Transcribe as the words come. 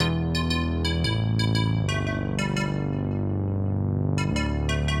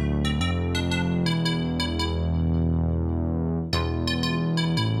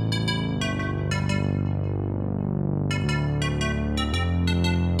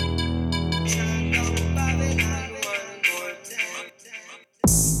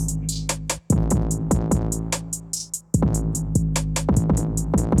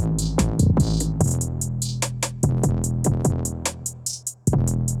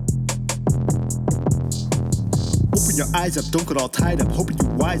your eyes up, don't get all tied up. Hoping you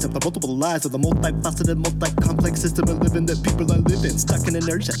wise up the multiple lies of the multifaceted, multi-complex system of living that people are living. Stuck in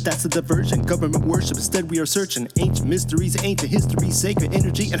inertia, that's a diversion. Government worship, instead we are searching ancient mysteries, ancient history, sacred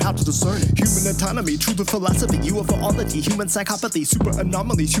energy, and how to discern it. Human autonomy, truth of philosophy, UFOlogy, human psychopathy, super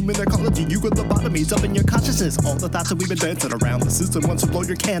anomalies, human ecology, Yuga lobotomies up in your consciousness. All the thoughts that we've been dancing around. The system wants to blow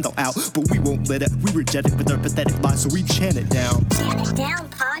your candle out, but we won't let it. We reject it with our pathetic lies, so we chant it down. Chant It Down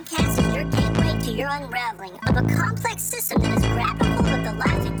podcast is your gateway to your unraveling of a complex system that is grabbing hold of the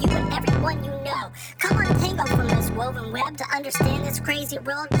lives of you and everyone you know. Come on, tango from this woven web to understand this crazy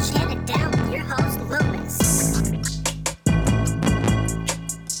world. Chant It Down with your host, Loomis.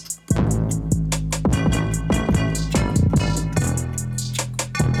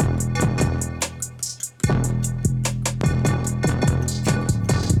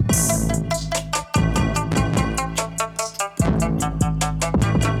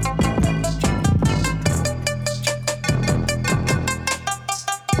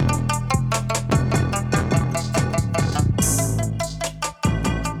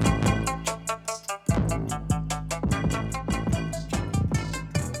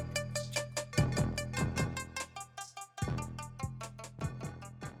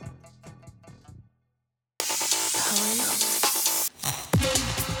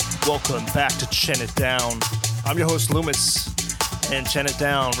 Welcome back to Chant It Down. I'm your host, Loomis, and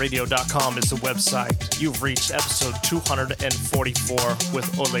chantitdownradio.com is the website. You've reached episode 244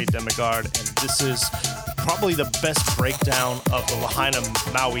 with Ole Dammegard, and this is probably the best breakdown of the Lahaina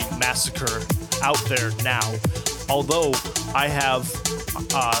Maui Massacre out there now. Although I have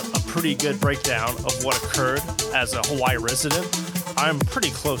a pretty good breakdown of what occurred as a Hawaii resident, I'm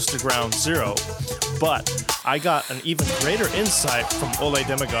pretty close to ground zero. But I got an even greater insight from Ole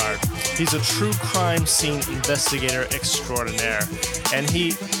Dammegard. He's a true crime scene investigator extraordinaire, and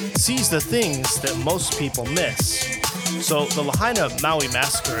he sees the things that most people miss. So the Lahaina Maui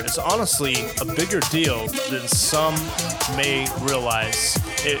Massacre is honestly a bigger deal than some may realize.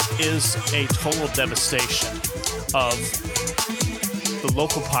 It is a total devastation of the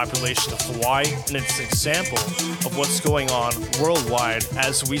local population of Hawaii, and it's an example of what's going on worldwide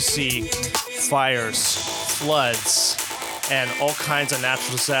as we see fires, floods, and all kinds of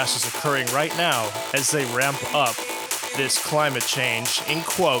natural disasters occurring right now as they ramp up this climate change, in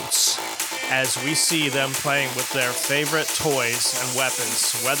quotes, as we see them playing with their favorite toys and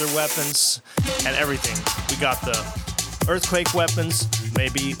weapons, weather weapons, and everything. We got the earthquake weapons.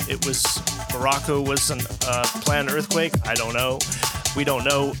 Maybe it was Morocco was a planned earthquake. I don't know. We don't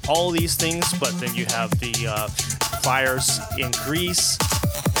know all these things, but then you have the fires in Greece,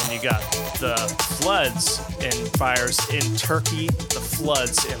 and you got the floods and fires in Turkey, the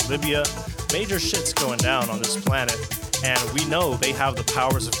floods in Libya. Major shit's going down on this planet, and we know they have the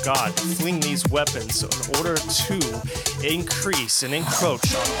powers of God to fling these weapons in order to increase and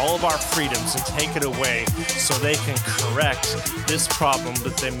encroach on all of our freedoms and take it away so they can correct this problem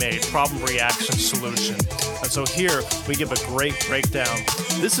that they made, problem, reaction, solution. And so here we give a great breakdown.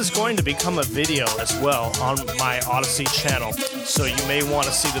 This is going to become a video as well on my Odyssey channel, so you may want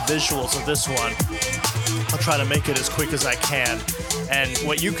to see the visuals of this one. I'll try to make it as quick as I can. And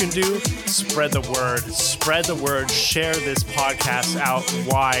what you can do, spread the word, share this podcast out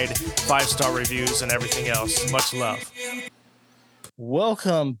wide, 5-star reviews and everything else. Much love.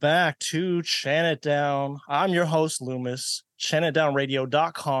 Welcome back to Chant It Down. I'm your host, Loomis.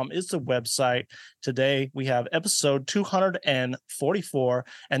 chantitdownradio.com is the website. Today we have episode 244,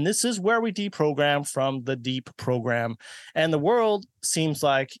 and this is where we deprogram from the deep program. And the world seems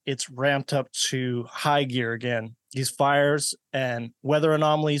like it's ramped up to high gear again. These fires and weather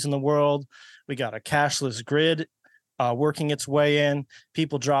anomalies in the world. We got a cashless grid working its way in,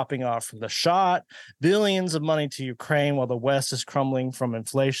 people dropping off from the shot, billions of money to Ukraine while the West is crumbling from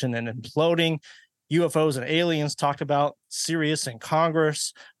inflation and imploding. UFOs and aliens talked about serious in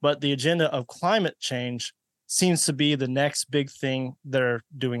Congress, but the agenda of climate change seems to be the next big thing they're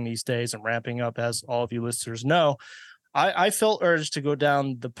doing these days and ramping up, as all of you listeners know. I felt urged to go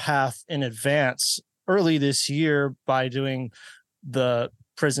down the path in advance early this year by doing the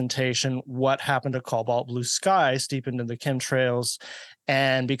presentation, What Happened to Cobalt Blue Skies, deep into the chemtrails,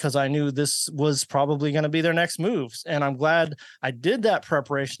 and because I knew this was probably going to be their next moves. And I'm glad I did that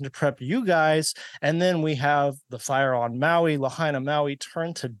preparation to prep you guys. And then we have the fire on Maui, Lahaina Maui,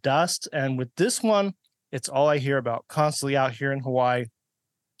 turned to dust. And with this one, it's all I hear about constantly out here in Hawaii.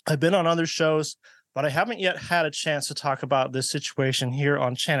 I've been on other shows, but I haven't yet had a chance to talk about this situation here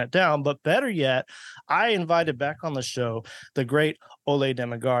on Chant It Down. But better yet, I invited back on the show the great Ole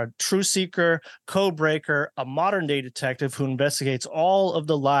Dammegard, truth seeker, code breaker, a modern day detective who investigates all of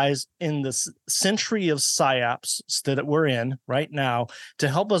the lies in this century of psyops that we're in right now to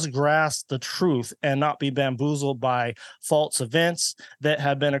help us grasp the truth and not be bamboozled by false events that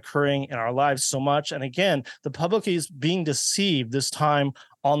have been occurring in our lives so much. And again, the public is being deceived this time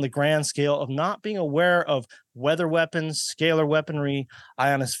on the grand scale of not being aware of weather weapons, scalar weaponry,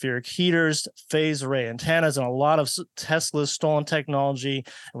 ionospheric heaters, phase array antennas, and a lot of Tesla's stolen technology.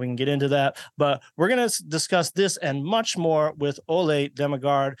 And we can get into that. But we're going to discuss this and much more with Ole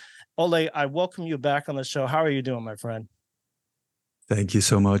Dammegard. Ole, I welcome you back on the show. How are you doing, my friend? Thank you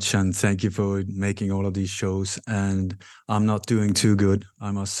so much, and thank you for making all of these shows. And I'm not doing too good, I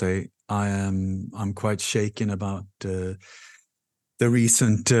must say. I'm quite shaken about the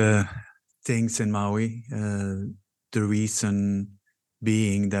recent things in Maui. The reason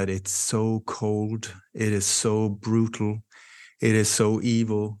being that it's so cold, it is so brutal, it is so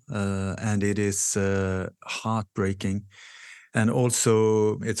evil, and it is heartbreaking. And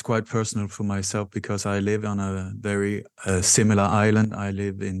also, it's quite personal for myself because I live on a very similar island. I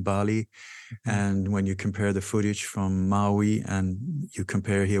live in Bali. And when you compare the footage from Maui and you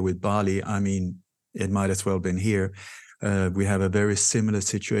compare here with Bali, I mean, it might as well have been here. We have a very similar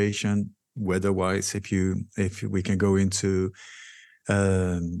situation weather-wise. If we can go into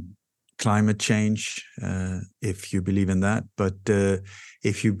climate change, if you believe in that, but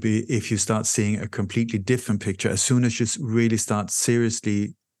if you start seeing a completely different picture, as soon as you really start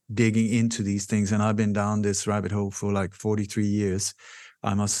seriously digging into these things, and I've been down this rabbit hole for like 43 years,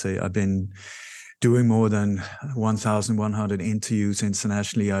 I must say, I've been doing more than 1,100 interviews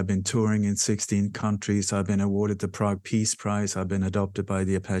internationally. I've been touring in 16 countries. I've been awarded the Prague Peace Prize. I've been adopted by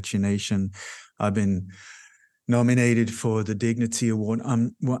the Apache Nation. I've been nominated for the Dignity Award.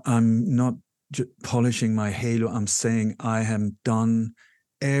 I'm not polishing my halo. I'm saying I have done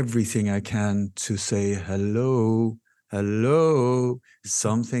everything I can to say, hello,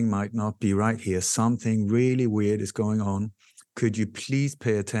 something might not be right here. Something really weird is going on. Could you please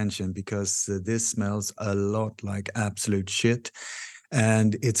pay attention, because this smells a lot like absolute shit,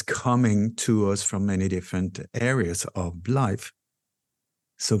 and it's coming to us from many different areas of life.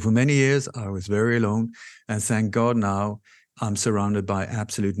 So for many years, I was very alone, and thank God now I'm surrounded by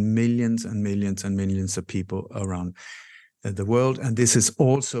absolute millions and millions and millions of people around the world. And this is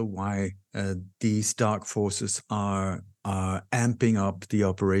also why these dark forces are amping up the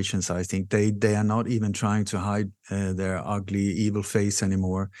operations. I think they are not even trying to hide their ugly, evil face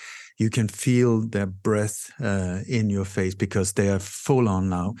anymore. You can feel their breath in your face because they are full on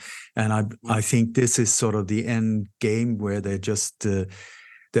now. And I think this is sort of the end game where they're just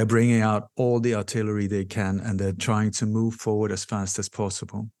they're bringing out all the artillery they can, and they're trying to move forward as fast as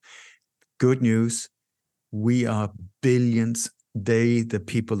possible. Good news, we are billions. The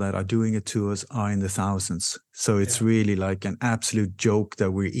people that are doing it to us are in the thousands. So it's really like an absolute joke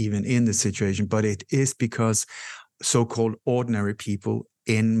that we're even in this situation. But it is because so-called ordinary people,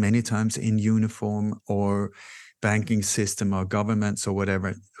 in many times in uniform or banking system or governments or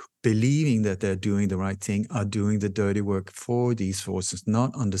whatever, believing that they're doing the right thing, are doing the dirty work for these forces,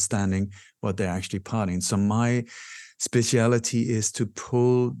 not understanding what they're actually part in. So my speciality is to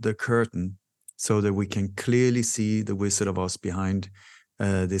pull the curtain so that we can clearly see the Wizard of Oz behind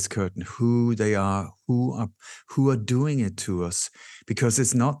this curtain, who they are, who are doing it to us. Because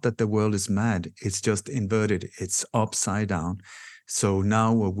it's not that the world is mad, it's just inverted, it's upside down. So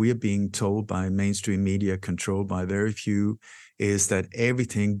now what we're being told by mainstream media, controlled by very few, is that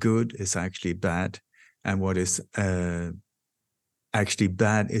everything good is actually bad, and what is actually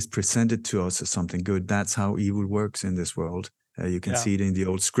bad is presented to us as something good. That's how evil works in this world. You can see it in the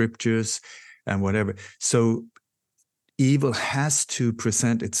old scriptures and whatever. So evil has to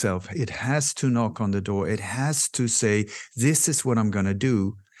present itself. It has to knock on the door. It has to say, this is what I'm going to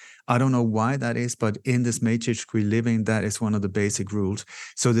do. I don't know why that is, but in this matrix we live in, that is one of the basic rules.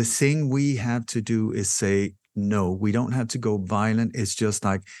 So the thing we have to do is say, no, we don't have to go violent. It's just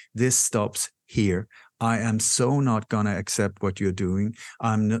like, this stops here. I am so not going to accept what you're doing.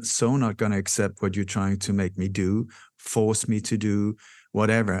 I'm so not going to accept what you're trying to make me do, force me to do,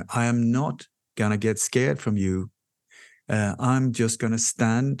 whatever. I am not going to get scared from you. I'm just going to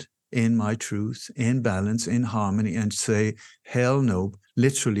stand in my truth, in balance, in harmony, and say, hell no,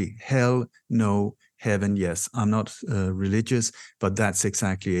 literally, hell no, heaven yes. I'm not religious, but that's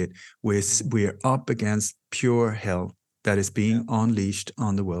exactly it. We're up against pure hell that is being unleashed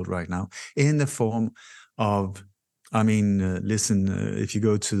on the world right now in the form of I mean, listen, if you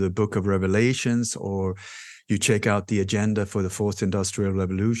go to the book of Revelations or you check out the agenda for the fourth industrial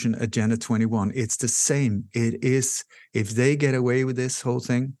revolution, Agenda 21, it's the same. It is, if they get away with this whole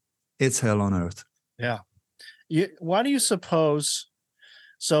thing, it's hell on earth. Yeah. Why do you suppose?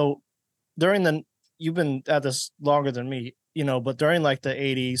 So you've been at this longer than me, but during like the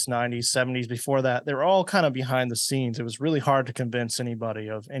 80s, 90s, 70s, before that, they were all kind of behind the scenes. It was really hard to convince anybody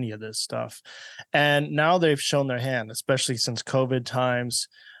of any of this stuff. And now they've shown their hand, especially since COVID times.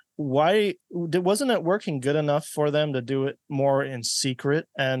 Why wasn't it working good enough for them to do it more in secret?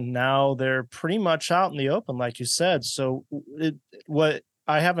 And now they're pretty much out in the open, like you said. So what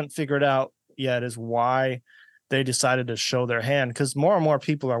I haven't figured out yet is why they decided to show their hand, because more and more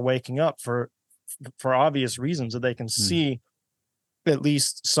people are waking up for obvious reasons, that they can see at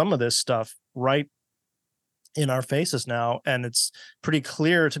least some of this stuff right in our faces now. And it's pretty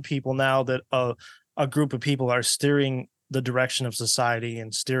clear to people now that a group of people are steering the direction of society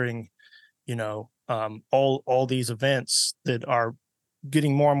and steering, all these events that are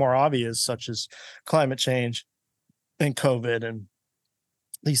getting more and more obvious, such as climate change and COVID and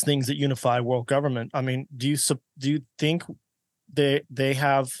these things that unify world government. I mean, do you think they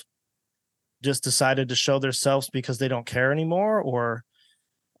have just decided to show themselves because they don't care anymore? Or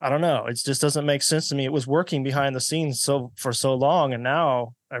I don't know. It just doesn't make sense to me. It was working behind the scenes for so long, and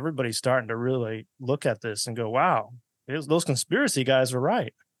now everybody's starting to really look at this and go, wow, those conspiracy guys were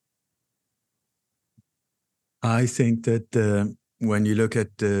right. I think that when you look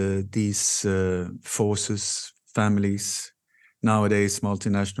at these forces, families, nowadays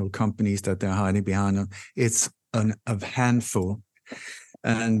multinational companies that they're hiding behind them, it's a handful.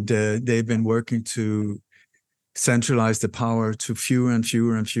 And they've been working to centralize the power to fewer and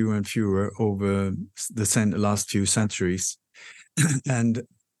fewer and fewer and fewer over the last few centuries. And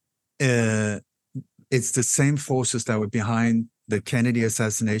it's the same forces that were behind the Kennedy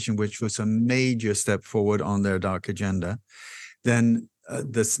assassination, which was a major step forward on their dark agenda. Then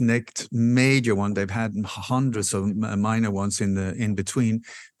this next major one, they've had hundreds of minor ones in between.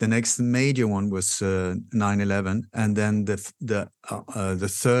 The next major one was 9/11, and then the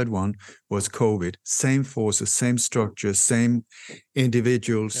third one was COVID. Same forces, same structure, same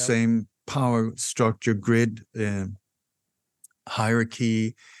individuals, same power structure, grid,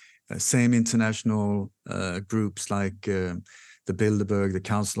 hierarchy, same international groups like the Bilderberg, the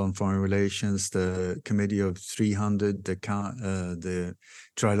Council on Foreign Relations, the Committee of 300, the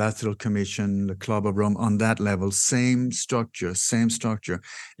Trilateral Commission, the Club of Rome, on that level, same structure.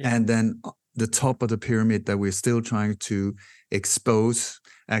 Yeah. And then the top of the pyramid that we're still trying to expose,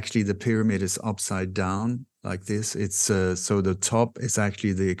 actually the pyramid is upside down like this. It's so the top is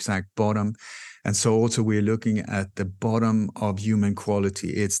actually the exact bottom. And so also we're looking at the bottom of human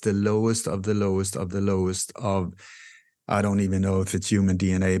quality. It's the lowest of the lowest of the lowest of, I don't even know if it's human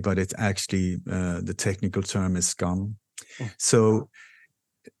DNA, but it's actually, the technical term is scum. So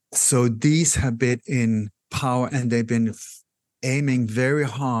these have been in power, and they've been aiming very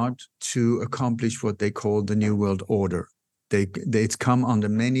hard to accomplish what they call the New World Order. It's come under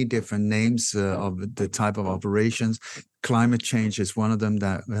many different names of the type of operations. Climate change is one of them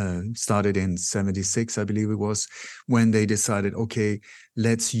that started in 76, I believe it was, when they decided, okay,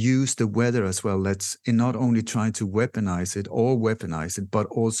 let's use the weather as well. Let's not only try to weaponize it, but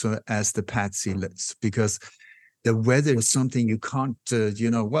also as the patsy, because the weather is something you can't,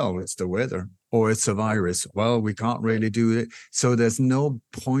 well, it's the weather, or it's a virus. Well, we can't really do it. So there's no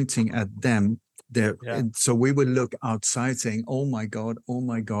pointing at them. So we would look outside saying, oh my God,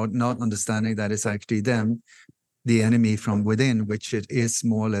 not understanding that it's actually them, the enemy from within, which it is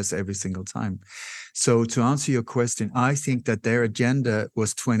more or less every single time. So to answer your question, I think that their agenda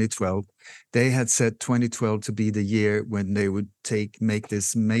was 2012. They had set 2012 to be the year when they would make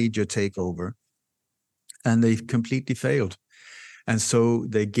this major takeover, and they completely failed. And so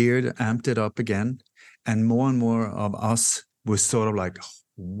they amped it up again, and more of us was sort of like,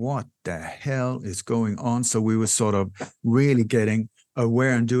 what the hell is going on? So we were sort of really getting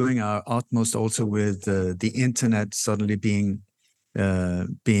aware and doing our utmost, also with the internet suddenly being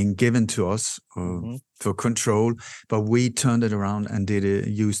given to us for control, but we turned it around and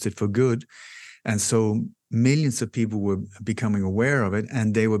used it for good. And so millions of people were becoming aware of it,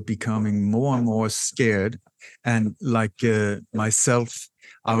 and they were becoming more and more scared. And like myself,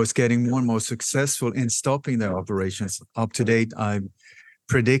 I was getting more and more successful in stopping their operations. Up to date, I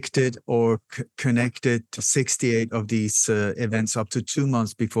predicted or connected to 68 of these events up to 2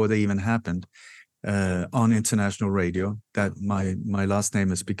 months before they even happened. on international radio, that my last name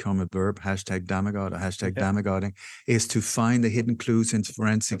has become a verb, #Dammegard or #Dammegarding, is to find the hidden clues in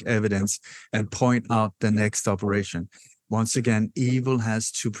forensic evidence and point out the next operation. Once again, evil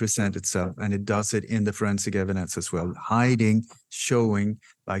has to present itself, and it does it in the forensic evidence as well, hiding, showing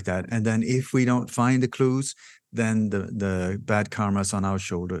like that. And then if we don't find the clues, then the bad karma's on our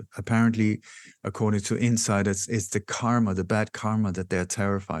shoulder. Apparently, according to insiders, it's the bad karma that they're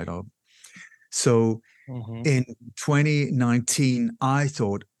terrified of. So in 2019, I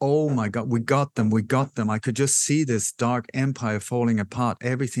thought, oh my God, we got them. I could just see this dark empire falling apart.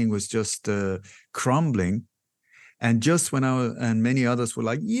 Everything was just crumbling. And just when and many others were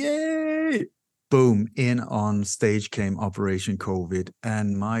like, yay, boom, in on stage came Operation COVID.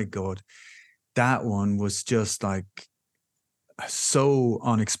 And my God, that one was just like so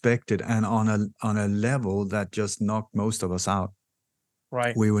unexpected and on a level that just knocked most of us out.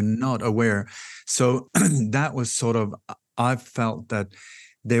 Right. We were not aware. So that was sort of, I felt that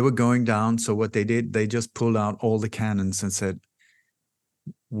they were going down. So what they did, they just pulled out all the cannons and said,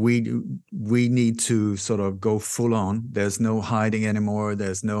 we need to sort of go full on. There's no hiding anymore.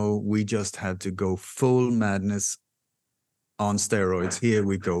 We just have to go full madness on steroids. Here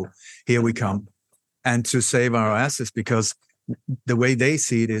we go. Here we come. And to save our asses, because the way they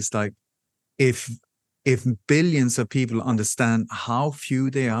see it is like, if billions of people understand how few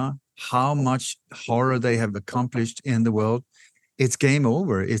they are, how much horror they have accomplished in the world, it's game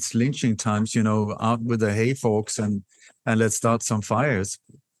over. It's lynching times, out with the hay forks and let's start some fires.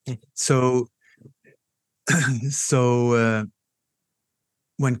 So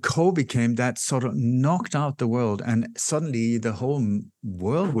when COVID came, that sort of knocked out the world, and suddenly the whole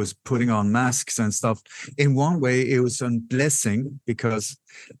world was putting on masks and stuff. In one way, it was a blessing because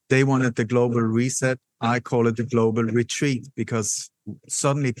they wanted the global reset. I call it the global retreat, because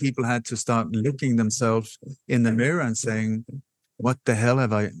suddenly people had to start looking themselves in the mirror and saying, what the hell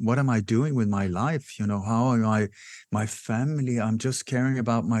what am I doing with my life? How am I, my family? I'm just caring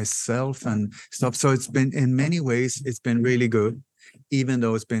about myself and stuff. So it's been, in many ways, it's been really good, even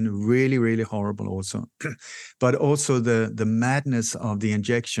though it's been really, really horrible also. But also the madness of the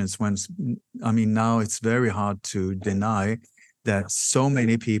injections, now it's very hard to deny that so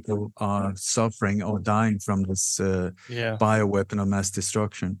many people are suffering or dying from this bioweapon of mass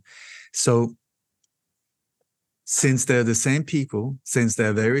destruction. So since they're the same people, since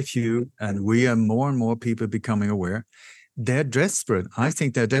they're very few, and we are more and more people becoming aware, they're desperate. I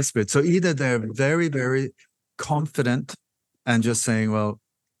think they're desperate. So either they're very, very confident and just saying, well,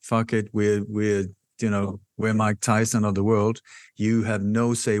 fuck it, we're Mike Tyson of the world. You have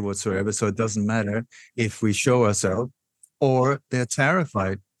no say whatsoever, so it doesn't matter if we show ourselves. Or they're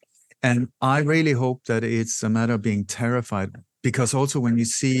terrified. And I really hope that it's a matter of being terrified, because also when you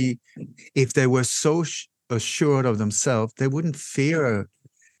see, if they were so assured of themselves, they wouldn't fear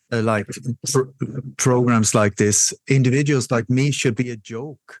programs like this. Individuals like me should be a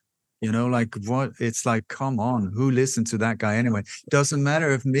joke. What? It's like, come on, who listened to that guy anyway? Doesn't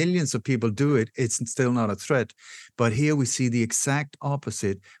matter if millions of people do it, it's still not a threat. But here we see the exact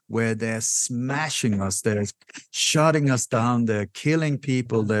opposite, where they're smashing us, they're shutting us down, they're killing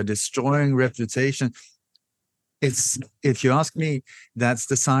people, they're destroying reputation. If you ask me, that's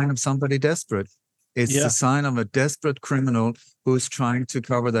the sign of somebody desperate. It's the sign of a desperate criminal who's trying to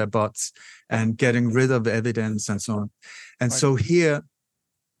cover their butts and getting rid of evidence and so on. And so here,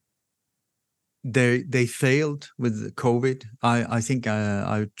 they failed with COVID. I think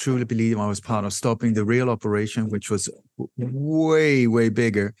I truly believe I was part of stopping the real operation, which was way, way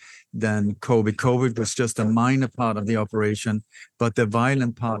bigger than COVID. COVID was just a minor part of the operation, but the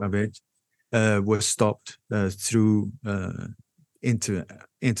violent part of it was stopped through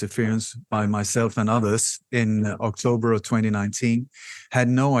interference by myself and others in October of 2019. Had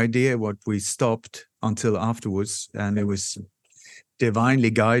no idea what we stopped until afterwards, and it was divinely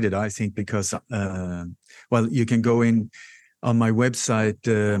guided, I think, because you can go in on my website,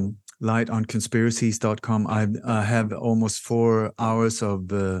 lightonconspiracies.com. I have almost 4 hours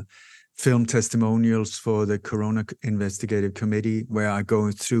of film testimonials for the Corona Investigative Committee, where I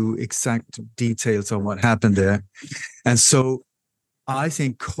go through exact details of what happened there. And so I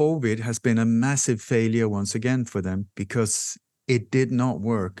think COVID has been a massive failure once again for them, because it did not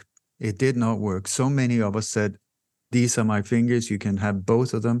work. It did not work. So many of us said, these are my fingers, you can have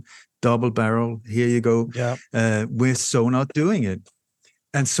both of them, double barrel, here you go. Yeah. We're so not doing it.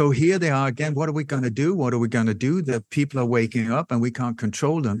 And so here they are again. What are we going to do? What are we going to do? The people are waking up and we can't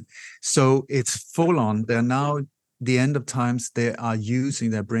control them. So it's full on. They're now the end of times. They're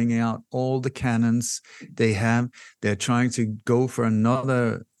bringing out all the cannons they have. They're trying to go for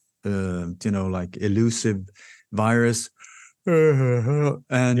another like elusive virus.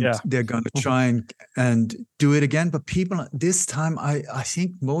 And Yeah. they're going to try and do it again. But people this time, I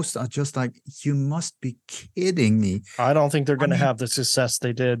think most are just like, you must be kidding me. I don't think they're going to mean, have the success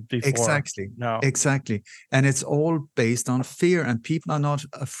they did before. Exactly. No. Exactly. And it's all based on fear, and people are not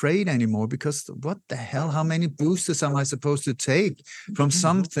afraid anymore, because what the hell, how many boosters am I supposed to take from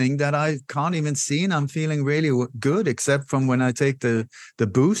something that I can't even see? And I'm feeling really good, except from when I take the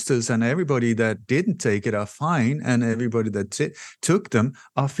boosters, and everybody that didn't take it are fine. And everybody that took them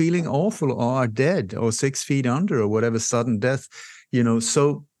are feeling awful, or are dead, or 6 feet under, or whatever, sudden death,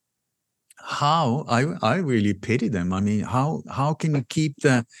 so how I really pity them. I mean, how can you keep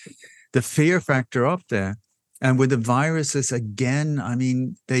the fear factor up there? And with the viruses again, I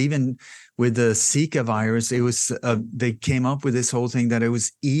mean, they even with the Zika virus, it was they came up with this whole thing that it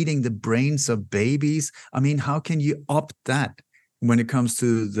was eating the brains of babies. I mean, how can you up that when it comes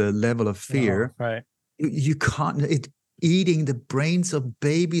to the level of fear? Oh, right. You can't. Eating the brains of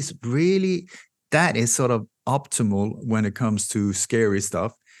babies, really, that is sort of optimal when it comes to scary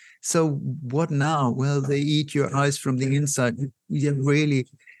stuff. So what now? Well, they eat your eyes from the inside. Yeah, really.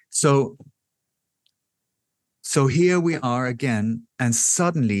 So here we are again, and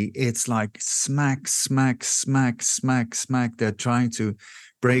suddenly it's like smack, smack, smack, smack, smack. They're trying to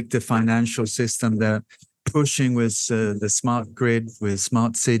break the financial system. They're pushing with the smart grid, with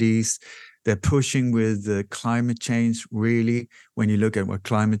smart cities. They're pushing with climate change, really, when you look at what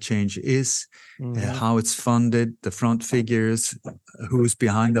climate change is, how it's funded, the front figures, who's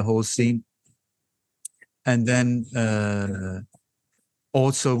behind the whole scene. And then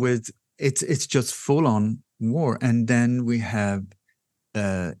also with, it's just full on war. And then we have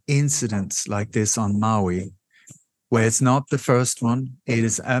incidents like this on Maui, where it's not the first one. It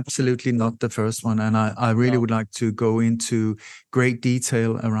is absolutely not the first one. And I really would like to go into great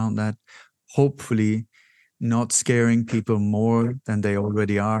detail around that. Hopefully not scaring people more than they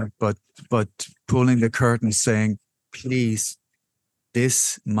already are, but pulling the curtain, saying, please,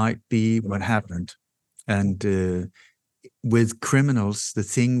 this might be what happened. And with criminals, the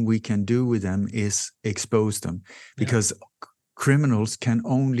thing we can do with them is expose them, because criminals can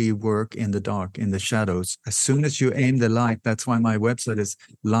only work in the dark, in the shadows. As soon as you aim the light, that's why my website is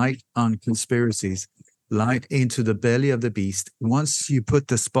Light on Conspiracies. Light into the belly of the beast. Once you put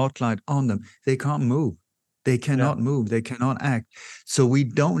the spotlight on them, they can't move. They cannot move. They cannot act. So we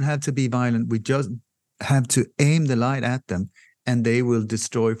don't have to be violent. We just have to aim the light at them, and they will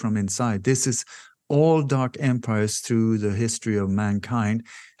destroy from inside. This is all dark empires through the history of mankind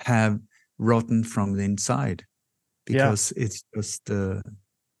have rotten from the inside, because it's just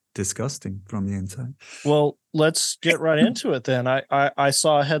disgusting from the inside. Well, let's get right into it then. I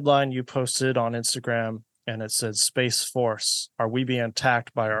saw a headline you posted on Instagram, and it said, Space Force, are we being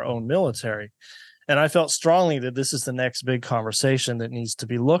attacked by our own military? And I felt strongly that this is the next big conversation that needs to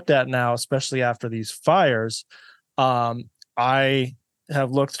be looked at now, especially after these fires. I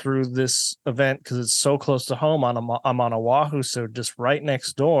have looked through this event because it's so close to home. I'm on Oahu, so just right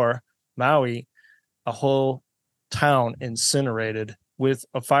next door, Maui, a whole town incinerated with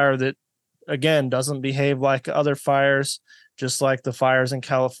a fire that, again, doesn't behave like other fires, just like the fires in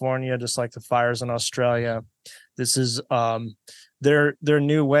California, just like the fires in Australia. This is their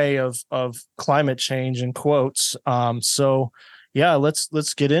new way of climate change, in quotes. So yeah,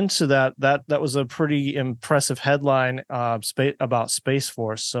 let's get into that. That was a pretty impressive headline about Space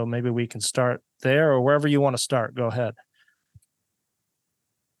Force. So maybe we can start there, or wherever you want to start. Go ahead.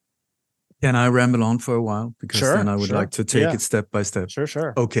 Can I ramble on for a while? Because then I would like to take it step by step.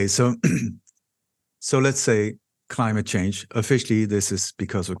 Sure. Okay, so let's say climate change. Officially, this is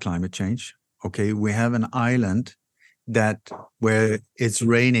because of climate change. Okay, we have an island where it's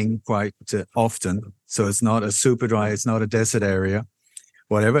raining quite often. So it's not a super dry, it's not a desert area,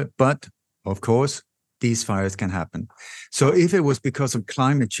 whatever. But of course, these fires can happen. So if it was because of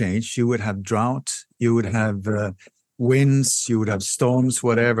climate change, you would have drought, you would have winds, you would have storms,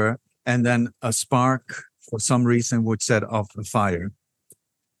 whatever. And then a spark, for some reason, would set off a fire.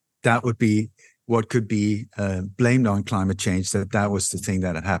 That would be what could be blamed on climate change, that was the thing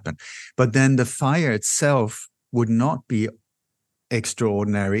that had happened. But then the fire itself would not be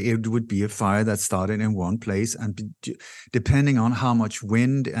extraordinary. It would be a fire that started in one place, and depending on how much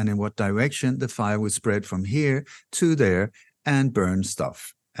wind and in what direction, the fire would spread from here to there and burn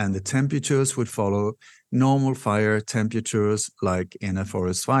stuff. And the temperatures would follow normal fire temperatures, like in a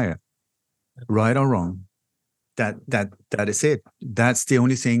forest fire. Right or wrong, that is it. That's the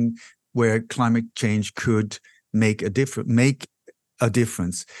only thing where climate change could make a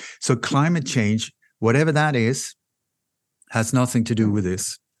difference. So climate change, whatever that is, has nothing to do with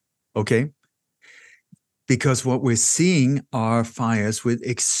this. Okay. Because what we're seeing are fires with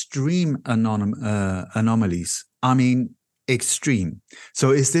extreme anomalies. I mean, extreme.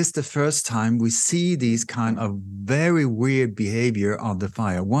 So is this the first time we see these kind of very weird behavior of the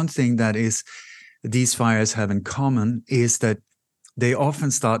fire? One thing that is these fires have in common is that they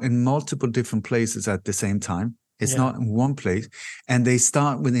often start in multiple different places at the same time. It's not in one place. And they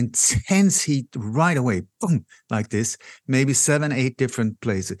start with intense heat right away, boom, like this, maybe 7, 8 different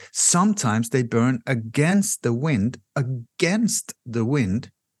places. Sometimes they burn against the wind.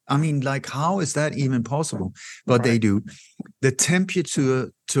 I mean, like, how is that even possible? But they do. The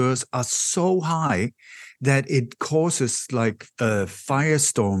temperatures are so high that it causes like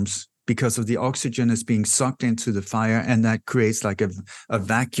firestorms because of the oxygen is being sucked into the fire, and that creates like a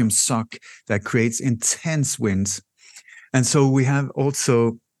vacuum suck that creates intense winds. And so we have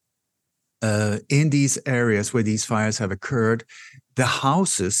also in these areas where these fires have occurred, the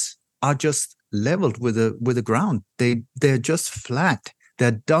houses are just leveled with the ground. They're just flat.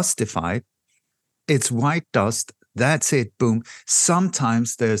 They're dustified. It's white dust. That's it. Boom.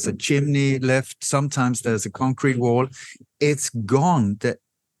 Sometimes there's a chimney left. Sometimes there's a concrete wall. It's gone.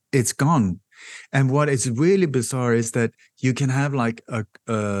 It's gone. And what is really bizarre is that you can have like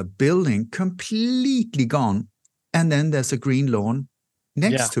a building completely gone, and then there's a green lawn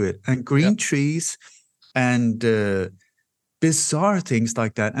next to it, and green trees, and bizarre things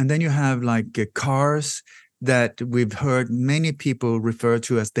like that. And then you have like cars that we've heard many people refer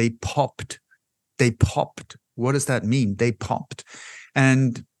to as they popped. They popped. What does that mean? They popped.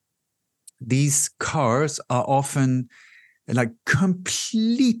 And these cars are often like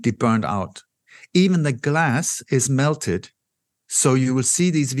completely burned out. Even the glass is melted. So you will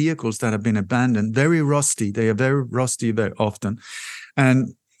see these vehicles that have been abandoned, very rusty. They are very rusty very often.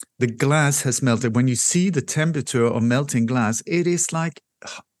 And the glass has melted. When you see the temperature of melting glass, it is like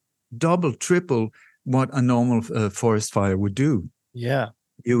double, triple what a normal forest fire would do. Yeah.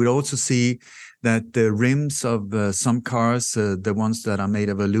 You would also see that the rims of some cars, the ones that are made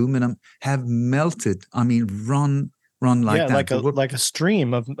of aluminum, have melted. I mean, run like that. Like a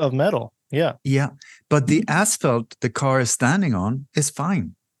stream of metal. Yeah. Yeah. But the asphalt the car is standing on is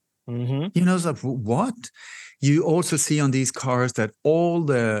fine. Mm-hmm. You know, so what? You also see on these cars that all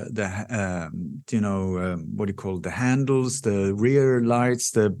the what do you call it? The handles, the rear lights,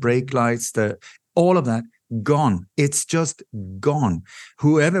 the brake lights, all of that gone. It's just gone.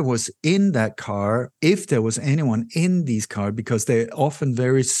 Whoever was in that car, if there was anyone in these cars, because they often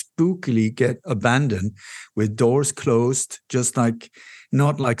very spookily get abandoned with doors closed, just like,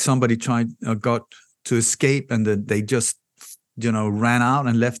 not like somebody got to escape and they just, ran out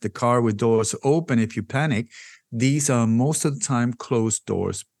and left the car with doors open if you panic. These are most of the time closed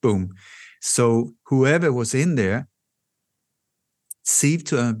doors. Boom. So whoever was in there seemed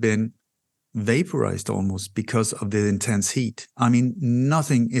to have been vaporized almost because of the intense heat. I mean,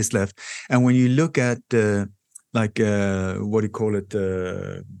 nothing is left. And when you look at what do you call it?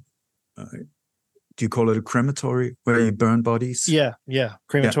 Do you call it a crematory where you burn bodies? Yeah.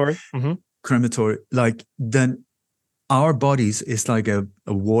 Crematory. Yeah. Mm-hmm. Crematory. Like, then our bodies is like a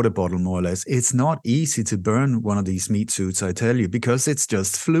water bottle, more or less. It's not easy to burn one of these meat suits, I tell you, because it's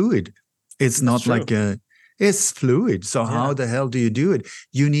just fluid. It's not like it's fluid. So how the hell do you do it?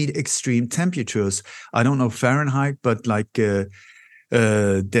 You need extreme temperatures. I don't know Fahrenheit, but like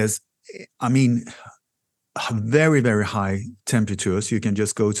there's, I mean, very, very high temperatures. You can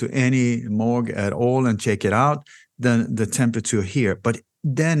just go to any morgue at all and check it out, the temperature here. But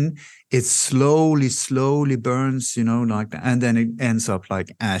then it slowly burns, and then it ends up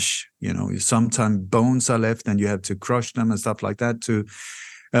like ash. Sometimes bones are left and you have to crush them and stuff like that too.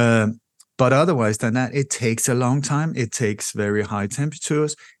 But otherwise than that, it takes a long time. It takes very high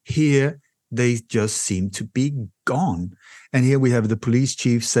temperatures. Here, they just seem to be gone. And here we have the police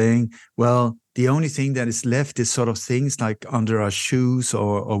chief saying, well, the only thing that is left is sort of things like under our shoes,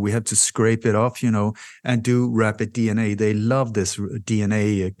 or we have to scrape it off, and do rapid DNA. They love this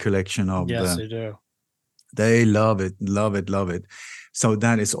DNA collection of. Yes, they do. They love it. So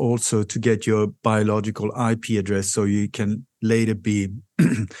that is also to get your biological IP address, so you can later be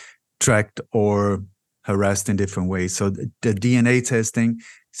tracked or harassed in different ways. So the DNA testing,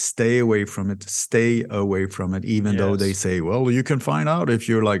 stay away from it, even though they say, well, you can find out if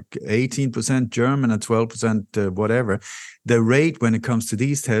you're like 18% German and 12% whatever. The rate when it comes to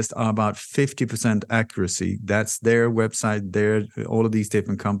these tests are about 50% accuracy. That's their website, all of these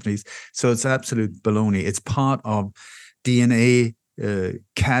different companies. So it's absolute baloney. It's part of DNA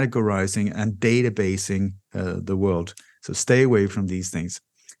categorizing and databasing the world. So stay away from these things.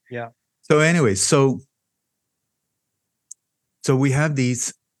 Yeah. So anyway, so we have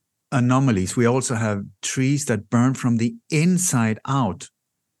these anomalies. We also have trees that burn from the inside out.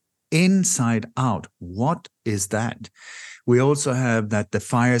 Inside out. What is that? We also have that the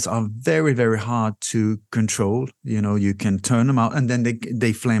fires are very, very hard to control. You can turn them out and then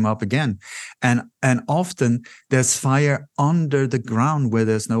they flame up again. And often there's fire under the ground where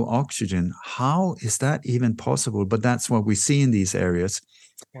there's no oxygen. How is that even possible? But that's what we see in these areas.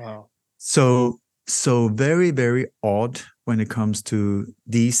 Wow. So very, very odd when it comes to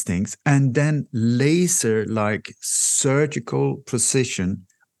these things. And then laser-like surgical precision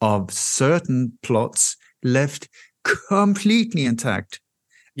of certain plots left completely intact.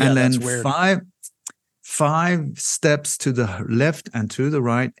 Yeah, and then that's weird. five steps to the left and to the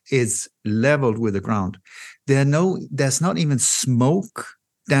right is leveled with the ground. There's not even smoke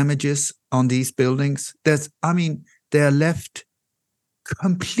damages on these buildings. They're left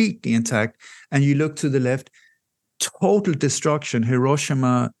completely intact. And you look to the left, total destruction,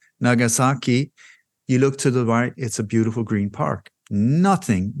 Hiroshima, Nagasaki. You look to the right, it's a beautiful green park.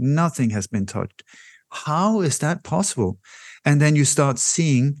 Nothing has been touched. How is that possible? And then you start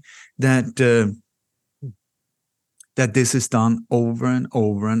seeing that that this is done over and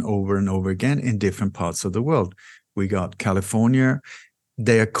over and over and over again in different parts of the world. We got California.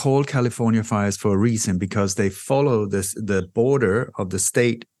 They are called California fires for a reason, because they follow the border of the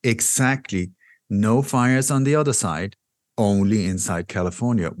state exactly. No fires on the other side, only inside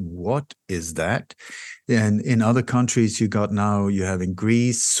California. What is that? And in other countries, you have in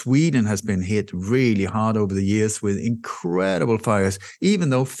Greece, Sweden has been hit really hard over the years with incredible fires. Even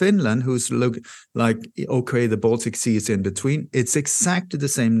though Finland, who's look like, okay, the Baltic Sea is in between, it's exactly the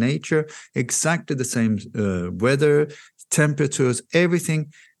same nature, exactly the same weather, temperatures,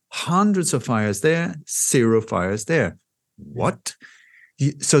 everything. Hundreds of fires there, 0 fires there. What?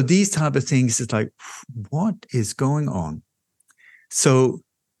 So these type of things, it's like, what is going on? So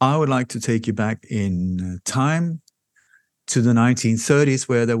I would like to take you back in time to the 1930s,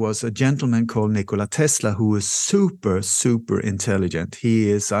 where there was a gentleman called Nikola Tesla who was super, super intelligent. He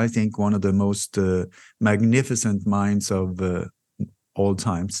is, I think, one of the most magnificent minds of all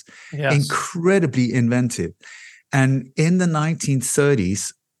times. Yes. Incredibly inventive. And in the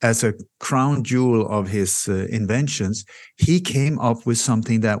 1930s, as a crown jewel of his inventions, he came up with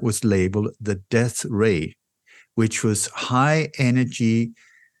something that was labeled the death ray, which was high energy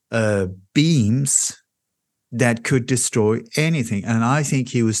beams that could destroy anything. And I think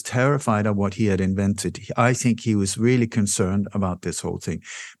he was terrified of what he had invented. I think he was really concerned about this whole thing.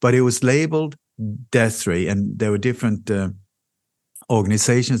 But it was labeled death ray, and there were different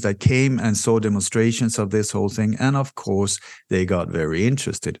organizations that came and saw demonstrations of this whole thing. And of course, they got very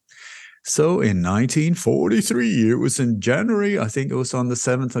interested. So in 1943, it was in January, I think it was on the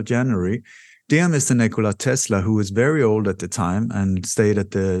 7th of January, dear Mr. Nikola Tesla, who was very old at the time and stayed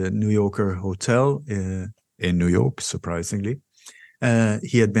at the New Yorker Hotel in New York, surprisingly.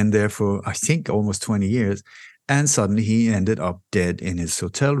 He had been there for, I think, almost 20 years. And suddenly he ended up dead in his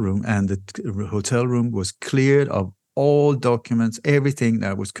hotel room. And the hotel room was cleared of all documents, everything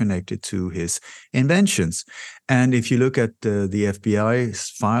that was connected to his inventions. And if you look at the FBI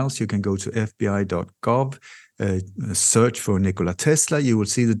files, you can go to fbi.gov, search for Nikola Tesla. You will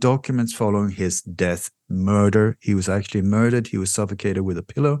see the documents following his death, murder. He was actually murdered. He was suffocated with a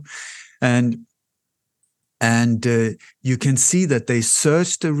pillow. And you can see that they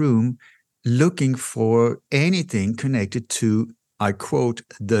searched the room looking for anything connected to, I quote,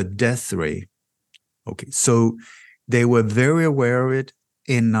 the death ray. Okay, so they were very aware of it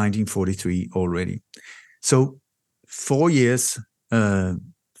in 1943 already. So 4 years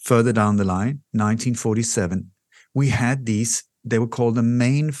further down the line, 1947, we had these, they were called the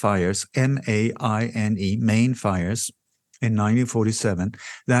Maine fires, M-A-I-N-E, Maine fires in 1947.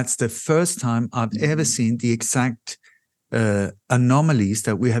 That's the first time I've ever seen the exact anomalies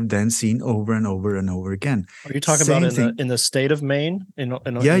that we have then seen over and over and over again. Are you talking Same about thing. in the state of Maine, in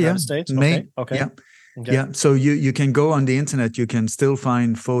the Yeah, United States? Maine, Okay. yeah. Okay. Yeah, so you can go on the internet, you can still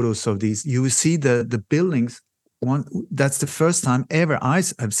find photos of these. You will see the buildings. That's the first time ever I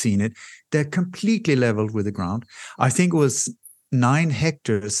have seen it. They're completely leveled with the ground. I think it was 9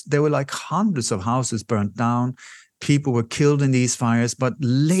 hectares. There were like hundreds of houses burnt down. People were killed in these fires, but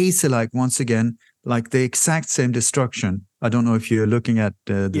laser-like, once again, like the exact same destruction. I don't know if you're looking at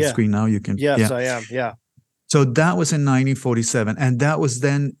the screen now. You can. Yes, yeah. I am. Yeah. So that was in 1947, and that was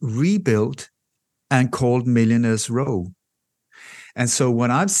then rebuilt and called Millionaires Row. And so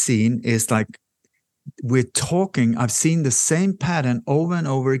what I've seen is like, I've seen the same pattern over and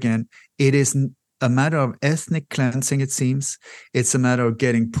over again. It is a matter of ethnic cleansing, it seems. It's a matter of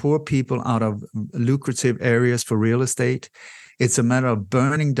getting poor people out of lucrative areas for real estate. It's a matter of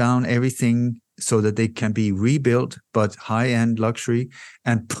burning down everything so that they can be rebuilt, but high-end luxury,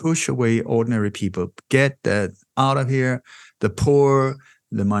 and push away ordinary people. Get that out of here. The poor,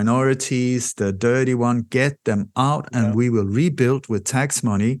 the minorities, the dirty one, get them out, and we will rebuild with tax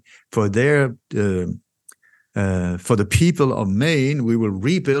money for their for the people of Maine. We will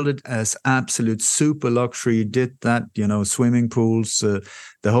rebuild it as absolute super luxury. Did that, swimming pools,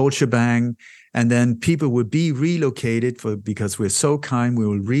 the whole shebang. And then people would be relocated because we're so kind. We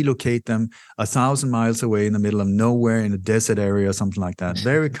will relocate them 1,000 miles away in the middle of nowhere in a desert area or something like that.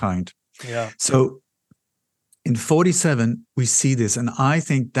 Very kind. Yeah. So in 47, we see this. And I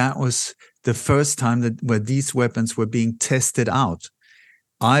think that was the first time where these weapons were being tested out.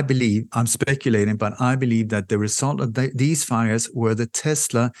 I believe, I'm speculating, but I believe that the result of these fires were the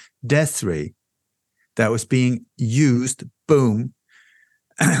Tesla death ray that was being used, boom,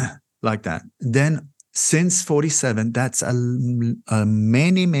 like that. Then since 47, that's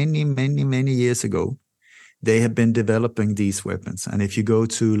many, many, many, many years ago, they have been developing these weapons. And if you go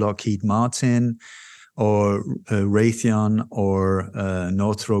to Lockheed Martin or Raytheon or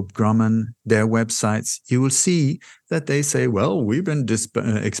Northrop Grumman, their websites, you will see that they say, well, we've been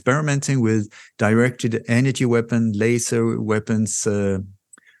experimenting with directed energy weapon, laser weapons,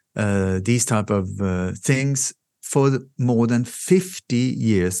 these type of things for more than 50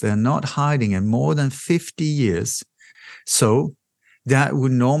 years. They're not hiding it, more than 50 years. So that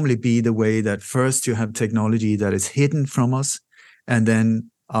would normally be the way that first you have technology that is hidden from us, and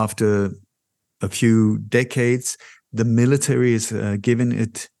then after a few decades, the military is given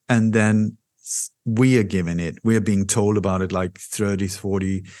it, and then we are given it. We're being told about it like 30,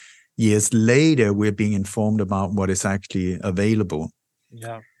 40 years later. We're being informed about what is actually available.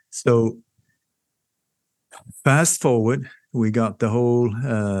 Yeah. So fast forward, we got the whole,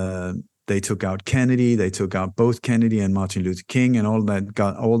 they took out Kennedy, they took out both Kennedy and Martin Luther King and all that,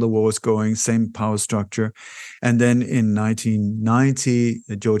 got all the wars going, same power structure. And then in 1990,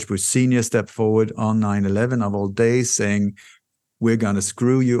 George Bush Sr. stepped forward on 9/11 of all days saying, we're going to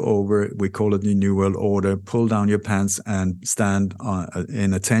screw you over. We call it the New World Order. Pull down your pants and stand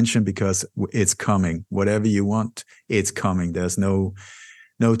in attention because it's coming. Whatever you want, it's coming. There's no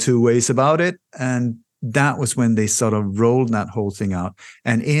two ways about it. And that was when they sort of rolled that whole thing out.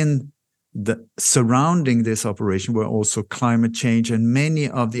 And in the surrounding this operation were also climate change and many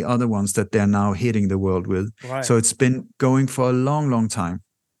of the other ones that they're now hitting the world with. Right. So it's been going for a long, long time.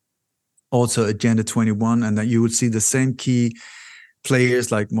 Also Agenda 21, and that you would see the same key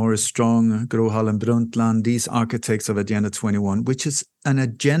players like Morris Strong, Gro Harlem Brundtland, these architects of Agenda 21, which is an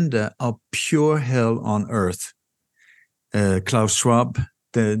agenda of pure hell on earth. Klaus Schwab,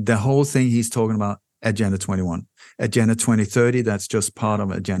 the whole thing he's talking about, Agenda 21. Agenda 2030, that's just part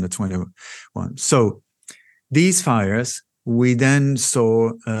of Agenda 21. So these fires, we then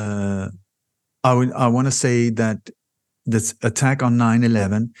saw, I want to say that this attack on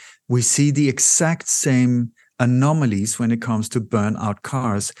 9/11, we see the exact same anomalies when it comes to burn out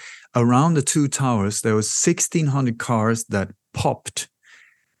cars. Around the two towers, there was 1,600 cars that popped.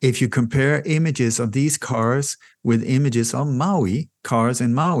 If you compare images of these cars with images of Maui, cars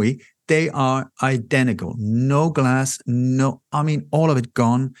in Maui, they are identical. No glass, all of it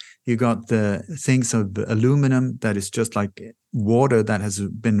gone. You got the things of aluminum that is just like water that has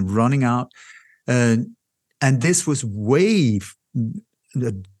been running out. And this was a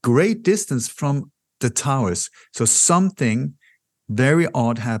great distance from the towers. So something very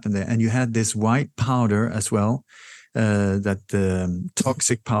odd happened there. And you had this white powder as well, that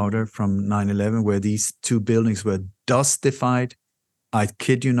toxic powder from 9/11, where these two buildings were dustified. I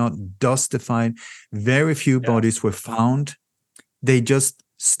kid you not, dustified. Very few bodies were found. They just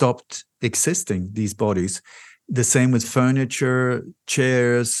stopped existing, these bodies. The same with furniture,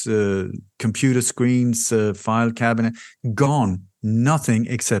 chairs, computer screens, file cabinet, gone. Nothing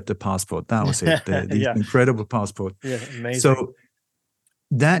except a passport. That was it. These incredible passport. Yeah, amazing. So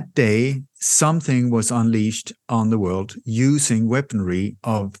that day, something was unleashed on the world using weaponry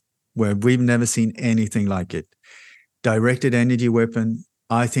of where we've never seen anything like it. Directed energy weapon.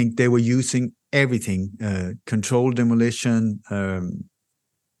 I think they were using everything, controlled demolition,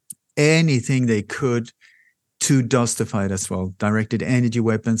 anything they could to dustify it as well. Directed energy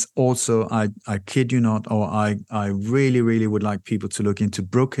weapons. Also, I kid you not, or I really, really would like people to look into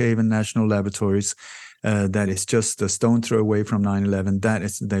Brookhaven National Laboratories. That is just a stone throw away from 9/11.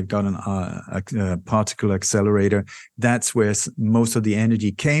 They've got a particle accelerator. That's where most of the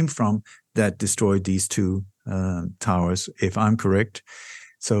energy came from that destroyed these two towers, if I'm correct.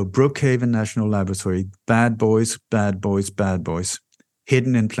 So Brookhaven National Laboratory, bad boys, bad boys, bad boys,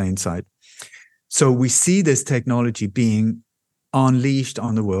 hidden in plain sight. So we see this technology being unleashed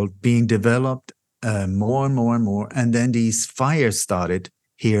on the world, being developed more and more and more. And then these fires started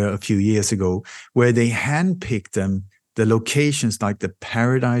here a few years ago, where they handpicked them, the locations, like the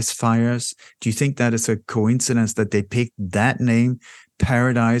Paradise Fires. Do you think that is a coincidence that they picked that name,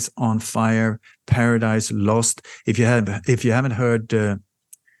 Paradise on Fire, Paradise Lost? If you haven't heard the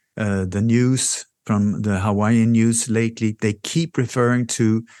news from the Hawaiian news lately, they keep referring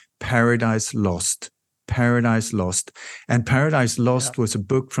to Paradise Lost. Paradise Lost. And Paradise Lost was a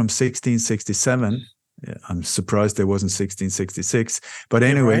book from 1667. I'm surprised there wasn't 1666. But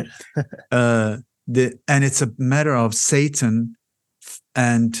anyway, and it's a matter of Satan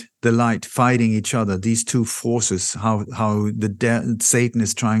and the light fighting each other, these two forces, how Satan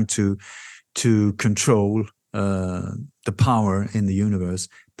is trying to control the power in the universe.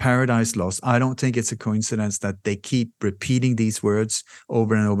 Paradise Lost. I don't think it's a coincidence that they keep repeating these words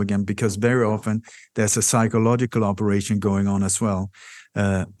over and over again, because very often there's a psychological operation going on as well.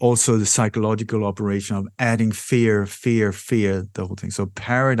 Also the psychological operation of adding fear, the whole thing. So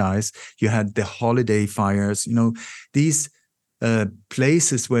Paradise, you had the holiday fires, these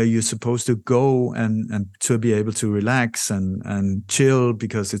places where you're supposed to go and to be able to relax and chill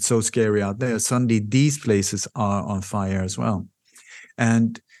because it's so scary out there. Suddenly these places are on fire as well.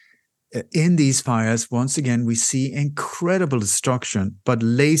 And in these fires, once again, we see incredible destruction, but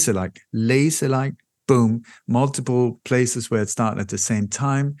laser-like, boom, multiple places where it started at the same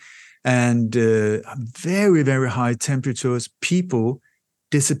time, and very, very high temperatures, people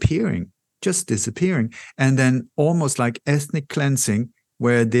just disappearing. And then almost like ethnic cleansing,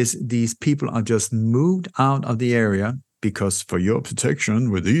 where these people are just moved out of the area, because for your protection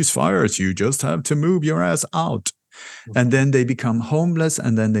with these fires, you just have to move your ass out. And then they become homeless,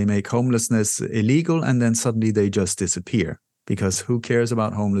 and then they make homelessness illegal, and then suddenly they just disappear, because who cares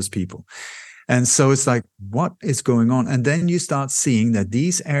about homeless people? And so it's like, what is going on? And then you start seeing that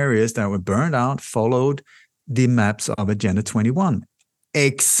these areas that were burned out followed the maps of Agenda 21.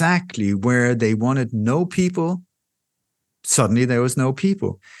 Exactly where they wanted no people, suddenly there was no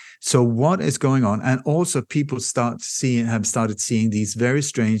people. So what is going on? And also people have started seeing these very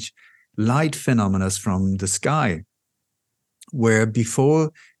strange light phenomena from the sky, where before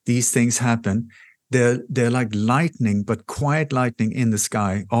these things happen, they're like lightning, but quiet lightning in the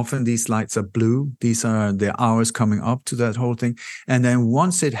sky. Often these lights are blue. These are the hours coming up to that whole thing. And then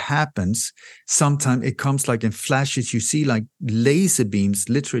once it happens, sometimes it comes like in flashes. You see like laser beams,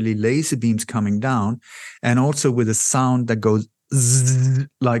 literally laser beams coming down, and also with a sound that goes zzz,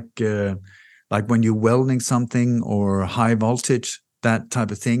 like when you're welding something or high voltage, that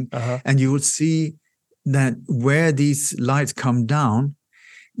type of thing. And you will see that where these lights come down,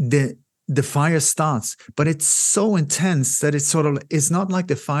 the fire starts, but it's so intense that it's not like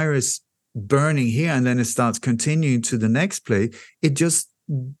the fire is burning here and then it starts continuing to the next place. It just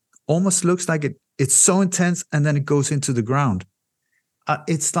almost looks like it's so intense, and then it goes into the ground.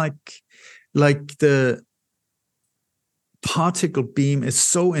 It's like the particle beam is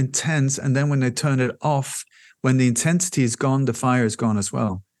so intense, and then when they turn it off, when the intensity is gone, the fire is gone as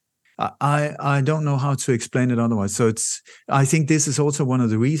well. I don't know how to explain it otherwise. So I think this is also one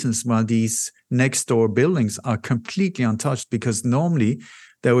of the reasons why these next door buildings are completely untouched, because normally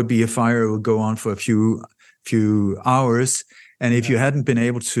there would be a fire that would go on for a few hours. And if you hadn't been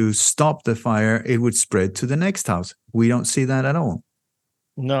able to stop the fire, it would spread to the next house. We don't see that at all.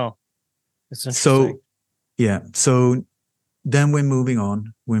 No. It's interesting. So then we're moving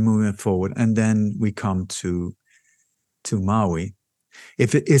on, we're moving forward, and then we come to Maui.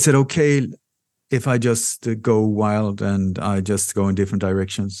 Is it okay if I just go wild and I just go in different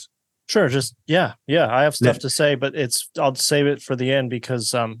directions? Sure. Just, yeah. I have stuff to say, but I'll save it for the end,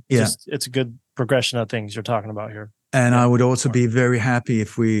 because it's a good progression of things you're talking about here. And I would also be very happy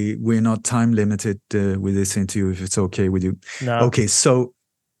if we're not time limited with this interview, if it's okay with you. No. Okay. So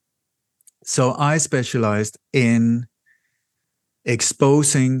I specialized in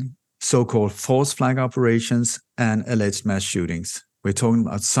exposing so-called false flag operations and alleged mass shootings. We're talking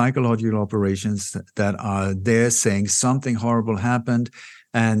about psychological operations that are there saying something horrible happened,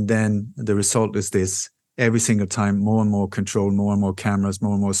 and then the result is this. Every single time, more and more control, more and more cameras,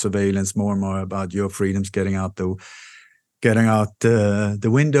 more and more surveillance, more and more about your freedoms getting out the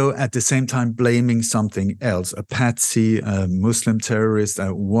window, at the same time blaming something else, a patsy, a Muslim terrorist,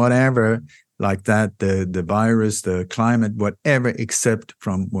 whatever like that, the virus, the climate, whatever, except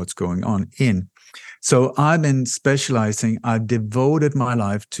from what's going on in. So I've been specializing. I've devoted my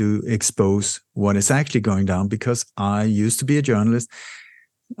life to expose what is actually going down, because I used to be a journalist.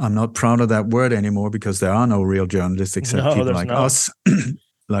 I'm not proud of that word anymore, because there are no real journalists except people like us,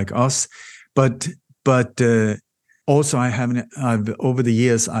 like us. But Also, I've over the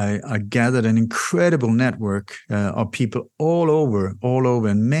years, I gathered an incredible network of people all over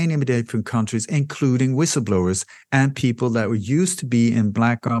in many different countries, including whistleblowers and people that were used to be in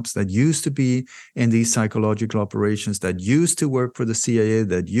black ops, that used to be in these psychological operations, that used to work for the CIA,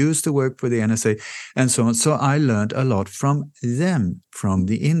 that used to work for the NSA, and so on. So I learned a lot from them, from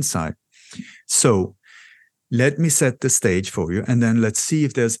the inside. So let me set the stage for you, and then let's see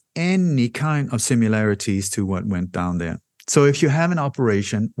if there's any kind of similarities to what went down there. So if you have an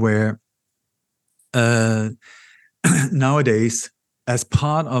operation where nowadays, as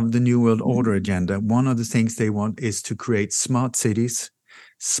part of the New World Order agenda, one of the things they want is to create smart cities,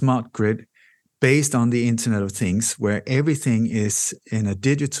 smart grid, based on the Internet of Things, where everything is in a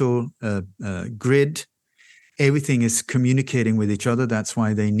digital grid. Everything is communicating with each other. That's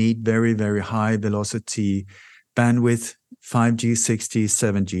why they need very, very high velocity bandwidth, 5G, 6G,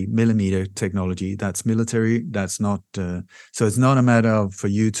 7G, millimeter technology. That's military. That's not, so it's not a matter of for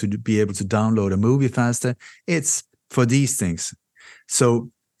you to be able to download a movie faster. It's for these things. So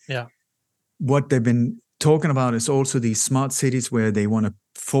yeah, what they've been talking about is also these smart cities where they want to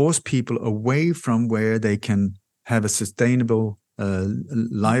force people away from where they can have a sustainable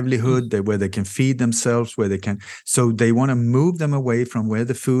livelihood, where they can feed themselves, where they can. So they want to move them away from where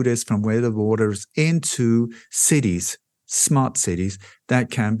the food is, from where the water is, into cities, smart cities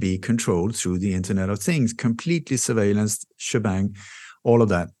that can be controlled through the Internet of Things, completely surveillance, shebang, all of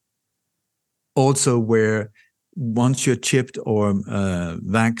that. Also, where once you're chipped or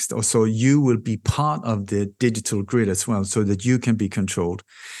vaxxed or so, you will be part of the digital grid as well, so that you can be controlled.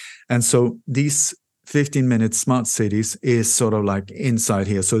 And so these 15-minute smart cities is sort of like inside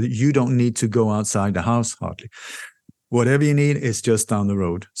here. So you don't need to go outside the house hardly. Whatever you need is just down the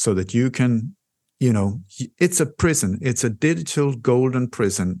road, so that you can, you know, it's a prison. It's a digital golden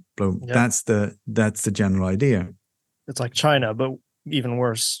prison. Yep. That's the general idea. It's like China, but even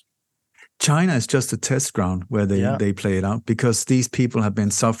worse. China is just a test ground where they play it out, because these people have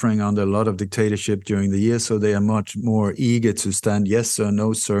been suffering under a lot of dictatorship during the years, so they are much more eager to stand yes sir,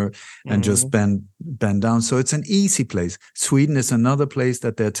 no sir, and just bend down. So it's an easy place. Sweden is another place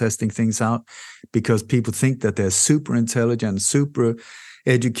that they're testing things out, because people think that they're super intelligent, super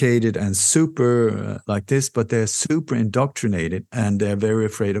educated, and super like this, but they're super indoctrinated, and they're very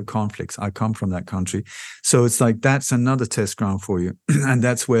afraid of conflicts. I come from that country. So it's like, that's another test ground for you. And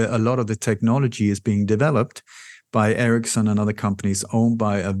that's where a lot of the technology is being developed by Ericsson and other companies owned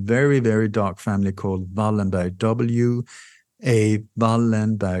by a very, very dark family called Wallenberg,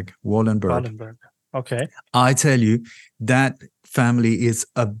 Wallenberg. Okay. I tell you, that family is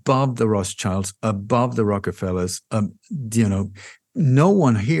above the Rothschilds, above the Rockefellers, you know, no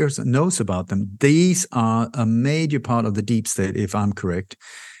one here knows about them. These are a major part of the deep state, if I'm correct.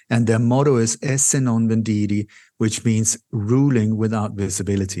 And their motto is esse non venditi, which means ruling without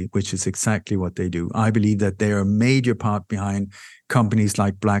visibility, which is exactly what they do. I believe that they are a major part behind companies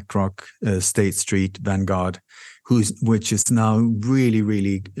like BlackRock, State Street, Vanguard, which is now really,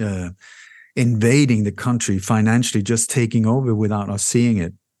 really invading the country financially, just taking over without us seeing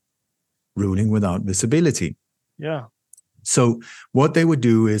it, ruling without visibility. Yeah. So what they would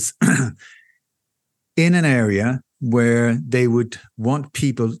do is in an area where they would want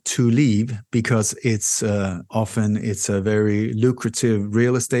people to leave, because it's often it's a very lucrative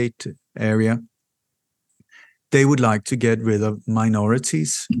real estate area, they would like to get rid of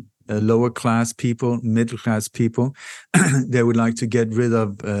minorities, lower class people, middle class people. They would like to get rid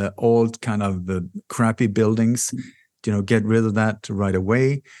of old kind of crappy buildings, you know, get rid of that right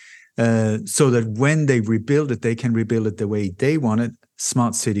away. So that when they rebuild it, they can rebuild it the way they want it,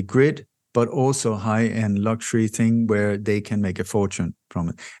 smart city grid, but also high-end luxury thing where they can make a fortune from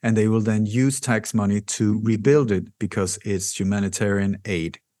it. And they will then use tax money to rebuild it, because it's humanitarian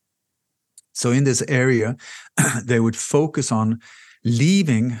aid. So in this area, they would focus on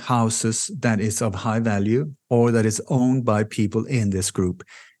leaving houses that is of high value or that is owned by people in this group.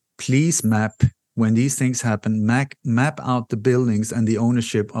 Please map, when these things happen, map out the buildings and the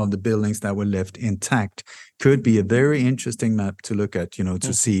ownership of the buildings that were left intact. Could be a very interesting map to look at, you know,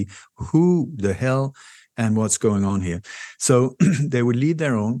 to see who the hell and what's going on here. So they would leave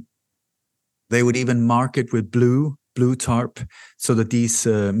their own. They would even mark it with blue tarp, so that these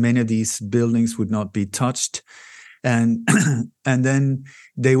many of these buildings would not be touched. And then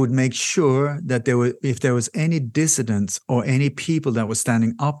they would make sure that if there was any dissidents or any people that were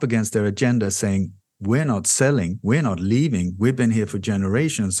standing up against their agenda saying, we're not selling, we're not leaving, we've been here for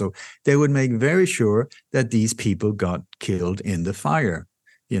generations. So they would make very sure that these people got killed in the fire,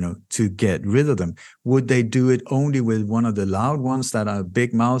 you know, to get rid of them. Would they do it only with one of the loud ones that are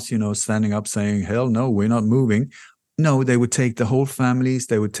big mouths, you know, standing up saying, hell no, we're not moving? No, they would take the whole families,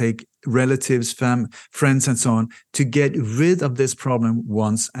 they would take relatives, friends, and so on, to get rid of this problem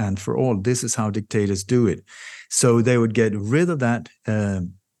once and for all. This is how dictators do it. So they would get rid of that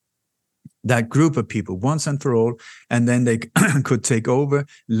group of people once and for all, and then they could take over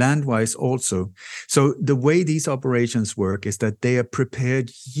land-wise also. So the way these operations work is that they are prepared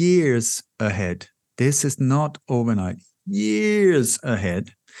years ahead. This is not overnight, years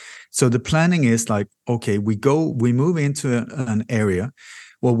ahead. So the planning is like, okay, we move into an area.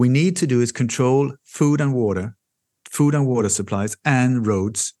 What we need to do is control food and water supplies and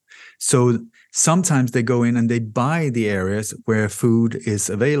roads. So sometimes they go in and they buy the areas where food is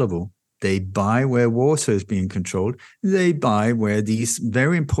available. They buy where water is being controlled. They buy where these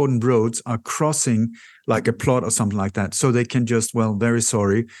very important roads are crossing, like a plot or something like that. So they can just, well, very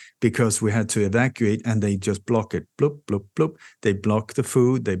sorry, because we had to evacuate, and they just block it. Bloop, bloop, bloop. They block the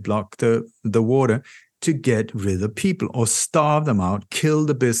food. They block the water to get rid of people, or starve them out, kill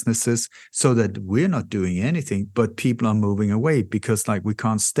the businesses, so that we're not doing anything, but people are moving away because, like, we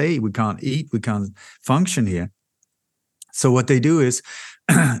can't stay, we can't eat, we can't function here. So what they do is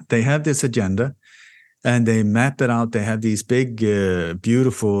they have this agenda and they map it out. They have these big,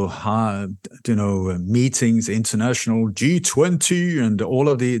 beautiful, meetings, international G20, and all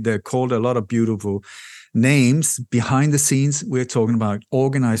of they're called a lot of beautiful names. Behind the scenes, we're talking about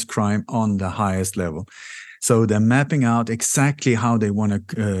organized crime on the highest level. So they're mapping out exactly how they want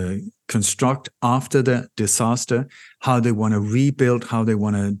to construct after the disaster, how they want to rebuild, how they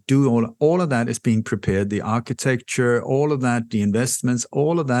want to do all of that is being prepared. The architecture, all of that, the investments,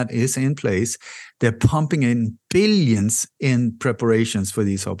 all of that is in place. They're pumping in billions in preparations for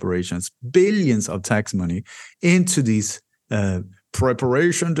these operations, billions of tax money into these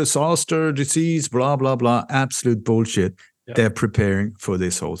preparation, disaster, disease, blah, blah, blah, absolute bullshit. Yep. They're preparing for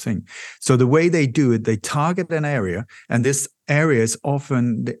this whole thing. So the way they do it, they target an area, and this area is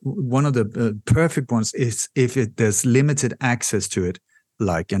often one of the perfect ones is if there's limited access to it,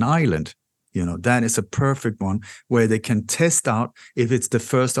 like an island. That is a perfect one where they can test out if it's the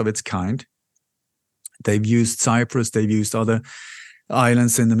first of its kind. They've used Cyprus, they've used other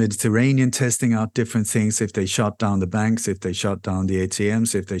islands in the Mediterranean, testing out different things. If they shut down the banks, if they shut down the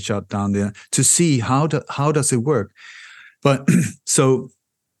ATMs, if they shut down to see how does it work. But so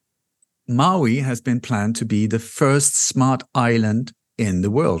Maui has been planned to be the first smart island in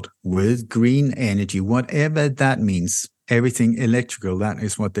the world with green energy, whatever that means. Everything electrical, that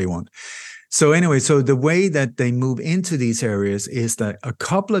is what they want. So anyway, so the way that they move into these areas is that a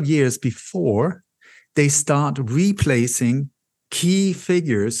couple of years before, they start replacing key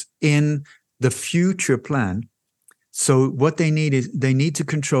figures in the future plan. So what they need is they need to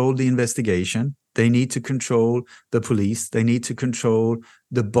control the investigation. They need to control the police. They need to control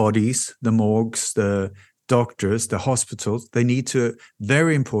the bodies, the morgues, the doctors, the hospitals. They need to,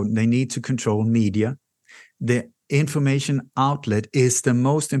 very important, they need to control media. The information outlet is the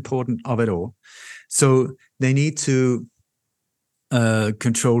most important of it all. So they need to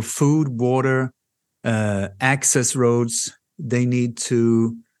control food, water, access roads. They need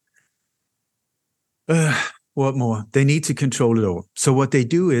to... what more? They need to control it all. So what they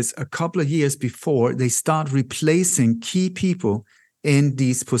do is a couple of years before, they start replacing key people in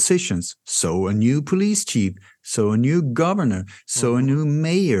these positions. So a new police chief, so a new governor, so a new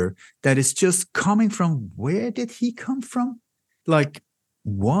mayor that is just coming from, where did he come from? Like,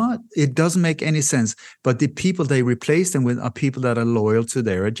 what? It doesn't make any sense. But the people they replace them with are people that are loyal to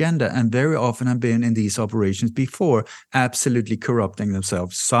their agenda and very often have been in these operations before, absolutely corrupting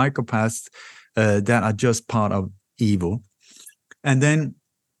themselves. Psychopaths that are just part of evil. And then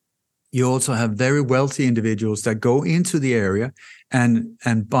you also have very wealthy individuals that go into the area and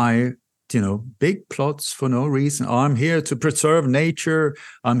buy, big plots for no reason. Oh, I'm here to preserve nature.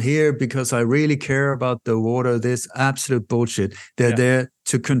 I'm here because I really care about the water. This absolute bullshit. They're there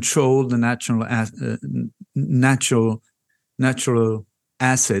to control the natural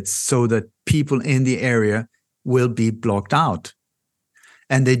assets so that people in the area will be blocked out.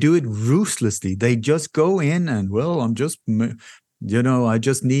 And they do it ruthlessly. They just go in and, well, I'm just, I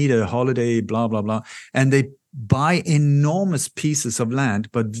just need a holiday, blah, blah, blah. And they buy enormous pieces of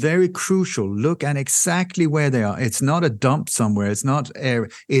land, but very crucial. Look at exactly where they are. It's not a dump somewhere. It's not area.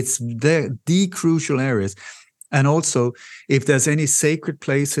 It's the crucial areas. And also, if there's any sacred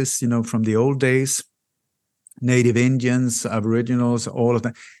places, from the old days, Native Indians, Aboriginals, all of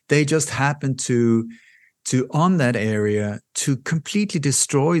that, they just happen to on that area to completely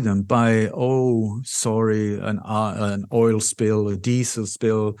destroy them by, an oil spill, a diesel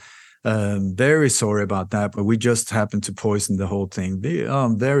spill. Very sorry about that, but we just happened to poison the whole thing.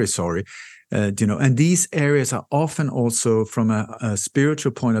 I'm very sorry. And these areas are often also, from a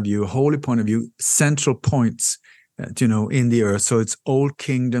spiritual point of view, a holy point of view, central points, in the earth. So it's old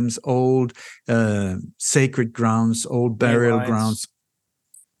kingdoms, old sacred grounds, old burial grounds,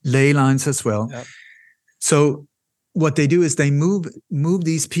 ley lines as well. Yep. So what they do is they move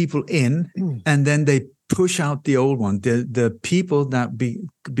these people in, and then they push out the old one, the people that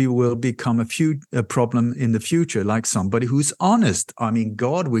will become a problem in the future, like somebody who's honest. I mean,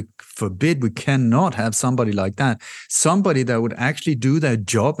 God, we forbid, we cannot have somebody like that. Somebody that would actually do their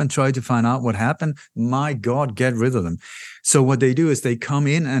job and try to find out what happened. My God, get rid of them. So what they do is they come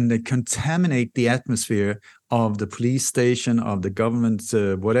in and they contaminate the atmosphere of the police station, of the government,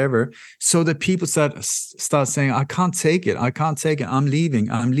 whatever, so that people start saying, I can't take it, I'm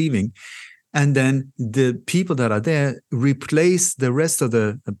leaving. And then the people that are there replace the rest of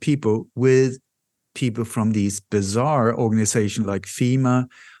the people with people from these bizarre organizations like FEMA,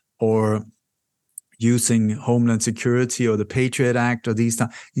 or using Homeland Security or the Patriot Act or these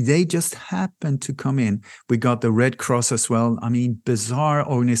stuff. They just happen to come in. We got the Red Cross as well. I mean, bizarre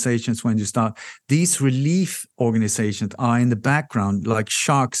organizations when you start. These relief organizations are in the background like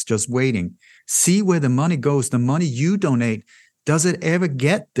sharks just waiting. See where the money goes, the money you donate. Does it ever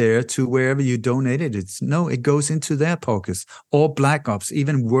get there to wherever you donated it? No, it goes into their pockets, or black ops,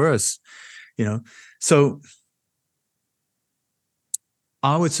 even worse, So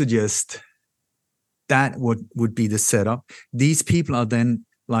I would suggest that would be the setup. These people are then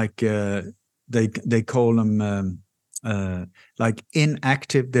like, they call them like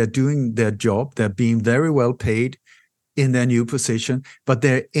inactive. They're doing their job. They're being very well paid in their new position, but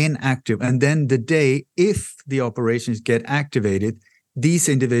they're inactive. And then the day, if the operations get activated, these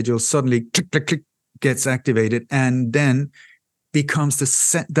individuals suddenly click, gets activated, and then becomes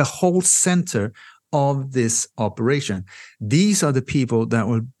the whole center of this operation. These are the people that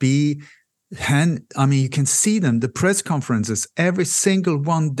will be, you can see them, the press conferences, every single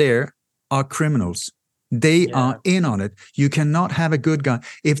one there are criminals. They are in on it. You cannot have a good guy.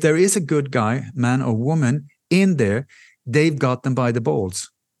 If there is a good guy, man or woman, in there, they've got them by the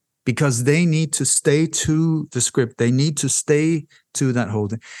balls, because they need to stay to the script. They need to stay to that whole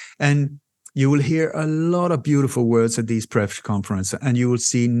thing. And you will hear a lot of beautiful words at these press conferences, and you will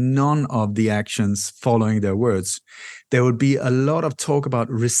see none of the actions following their words. There will be a lot of talk about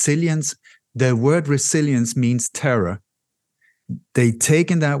resilience. The word resilience means terror. They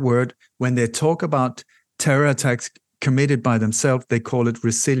take in that word. When they talk about terror attacks committed by themselves, they call it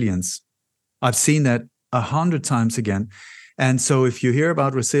resilience. I've seen that 100 times again. And so if you hear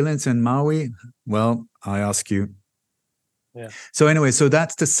about resilience in Maui, well, I ask you. Yeah. So anyway, so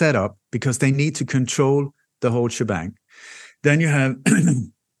that's the setup, because they need to control the whole shebang. Then you have,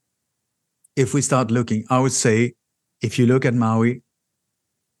 if we start looking, I would say, if you look at Maui,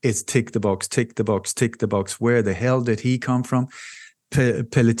 it's tick the box, tick the box, tick the box. Where the hell did he come from?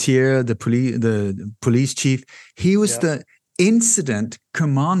 Pelletier, the police chief, he was the incident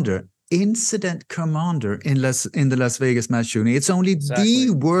commander in the Las Vegas mass shooting. It's only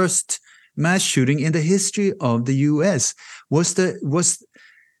the worst mass shooting in the history of the U.S. Was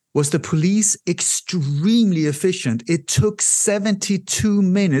the police extremely efficient? It took 72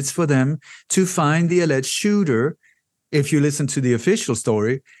 minutes for them to find the alleged shooter. If you listen to the official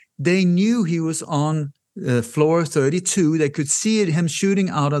story, they knew he was on floor 32. They could see him shooting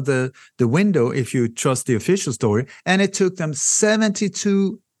out of the window, if you trust the official story. And it took them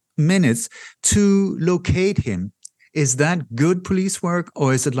 72 minutes to locate him. Is that good police work,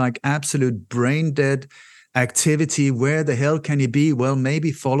 or is it like absolute brain dead activity? Where the hell can he be? Well,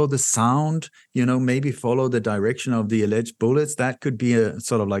 maybe follow the sound, maybe follow the direction of the alleged bullets. That could be a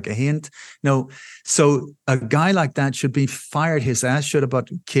sort of like a hint. No. So a guy like that should be fired. His ass should have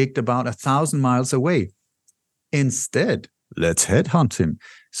been kicked about 1,000 miles away. Instead, let's headhunt him.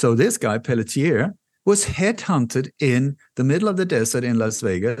 So this guy, Pelletier, was headhunted in the middle of the desert in Las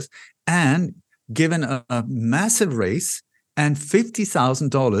Vegas and given a massive race and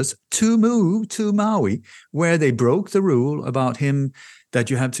 $50,000 to move to Maui, where they broke the rule about him that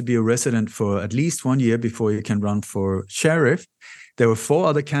you have to be a resident for at least 1 year before you can run for sheriff. There were 4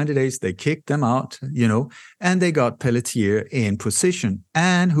 other candidates. They kicked them out, and they got Pelletier in position.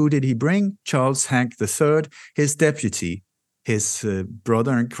 And who did he bring? Charles Hank III, his deputy, his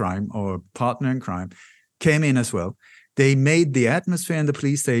brother in crime or partner in crime, came in as well. They made the atmosphere in the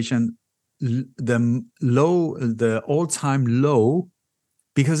police station the all-time low,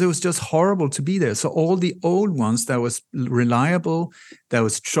 because it was just horrible to be there. So all the old ones that was reliable, that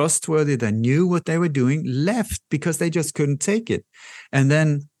was trustworthy, that knew what they were doing, left because they just couldn't take it. And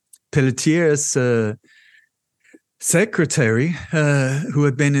then Pelletier's secretary who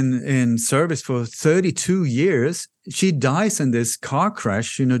had been in service for 32 years. She dies in this car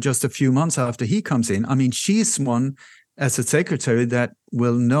crash, just a few months after he comes in. I mean, she's one as a secretary that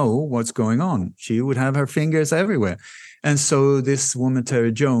will know what's going on. She would have her fingers everywhere. And so this woman,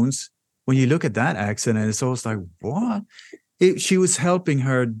 Terry Jones, when you look at that accident, it's always like, what? She was helping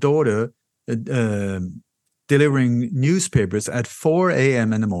her daughter delivering newspapers at 4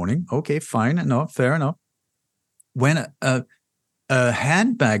 a.m. in the morning. Okay, fine enough, fair enough. When a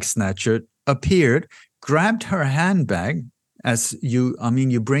handbag snatcher appeared, grabbed her handbag, you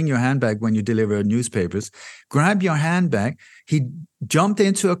bring your handbag when you deliver newspapers, grab your handbag. He jumped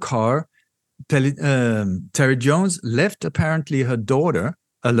into a car. Terry Jones left apparently her daughter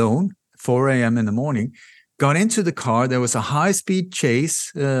alone, 4 a.m. in the morning, got into the car. There was a high-speed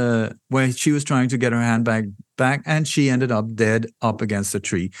chase where she was trying to get her handbag back, and she ended up dead up against a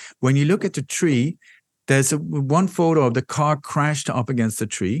tree. When you look at the tree, there's one photo of the car crashed up against the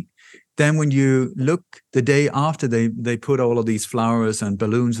tree. Then when you look the day after, they put all of these flowers and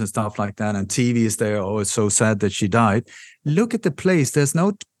balloons and stuff like that, and TV is there. Oh, it's so sad that she died. Look at the place. There's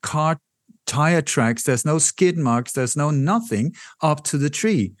no car tire tracks. There's no skid marks. There's no nothing up to the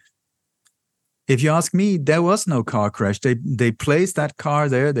tree. If you ask me, there was no car crash. They placed that car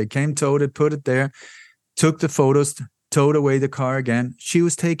there. They came, towed it, put it there, took the photos, towed away the car again. She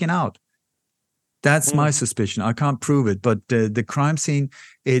was taken out. That's my suspicion. I can't prove it, but the crime scene,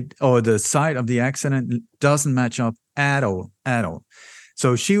 or the site of the accident doesn't match up at all.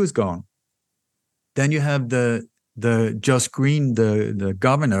 So she was gone. Then you have the Josh Green, the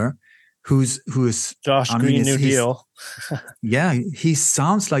governor, who is Josh Green, New Deal. Yeah, he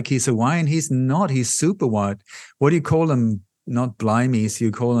sounds like he's Hawaiian. He's not. He's super white. What do you call him? Not blimies. You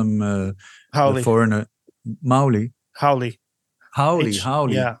call him Howley. Foreigner. Mauli. Howley. Howley.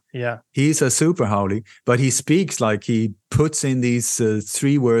 Yeah. He's a super Howley, but he speaks like he puts in these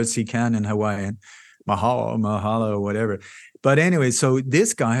 3 words he can in Hawaiian, mahalo, or whatever. But anyway, so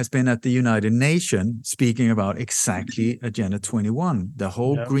this guy has been at the United Nations speaking about exactly Agenda 21, the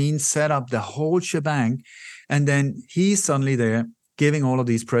whole green setup, the whole shebang. And then he's suddenly there giving all of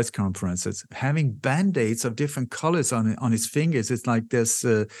these press conferences, having band-aids of different colors on his fingers. It's like there's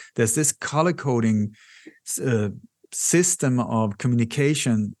this color coding system of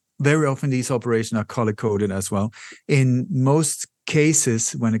communication. Very often these operations are color coded as well. In most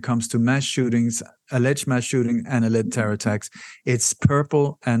cases, when it comes to mass shootings, alleged mass shooting and alleged terror attacks, it's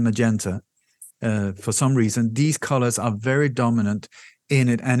purple and magenta. For some reason, these colors are very dominant in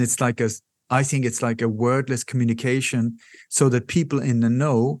it, and I think it's like a wordless communication, so that people in the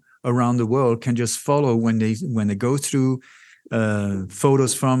know around the world can just follow when they go through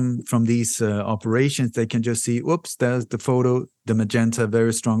photos from these operations. They can just see, oops, there's the photo, the magenta,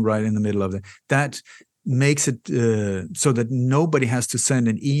 very strong right in the middle of it. That makes it so that nobody has to send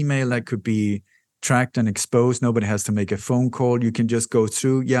an email that could be tracked and exposed. Nobody has to make a phone call. You can just go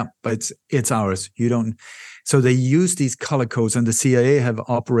through, but it's ours. You don't. So they use these color codes, and the CIA have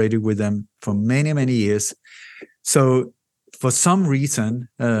operated with them for many, many years. So for some reason,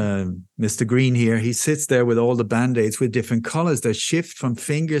 Mr. Green here, he sits there with all the band-aids with different colors that shift from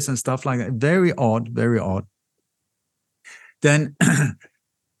fingers and stuff like that. Very odd, very odd. Then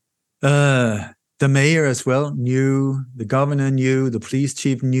the mayor as well knew, the governor knew, the police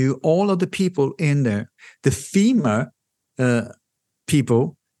chief knew, all of the people in there. The FEMA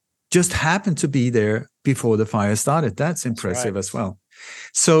people just happened to be there before the fire started. That's impressive as well.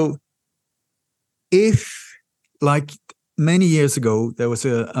 So if, like many years ago, there was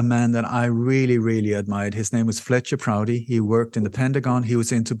a man that I really, really admired. His name was Fletcher Prouty. He worked in the Pentagon. He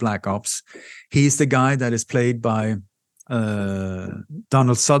was into Black Ops. He's the guy that is played by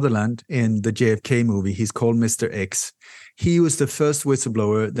Donald Sutherland in the JFK movie. He's called Mr. X. He was the first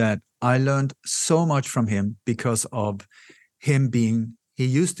whistleblower that I learned so much from him, because of him he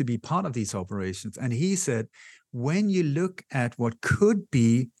used to be part of these operations. And he said, when you look at what could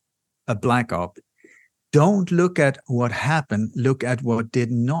be a black op, don't look at what happened, look at what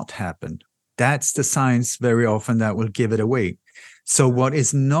did not happen. That's the science very often that will give it away. So what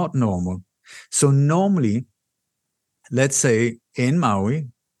is not normal? So normally, let's say in Maui,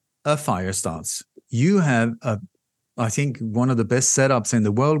 a fire starts. You have I think one of the best setups in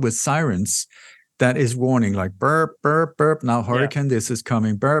the world with sirens that is warning, like burp, burp, burp. Now hurricane, this is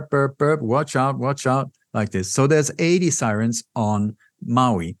coming, burp, burp, burp, watch out, like this. So there's 80 sirens on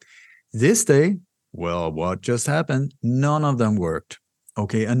Maui. This day, well, what just happened? None of them worked.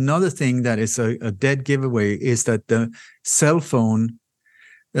 Okay, another thing that is a dead giveaway is that the cell phone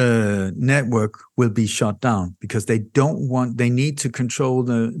network will be shut down because they need to control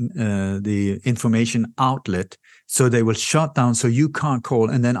the information outlet. So they will shut down, so you can't call.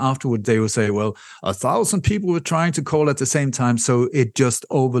 And then afterward, they will say, well, 1,000 people were trying to call at the same time, so it just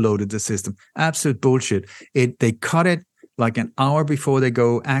overloaded the system. Absolute bullshit. They cut it like an hour before they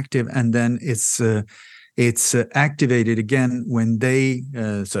go active, and then it's activated again when they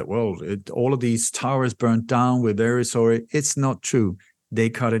said, well, all of these towers burnt down. We're very sorry. It's not true. They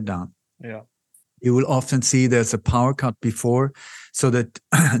cut it down. Yeah. You will often see there's a power cut before, so that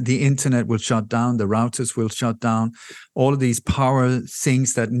the internet will shut down, the routers will shut down, all of these power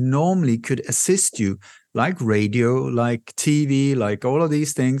things that normally could assist you, like radio, like TV, like all of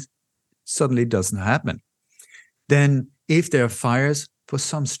these things, suddenly doesn't happen. Then if there are fires, for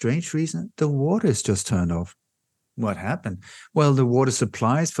some strange reason, the water is just turned off. What happened? Well, the water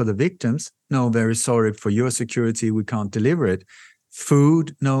supplies for the victims, no, very sorry, for your security, we can't deliver it.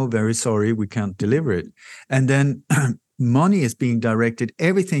 Food, no, very sorry, we can't deliver it. And then money is being directed,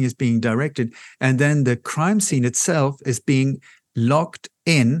 everything is being directed, and then the crime scene itself is being locked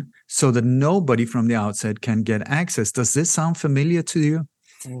in so that nobody from the outside can get access. Does this sound familiar to you?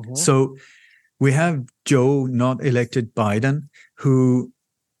 Mm-hmm. So we have Joe, not elected Biden, who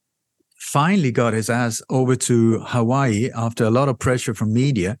finally got his ass over to Hawaii after a lot of pressure from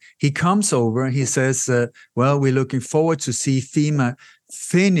media. He comes over, he says, well, we're looking forward to see FEMA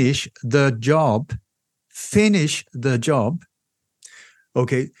finish the job.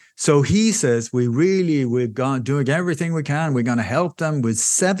 Okay, so he says, we're doing everything we can. We're going to help them with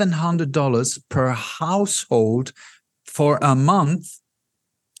 $700 per household for a month.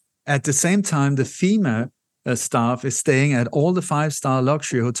 At the same time, the FEMA staff is staying at all the 5-star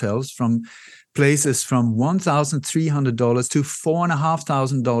luxury hotels, from places from $1,300 to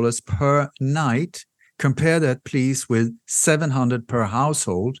 $4,500 per night. Compare that, please, with $700 per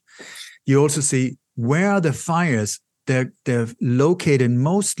household. You also see, where are the fires? They're located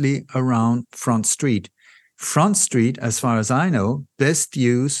mostly around Front Street. Front Street, as far as I know, best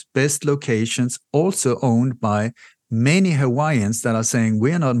views, best locations, also owned by many Hawaiians that are saying,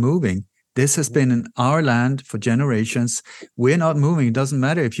 we're not moving. This has been in our land for generations. We're not moving. It doesn't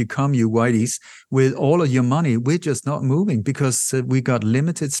matter if you come, you whiteys, with all of your money. We're just not moving because we got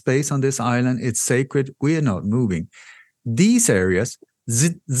limited space on this island. It's sacred. We're not moving. These areas,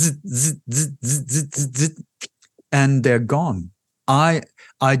 zit, zit, zit, zit, zit, zit, zit, zit, and they're gone. I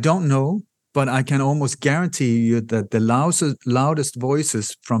don't know, but I can almost guarantee you that the loudest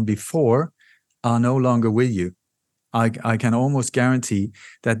voices from before are no longer with you. I can almost guarantee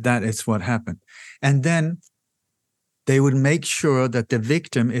that is what happened. And then they would make sure that the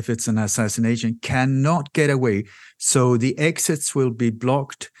victim, if it's an assassination, cannot get away. So the exits will be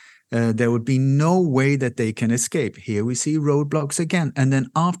blocked. There would be no way that they can escape. Here we see roadblocks again. And then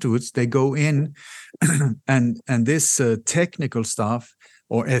afterwards they go in and this technical staff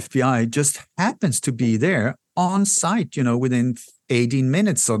or FBI just happens to be there on site, within 18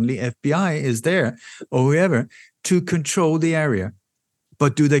 minutes, suddenly FBI is there or whoever, to control the area.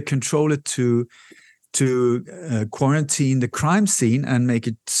 But do they control it to quarantine the crime scene and make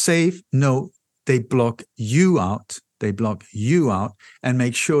it safe? No, they block you out. They block you out and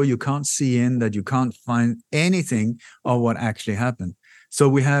make sure you can't see in, that you can't find anything of what actually happened. So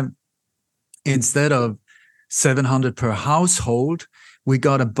we have, instead of $700 per household, we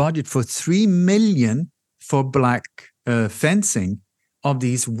got a budget for $3 million for black fencing of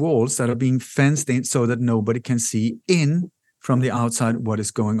these walls that are being fenced in so that nobody can see in from the outside what is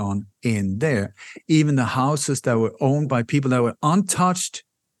going on in there. Even the houses that were owned by people that were untouched,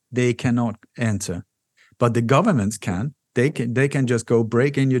 they cannot enter. But the governments can. They can just go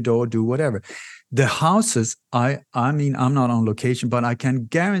break in your door, do whatever. The houses, I mean, I'm not on location, but I can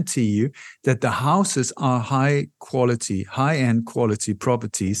guarantee you that the houses are high-end quality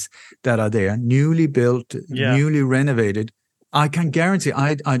properties that are there, newly built, newly renovated. I can guarantee,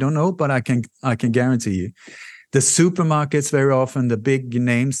 I don't know, but I can guarantee you. The supermarkets, very often, the big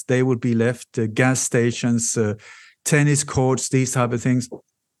names, they would be left, gas stations, tennis courts, these type of things.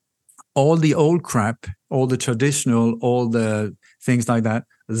 All the old crap, all the traditional, all the things like that,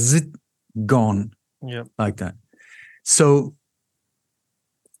 gone, like that. So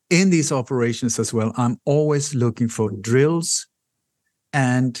in these operations as well, I'm always looking for drills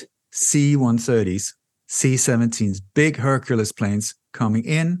and C-130s, C-17s, big Hercules planes coming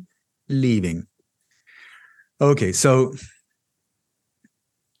in, leaving. Okay, so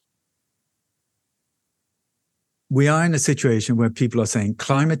we are in a situation where people are saying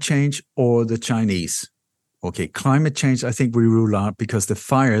climate change or the Chinese. Okay, climate change, I think we rule out because the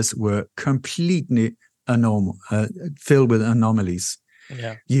fires were completely filled with anomalies.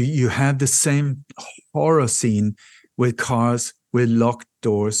 Yeah. You have the same horror scene with cars with locked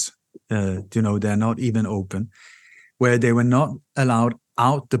doors. They're not even open, where they were not allowed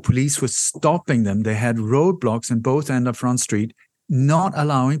out. The police were stopping them. They had roadblocks in both ends of Front Street, not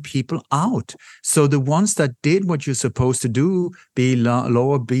allowing people out. So the ones that did what you're supposed to do, be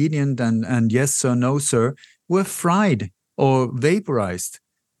law obedient and yes sir, no sir, were fried or vaporized.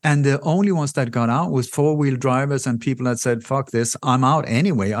 And the only ones that got out was four-wheel drivers and people that said, fuck this, I'm out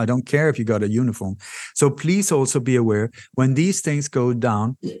anyway. I don't care if you got a uniform. So please also be aware, when these things go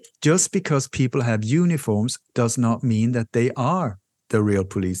down, just because people have uniforms does not mean that they are the real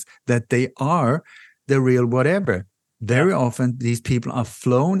police, that they are the real whatever. Very often these people are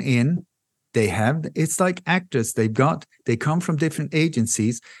flown in. It's like actors. They come from different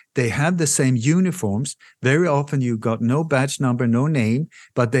agencies. They have the same uniforms. Very often you got no badge number, no name,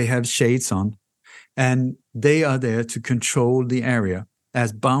 but they have shades on. And they are there to control the area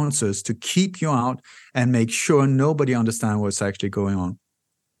as bouncers, to keep you out and make sure nobody understands what's actually going on.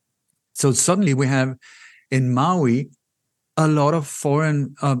 So suddenly we have in Maui a lot of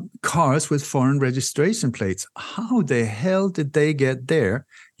foreign cars with foreign registration plates. How the hell did they get there?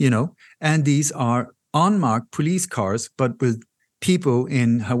 And these are unmarked police cars, but with people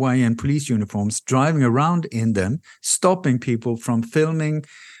in Hawaiian police uniforms driving around in them, stopping people from filming,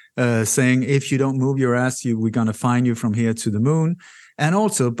 saying, if you don't move your ass, we're going to fine you from here to the moon. And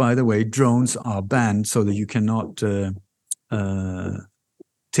also, by the way, drones are banned so that you cannot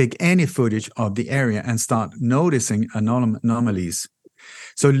take any footage of the area and start noticing anomalies.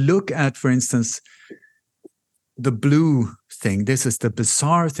 So look at, for instance, the blue thing. This is the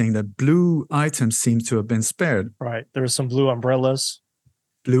bizarre thing, that blue items seem to have been spared. Right. There were some blue umbrellas.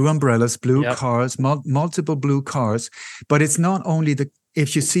 Blue umbrellas, blue cars, multiple blue cars. But it's not only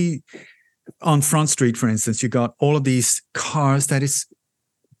if you see on Front Street, for instance, you got all of these cars that is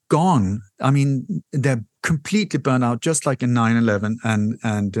gone. I mean, they're completely burned out, just like in 9/11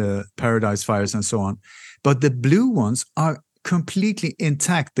 and Paradise Fires and so on. But the blue ones are completely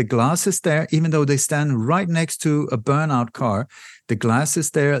intact. The glass is there, even though they stand right next to a burnout car. The glass is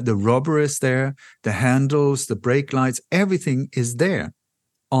there, the rubber is there, the handles, the brake lights, everything is there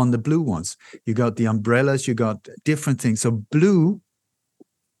on the blue ones. You got the umbrellas, you got different things. So blue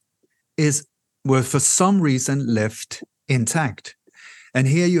were for some reason left intact. And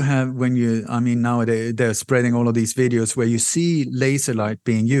here you have, nowadays they're spreading all of these videos where you see laser light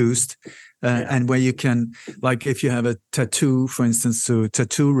being used, and where you can, like if you have a tattoo, for instance, so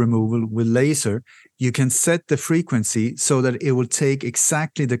tattoo removal with laser, you can set the frequency so that it will take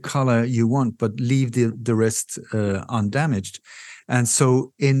exactly the color you want, but leave the rest undamaged. And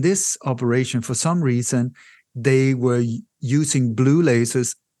so in this operation, for some reason, they were using blue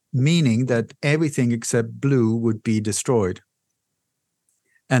lasers, meaning that everything except blue would be destroyed.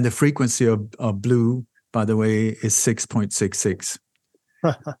 And the frequency of blue, by the way, is 6.66.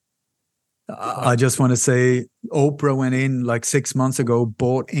 I just want to say, Oprah went in like 6 months ago,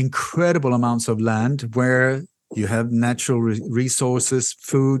 bought incredible amounts of land where you have natural resources,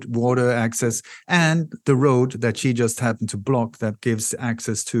 food, water access, and the road that she just happened to block that gives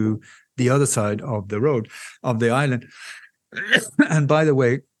access to the other side of the road, of the island. And by the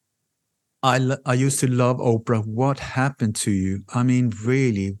way, I used to love Oprah. What happened to you? I mean,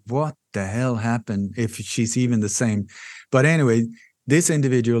 really, what the hell happened, if she's even the same? But anyway, this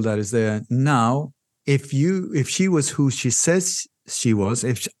individual that is there now, if she was who she says she was,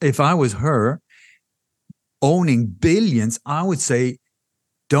 if I was her owning billions, I would say,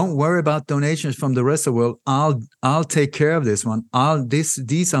 don't worry about donations from the rest of the world. I'll take care of this one.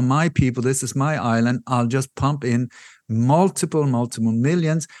 These are my people. This is my island. I'll just pump in multiple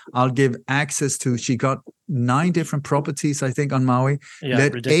millions. I'll give access to, she got 9 different properties, I think, on Maui.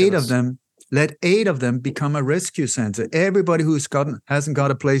 Let ridiculous. Let 8 of them become a rescue center. Everybody who's hasn't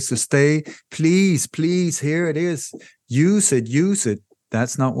got a place to stay, please, here it is. Use it.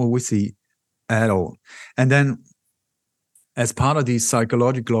 That's not what we see at all. And then, as part of these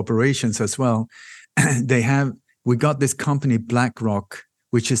psychological operations as well, we got this company, BlackRock,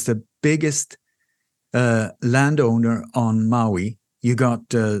 which is the biggest landowner on Maui. You got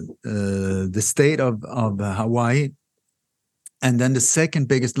the state of Hawaii, and then the second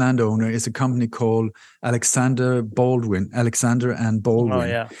biggest landowner is a company called Alexander and Baldwin.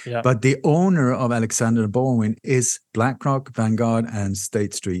 Oh, yeah. But the owner of Alexander and Baldwin is BlackRock, Vanguard, and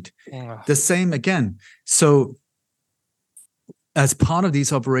State Street. The same again. So as part of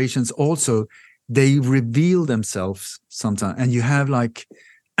these operations also, they reveal themselves sometimes. And you have like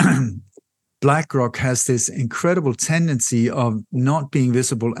BlackRock has this incredible tendency of not being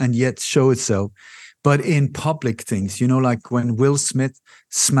visible and yet show itself. but in public things, like when Will Smith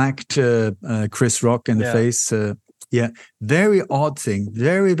smacked Chris Rock in the face. Very odd thing,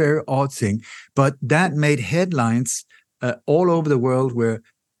 very, very odd thing. But that made headlines all over the world where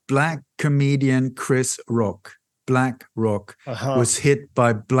black comedian Chris Rock, Black Rock, was hit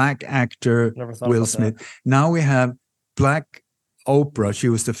by black actor Will Smith. That. Now we have black Oprah. She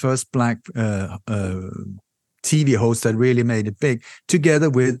was the first black TV host that really made it big, together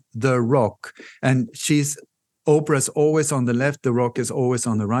with The Rock. And Oprah's always on the left, The Rock is always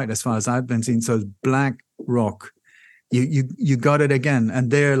on the right, as far as I've been seen. So Black Rock. You got it again.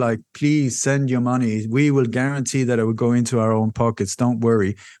 And they're like, please send your money. We will guarantee that it will go into our own pockets. Don't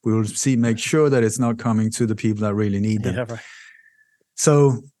worry. We will make sure that it's not coming to the people that really need them. Yeah, right.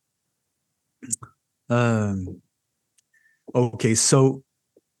 So, okay. So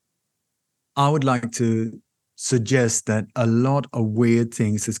I would like to suggest that a lot of weird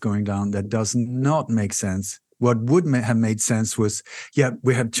things is going down that does not make sense. What would have made sense was,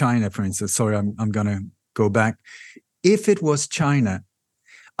 we have China, for instance. Sorry, I'm going to go back. If it was China,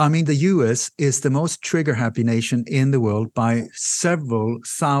 I mean, the US is the most trigger-happy nation in the world by several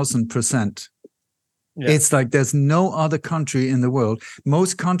 1,000%. Yeah. It's like there's no other country in the world.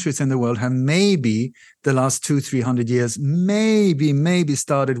 Most countries in the world have maybe the last 200-300 years, maybe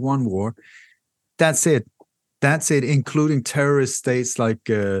started one war. That's it. That's it, including terrorist states like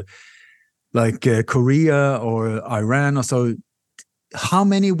Korea or Iran or so. How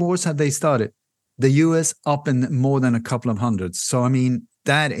many wars have they started? The US up in more than a couple of hundreds. So, I mean,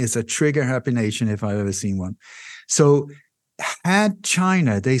 that is a trigger-happy nation if I've ever seen one. So, had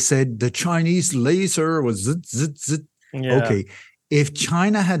China, they said the Chinese laser was zit, zit, zit. Yeah. Okay, if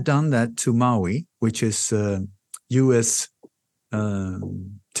China had done that to Maui, which is US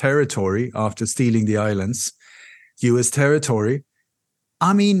territory after stealing the islands, US territory,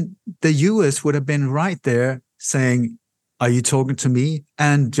 I mean, the US would have been right there saying, are you talking to me?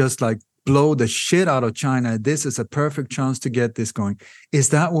 And just like blow the shit out of China. This is a perfect chance to get this going. Is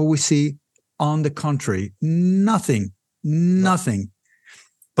that what we see? On the contrary, nothing.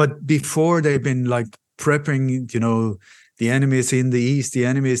 But before they've been like prepping, the enemy is in the east,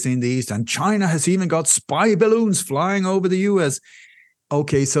 and China has even got spy balloons flying over the US.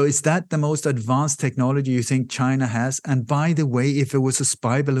 Okay, so is that the most advanced technology you think China has? And by the way, if it was a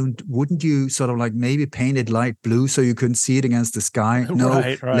spy balloon, wouldn't you sort of like maybe paint it light blue so you couldn't see it against the sky? No,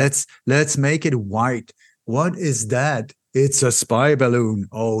 right. Let's make it white. What is that? It's a spy balloon.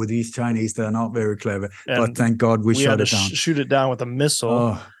 Oh, these Chinese, they're not very clever. And but thank God we shot it down. Shoot it down with a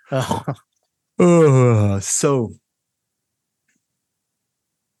missile. So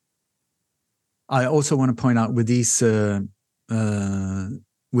I also want to point out with these...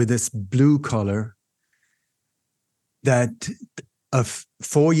 with this blue color, that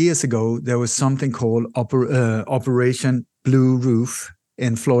 4 years ago, there was something called Operation Blue Roof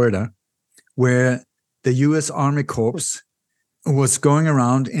in Florida, where the U.S. Army Corps was going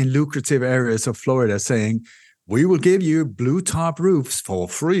around in lucrative areas of Florida saying, we will give you blue top roofs for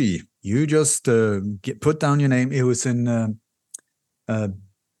free. You just put down your name. It was in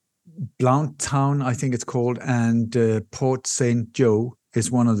Blountstown, I think it's called, and Port St. Joe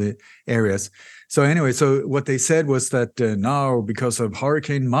is one of the areas. So anyway, so what they said was that now, because of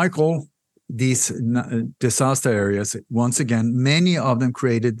Hurricane Michael, these disaster areas, once again, many of them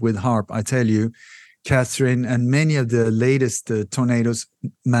created with HARP, I tell you, Catherine, and many of the latest tornadoes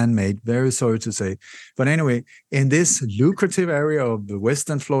man-made, very sorry to say. But anyway, in this lucrative area of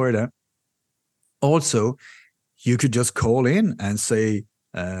Western Florida, also, you could just call in and say,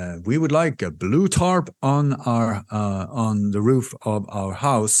 we would like a blue tarp on our on the roof of our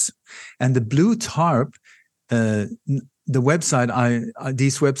house. And the blue tarp, the website,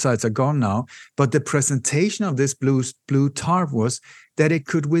 these websites are gone now, but the presentation of this blue tarp was that it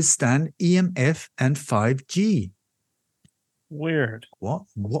could withstand EMF and 5G. Weird. What?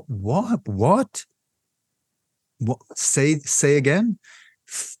 Say again?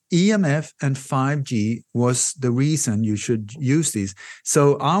 EMF and 5G was the reason you should use these.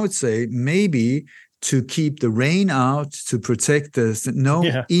 So I would say maybe to keep the rain out, to protect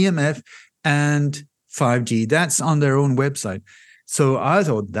EMF and 5G. That's on their own website. So I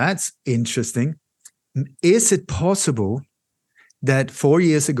thought that's interesting. Is it possible that 4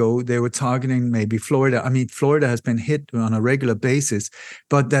 years ago they were targeting maybe Florida? I mean, Florida has been hit on a regular basis,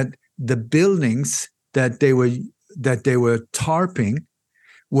 but that the buildings that they were tarping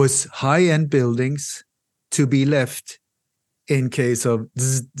was high-end buildings to be left in case of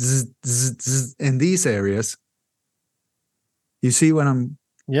in these areas. You see what I'm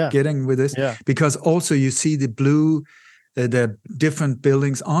getting with this? Yeah. Because also you see the blue the different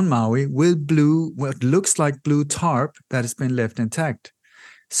buildings on Maui with blue, what looks like blue tarp that has been left intact.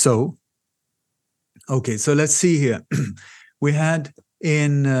 So, okay, so let's see here. We had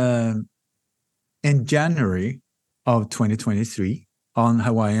in January of 2023 on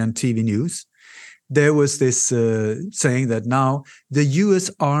Hawaiian TV news, there was this saying that now the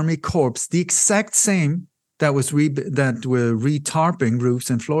U.S. Army Corps, the exact same that was that were retarping roofs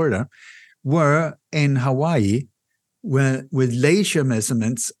in Florida, were in Hawaii with laser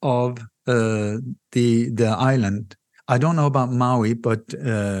measurements of the island. I don't know about Maui, but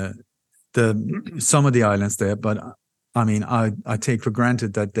some of the islands there. But I mean, I take for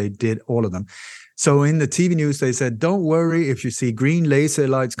granted that they did all of them. So in the TV news, they said, don't worry if you see green laser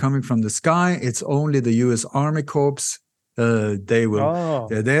lights coming from the sky. It's only the U.S. Army Corps. They're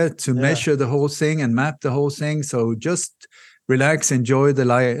there to measure the whole thing and map the whole thing. So just relax, enjoy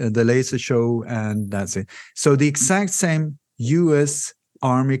the laser show, and that's it. So the exact same U.S.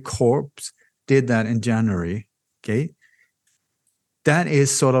 Army Corps did that in January. Okay. That is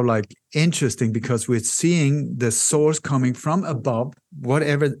sort of like interesting because we're seeing the source coming from above,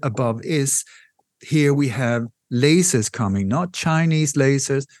 whatever above is. Here we have lasers coming, not Chinese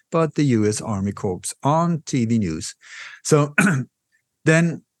lasers, but the U.S. Army Corps on TV news. So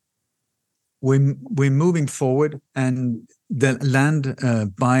then we're moving forward, and the land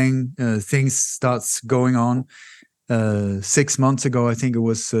buying things starts going on. 6 months ago, I think it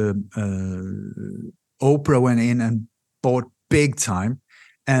was, Oprah went in and bought big time,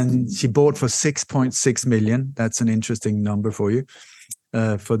 and she bought for 6.6 million. That's an interesting number for you.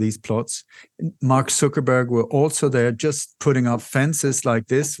 For these plots. Mark Zuckerberg were also there, just putting up fences like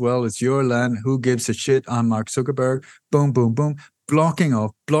this. Well, it's your land. Who gives a shit? I'm Mark Zuckerberg. Boom, boom, boom. Blocking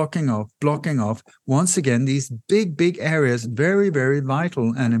off, blocking off, blocking off. Once again, these big, big areas, very, very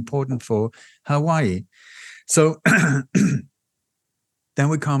vital and important for Hawaii. So then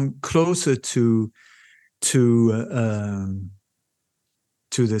we come closer to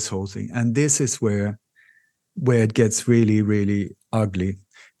this whole thing. And this is where it gets really, really ugly,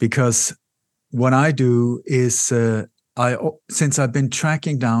 because what I do is since I've been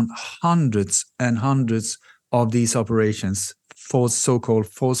tracking down hundreds and hundreds of these operations, so-called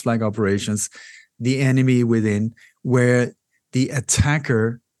false flag operations, the enemy within, where the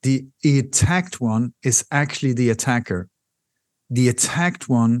attacker, the attacked one is actually the attacker. The attacked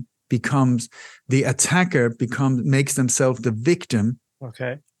one makes themselves the victim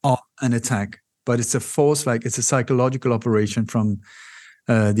of an attack. But it's a false flag. It's a psychological operation from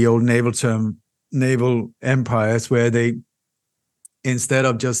the old naval term, naval empires, where they, instead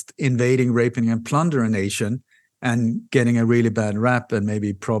of just invading, raping, and plunder a nation and getting a really bad rap and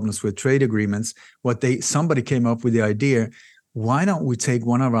maybe problems with trade agreements, somebody came up with the idea, why don't we take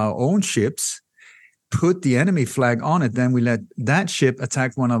one of our own ships, put the enemy flag on it, then we let that ship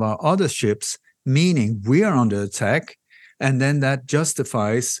attack one of our other ships, meaning we are under attack, and then that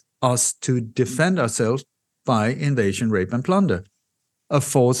justifies us to defend ourselves by invasion, rape, and plunder. A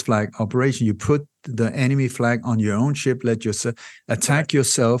false flag operation. You put the enemy flag on your own ship, let yourself attack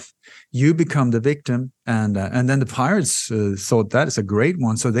yourself, you become the victim, and then the pirates thought that is a great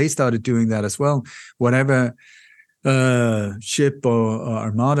one, so they started doing that as well. Whatever ship or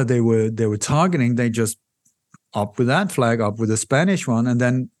armada they were targeting, they just up with that flag, up with the Spanish one, and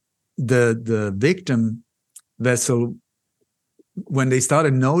then the victim vessel, when they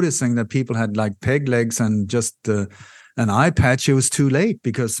started noticing that people had like peg legs and just an eye patch, it was too late,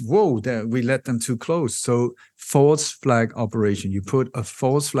 because we let them too close. So false flag operation, you put a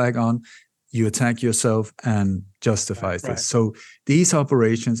false flag on, you attack yourself and justifies this. So these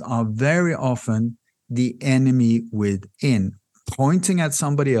operations are very often the enemy within, pointing at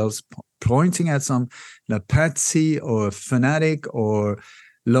somebody else, pointing at some patsy or fanatic or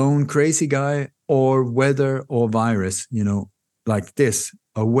lone crazy guy or weather or virus, like this,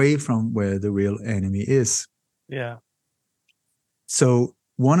 away from where the real enemy is. Yeah. So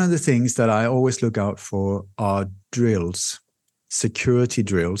one of the things that I always look out for are drills, security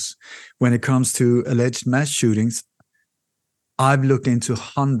drills. When it comes to alleged mass shootings, I've looked into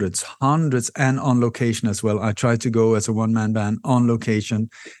hundreds, and on location as well. I try to go as a one-man band on location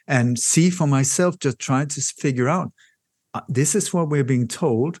and see for myself, just try to figure out, this is what we're being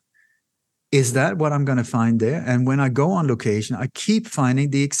told. Is that what I'm going to find there? And when I go on location, I keep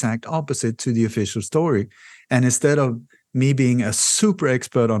finding the exact opposite to the official story. And instead of me being a super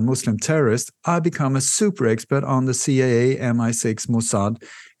expert on Muslim terrorists, I become a super expert on the CIA, MI6, Mossad,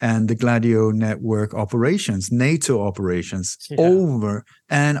 and the Gladio network operations, NATO operations, over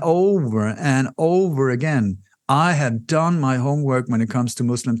and over and over again. I have done my homework when it comes to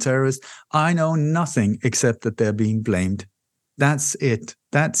Muslim terrorists. I know nothing except that they're being blamed. That's it.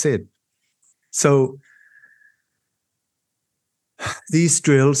 That's it. So these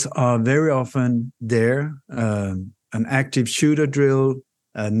drills are very often there, an active shooter drill,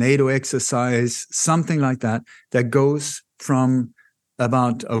 a NATO exercise, something like that, that goes from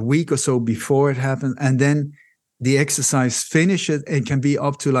about a week or so before it happens, and then the exercise finishes. It can be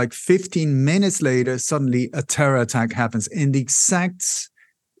up to like 15 minutes later, suddenly a terror attack happens in the exact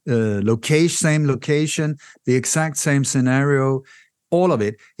same location, the exact same scenario, all of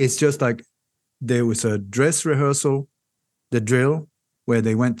it. It's just like there was a dress rehearsal, the drill, where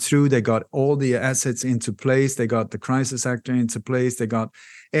they went through, they got all the assets into place, they got the crisis actor into place, they got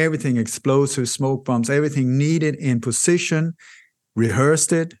everything, explosives, smoke bombs, everything needed in position,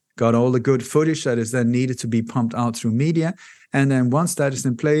 rehearsed it, got all the good footage that is then needed to be pumped out through media. And then once that is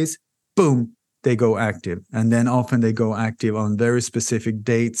in place, boom, they go active. And then often they go active on very specific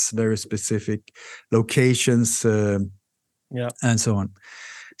dates, very specific locations, and so on.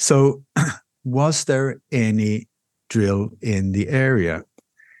 So was there any drill in the area?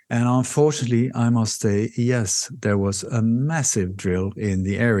 And unfortunately, I must say, yes, there was a massive drill in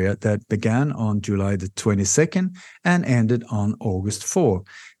the area that began on July the 22nd and ended on August 4.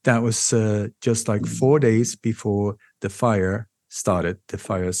 That was just like 4 days before the fire started.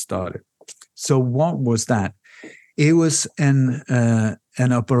 So what was that? It was an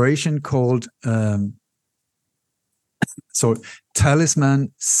operation called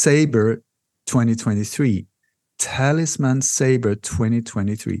Talisman Sabre 2023. Talisman Sabre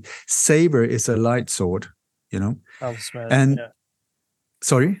 2023. Sabre is a light sword, you know. Talisman, yeah.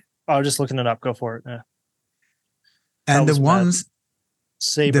 Sorry? I was just looking it up. Go for it. Yeah. And Talisman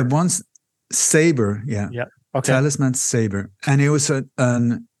Sabre. The ones Sabre, yeah. Yeah. Okay. Talisman Sabre. And it was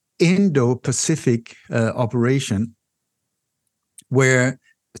an Indo-Pacific operation where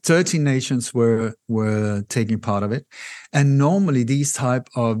 13 nations were taking part of it. And normally these type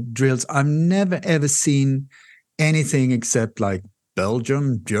of drills, I've never ever seen anything except like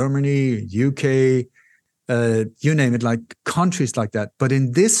Belgium, Germany, UK, you name it, like countries like that. But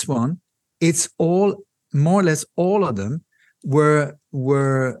in this one, it's all more or less all of them were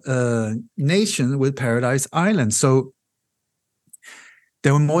nations with Paradise Islands. So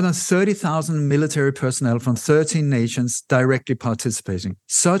there were more than 30,000 military personnel from 13 nations directly participating,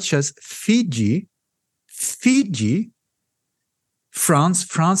 such as Fiji, France.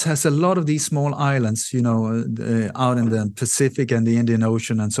 France has a lot of these small islands, you know, out in the Pacific and the Indian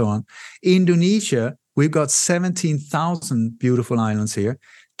Ocean and so on. Indonesia, we've got 17,000 beautiful islands here.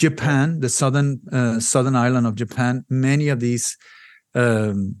 Japan, the southern island of Japan, many of these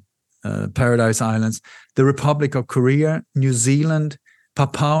Paradise Islands. The Republic of Korea, New Zealand,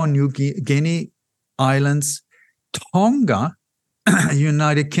 Papua New Guinea Islands, Tonga,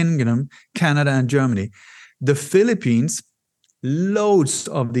 United Kingdom, Canada, and Germany. The Philippines, loads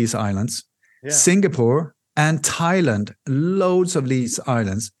of these islands. Yeah. Singapore and Thailand, loads of these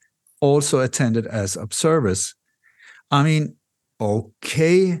islands also attended as observers. I mean,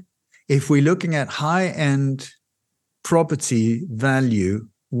 okay, if we're looking at high-end property value,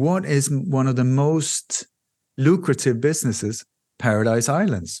 what is one of the most lucrative businesses? Paradise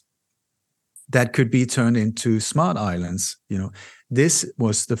Islands. That could be turned into smart islands. You know, this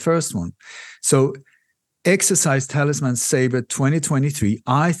was the first one. So Exercise Talisman Sabre 2023,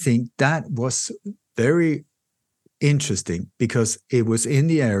 I think that was very interesting because it was in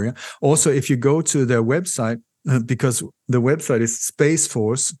the area. Also, if you go to their website, because the website is Space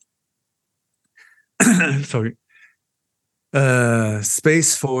Force, sorry,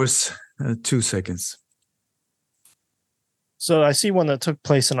 Space Force, 2 seconds. So I see one that took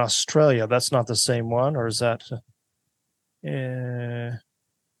place in Australia. That's not the same one, or is that?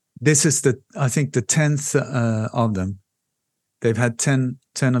 This is I think the 10th of them. They've had 10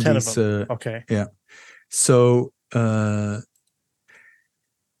 of these. Okay. Yeah. So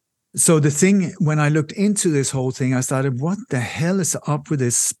the thing, when I looked into this whole thing, I started, what the hell is up with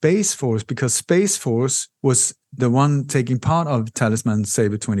this Space Force? Because Space Force was the one taking part of Talisman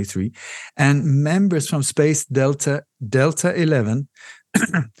Sabre 23, and members from Space Delta 11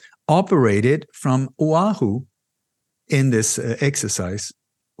 operated from Oahu in this exercise.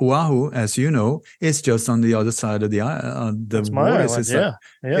 Oahu, as you know, is just on the other side of the water.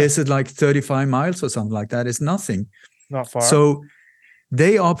 Is it like 35 miles or something like that? It's nothing. Not far. So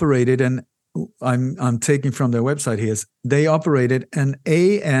they operated, and I'm taking from their website here, they operated an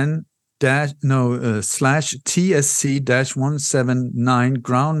AN slash TSC-179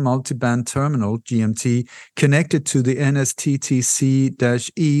 ground multiband terminal GMT connected to the NSTTC-E's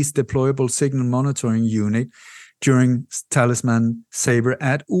deployable signal monitoring unit during Talisman Sabre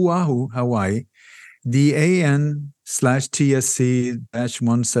at Oahu, Hawaii. The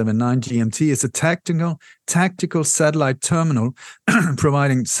AN/TSC-179 GMT is a tactical satellite terminal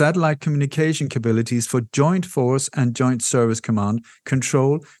providing satellite communication capabilities for Joint Force and Joint Service Command,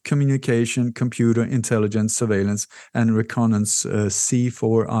 control, communication, computer intelligence, surveillance, and reconnaissance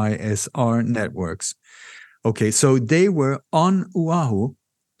C4ISR networks. Okay, so they were on Oahu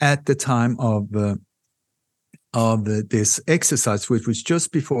at the time of this exercise, which was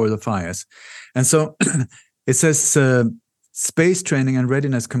just before the fires. And so it says Space Training and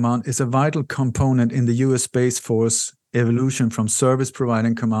Readiness Command is a vital component in the U.S. Space Force evolution from service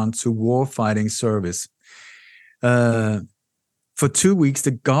providing command to war fighting service. For 2 weeks,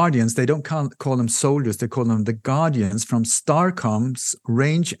 the Guardians, they don't call them soldiers, they call them the Guardians from STARCOM's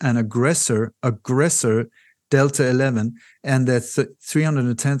Range and Aggressor Delta 11 and the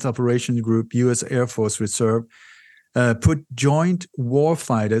 310th Operations Group, U.S. Air Force Reserve, put joint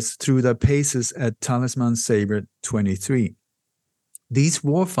warfighters through their paces at Talisman Sabre 23. These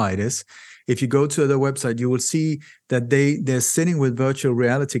warfighters, if you go to their website, you will see that they're sitting with virtual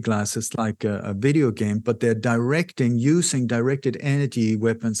reality glasses like a video game, but they're using directed energy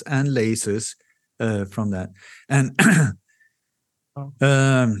weapons and lasers from that. And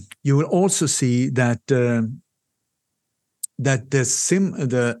you will also see that the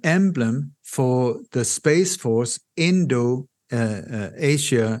emblem for the Space Force Indo-Asia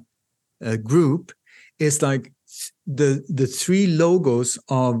group is like the three logos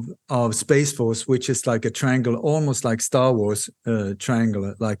of Space Force, which is like a triangle, almost like Star Wars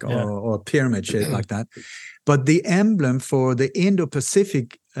triangle, like or pyramid shape like that. But the emblem for the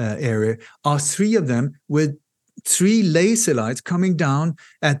Indo-Pacific area are three of them with three laser lights coming down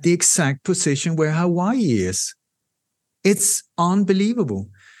at the exact position where Hawaii is. It's unbelievable.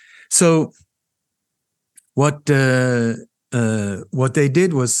 So what they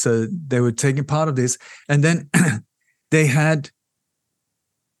did was they were taking part of this, and then they had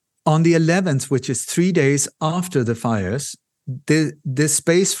on the 11th, which is 3 days after the fires, the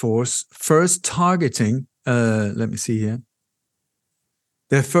Space Force first targeting. Let me see here.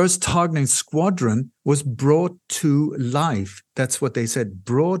 Their first targeting squadron was brought to life. That's what they said,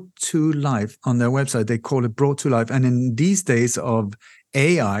 brought to life on their website. They call it brought to life. And in these days of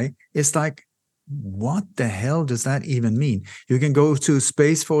AI, it's like, what the hell does that even mean? You can go to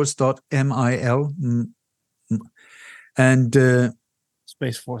spaceforce.mil and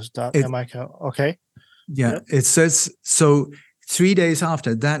spaceforce.mil. Okay. Yeah, yep. It says, so 3 days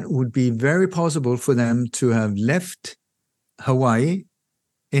after, that would be very possible for them to have left Hawaii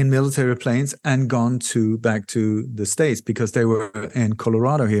in military planes and gone back to the States, because they were in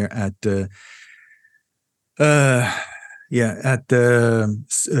Colorado here at the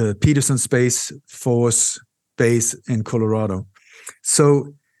Peterson Space Force base in Colorado.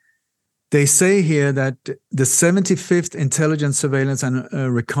 So they say here that the 75th Intelligence, Surveillance and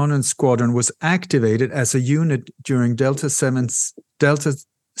Reconnaissance Squadron was activated as a unit during Delta 7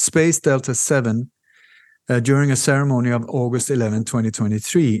 during a ceremony of August 11,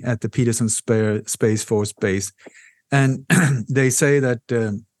 2023 at the Peterson Space Force Base. And they say that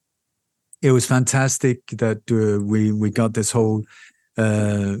it was fantastic that we got this whole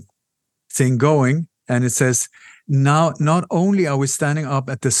thing going. And it says, now not only are we standing up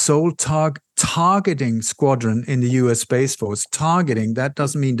at the sole targeting squadron in the U.S. Space Force, targeting, that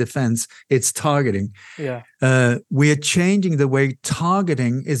doesn't mean defense, it's targeting. Yeah. We are changing the way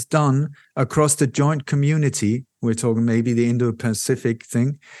targeting is done across the joint community. We're talking maybe the Indo-Pacific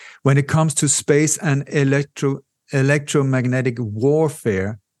thing, when it comes to space and electromagnetic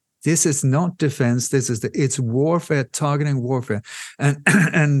warfare. This is not defense. It's warfare, targeting warfare. And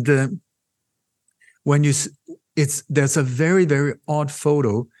when there's a very, very odd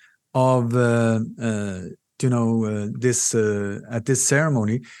photo of this at this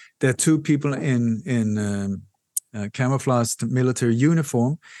ceremony. There are two people in camouflaged military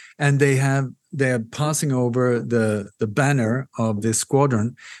uniform, and they're passing over the banner of this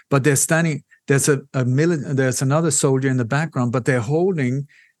squadron, but they're standing. There's there's another soldier in the background, but they're holding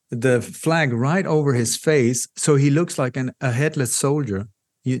the flag right over his face, so he looks like a headless soldier.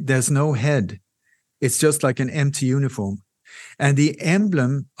 There's no head. It's just like an empty uniform. And the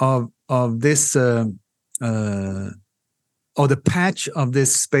emblem of this, or the patch of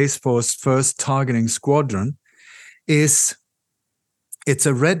this Space Force first targeting squadron it's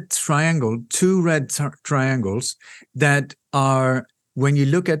a red triangle, two red triangles that are when you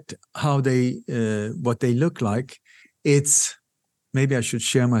look at how they, what they look like, it's, maybe I should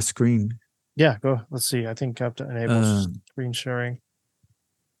share my screen. Yeah, go. Let's see. I think I have to enable screen sharing.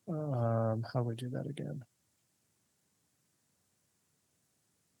 How do we do that again?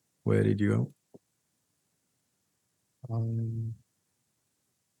 Where did you go?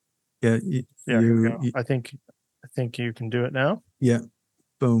 Yeah, here we go. I think you can do it now. Yeah,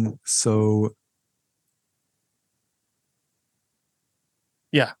 boom. So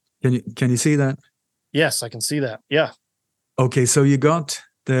yeah, can you see that? Yes, I can see that. Yeah. Okay, so you got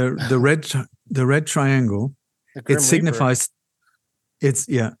the red triangle. It signifies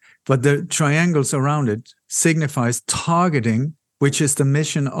but the triangles around it signifies targeting, which is the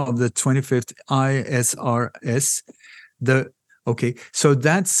mission of the 25th ISRS. Okay, so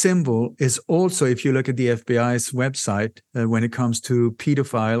that symbol is also, if you look at the FBI's website, when it comes to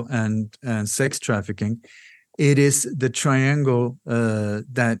pedophile and sex trafficking, it is the triangle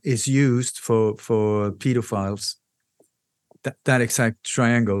that is used for pedophiles. That exact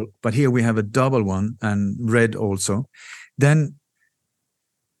triangle, but here we have a double one and red also. Then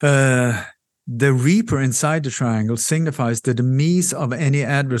the Reaper inside the triangle signifies the demise of any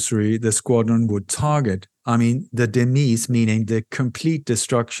adversary the squadron would target. I mean, the demise meaning the complete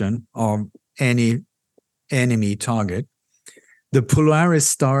destruction of any enemy target. The Polaris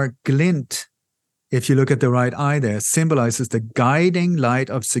star glint, if you look at the right eye there, symbolizes the guiding light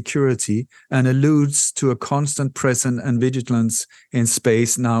of security and alludes to a constant presence and vigilance in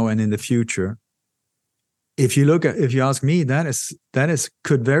space now and in the future. If you ask me, that is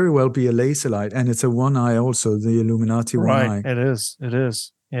could very well be a laser light, and it's a one eye also, the Illuminati one eye. It is.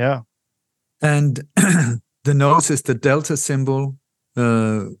 Yeah. And the nose is the delta symbol,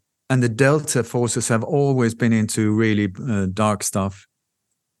 and the delta forces have always been into really dark stuff.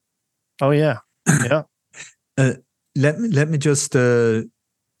 Oh yeah. Yeah. Let me just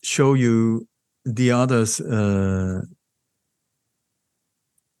show you the others.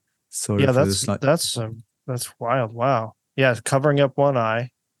 Sorry, yeah, for this slide. That's wild. Wow. Yeah, covering up one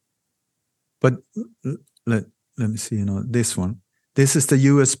eye. But let me see. This one. This is the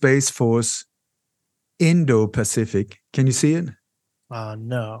U.S. Space Force Indo-Pacific. Can you see it?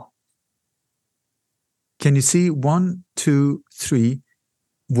 No. Can you see 1, 2, 3?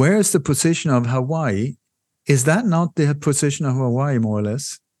 Where's the position of Hawaii? Is that not the position of Hawaii, more or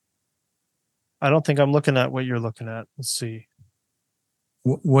less? I don't think I'm looking at what you're looking at. Let's see.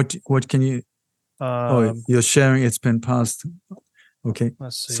 What can you? You're sharing. It's been passed. Okay.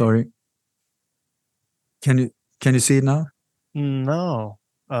 Let's see. Sorry. Can you see it now? No.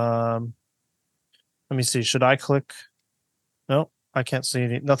 Let me see. Should I click? No, I can't see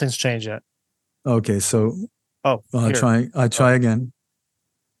any. Nothing's changed yet. Okay. So. Oh. I try again.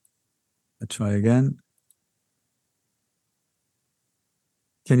 I try again.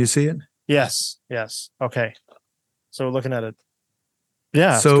 Can you see it? Yes. Okay. So we're looking at it.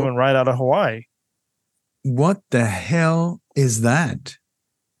 Yeah, so, it's coming right out of Hawaii. What the hell is that?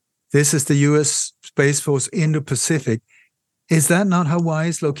 This is the U.S. Space Force Indo-Pacific. Is that not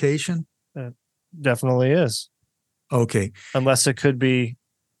Hawaii's location? It definitely is. Okay. Unless it could be,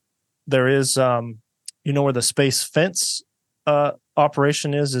 there is, where the space fence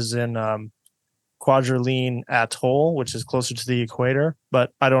operation is in Kwajalein Atoll, which is closer to the equator.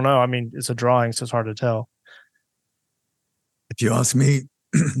 But I don't know. I mean, it's a drawing, so it's hard to tell. If you ask me,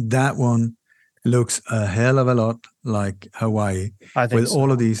 that one looks a hell of a lot like Hawaii. I think with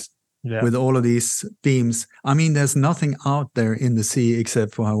all of these beams. I mean, there's nothing out there in the sea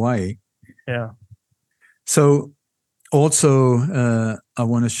except for Hawaii. Yeah. So also, I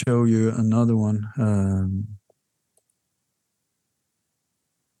want to show you another one.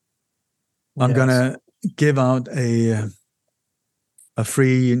 I'm gonna give out a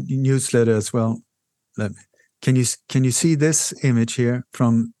free newsletter as well. Can you see this image here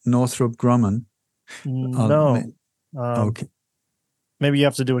from Northrop Grumman? No. Okay. Maybe you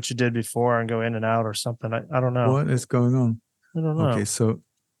have to do what you did before and go in and out or something. I don't know. What is going on? I don't know. Okay, so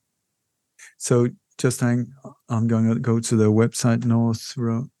just hang. I'm going to go to the website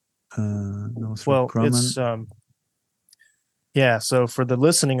Northrop Grumman. It's so for the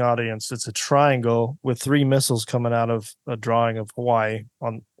listening audience, it's a triangle with 3 missiles coming out of a drawing of Hawaii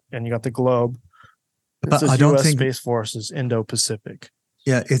and you got the globe. But I don't think Space Force is Indo-Pacific.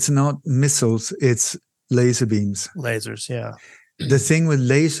 Yeah, it's not missiles, it's laser beams. Lasers, yeah. The thing with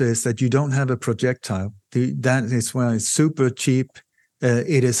laser is that you don't have a projectile. That is why it's super cheap.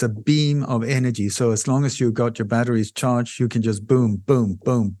 It is a beam of energy. So as long as you got your batteries charged, you can just boom, boom,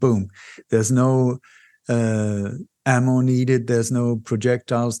 boom, boom. There's no ammo needed. There's no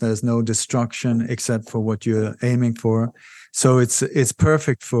projectiles. There's no destruction except for what you're aiming for. So it's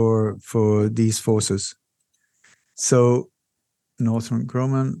perfect for these forces. So Northrop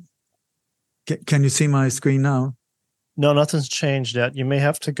Grumman. Can you see my screen now? No, nothing's changed yet. You may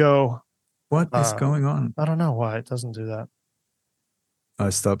have to go. What is going on? I don't know why it doesn't do that.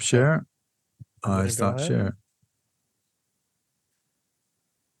 I stop share. I stop share.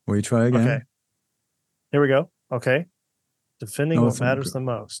 We try again. Okay. Here we go. Okay. Defending what matters the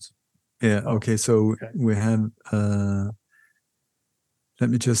most. Yeah. Okay. So we have, let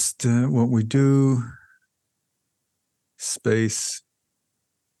me just, what we do, space.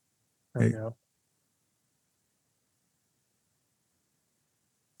 There we go.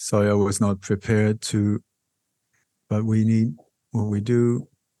 Sorry, I was not prepared to, but we need what we do.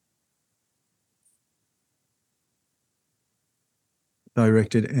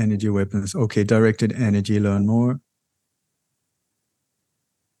 Directed energy weapons. Okay, directed energy, learn more.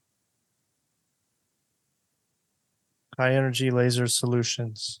 High energy laser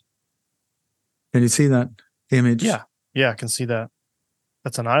solutions. Can you see that image? Yeah. Yeah, I can see that.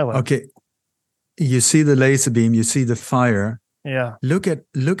 That's an island. Okay. You see the laser beam, you see the fire. Yeah. Look at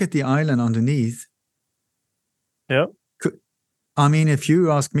the island underneath. Yep. I mean, if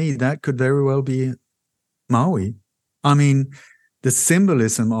you ask me, that could very well be Maui. I mean, the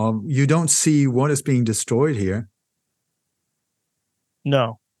symbolism of, you don't see what is being destroyed here.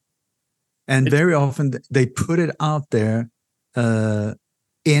 No. And very often they put it out there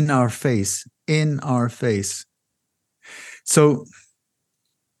in our face. So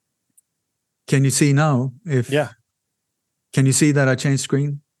can you see now? Can you see that I changed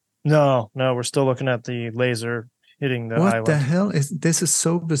screen? No, we're still looking at the laser hitting the island. What the hell this is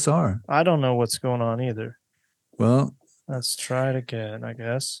so bizarre. I don't know what's going on either. Well, let's try it again, I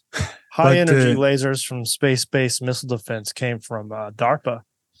guess. High energy lasers from space-based missile defense came from DARPA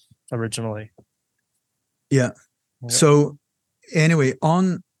originally. Yeah. So anyway,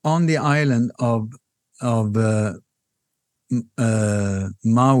 on the island of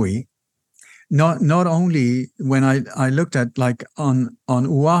Maui, not only when I looked at, like, on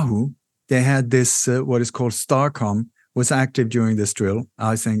Oahu, they had this what is called Starcom was active during this drill.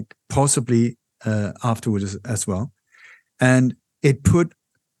 I think possibly afterwards as well, and it put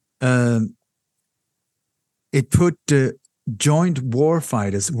joint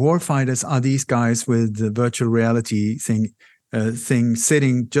warfighters. Warfighters are these guys with the virtual reality thing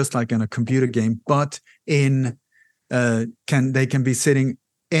sitting just like in a computer game, but they can be sitting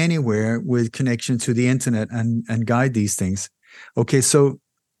anywhere with connection to the internet and guide these things. Okay, so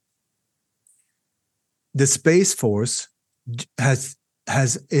the Space Force is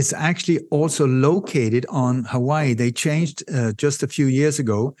actually also located on Hawaii. They changed just a few years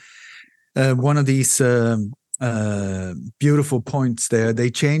ago one of these beautiful points there. They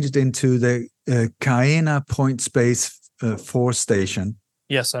changed into the Kaena Point Space Force Station.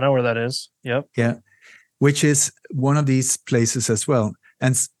 Yes, I know where that is. Yep. Yeah, which is one of these places as well,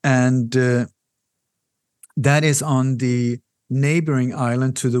 and that is on the neighboring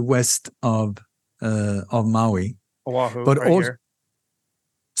island to the west of Maui. Oahu, but right also, here.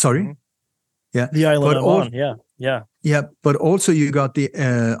 Sorry. Mm-hmm. Yeah, the island I'm on. Yeah. But also you got the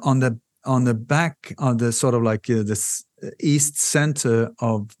on the back of the sort of like this east center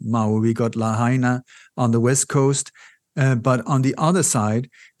of Maui, we got Lahaina on the west coast. But on the other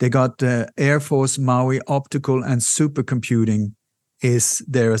side, they got the Air Force Maui Optical and Supercomputing is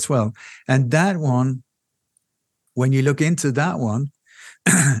there as well. And that one, when you look into that one,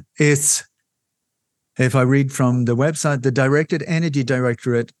 it's, if I read from the website, the Directed Energy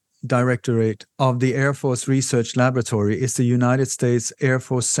Directorate of the Air Force Research Laboratory is the United States Air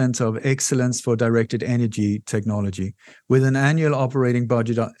Force Center of Excellence for Directed Energy Technology. With an annual operating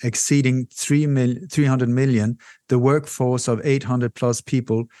budget exceeding $300 million, the workforce of 800 plus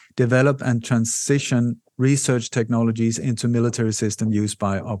people develop and transition research technologies into military system used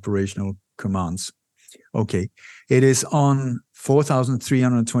by operational commands. Okay, it is on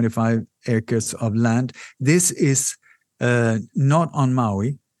 4,325 acres of land. This is not on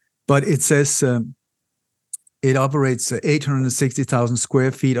Maui, but it says it operates 860,000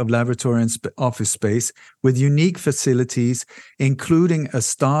 square feet of laboratory and office space with unique facilities, including a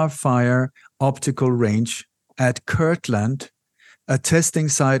Starfire optical range at Kirtland, a testing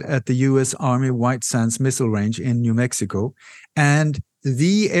site at the U.S. Army White Sands Missile Range in New Mexico, and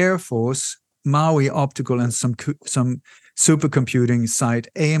the Air Force Maui Optical and some supercomputing site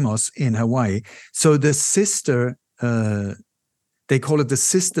Amos in Hawaii. So the sister, they call it the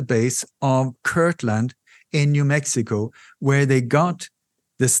sister base of Kirtland in New Mexico, where they got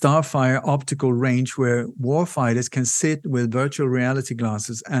the Starfire optical range, where warfighters can sit with virtual reality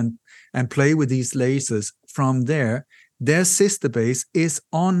glasses and play with these lasers from there. Their sister base is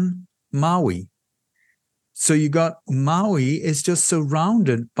on Maui. So you got Maui is just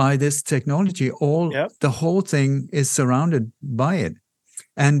surrounded by this technology. The whole thing is surrounded by it.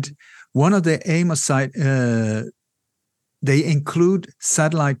 And one of the AMOS they include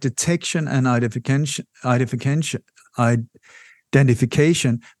satellite detection and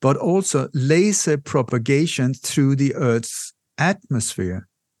identification, but also laser propagation through the Earth's atmosphere.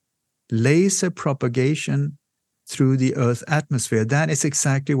 Laser propagation through the Earth's atmosphere. That is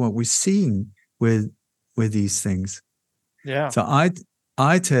exactly what we're seeing with these things. Yeah. So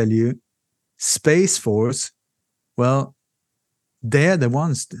I tell you, Space Force, well, they're the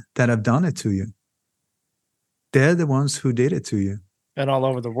ones that have done it to you. They're the ones who did it to you. And all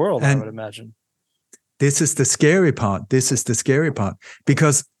over the world, I would imagine. This is the scary part.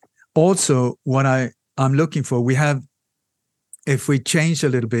 Because also what I'm looking for, we have, if we change a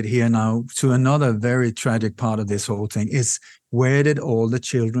little bit here now to another very tragic part of this whole thing, is where did all the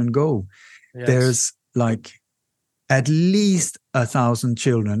children go? Yes. There's like at least 1,000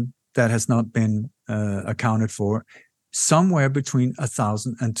 children that has not been accounted for. Somewhere between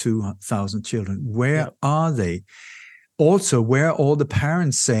 1,000 and 2,000 children. Where are they? Also, where are all the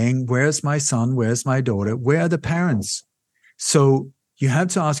parents saying, where's my son? Where's my daughter? Where are the parents? So you have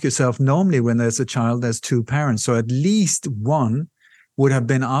to ask yourself, normally when there's a child, there's two parents. So at least one would have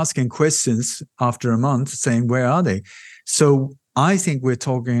been asking questions after a month saying, where are they? So I think we're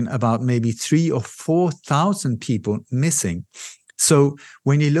talking about maybe 3,000 or 4,000 people missing. So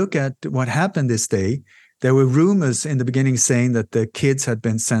when you look at what happened this day, there were rumors in the beginning saying that the kids had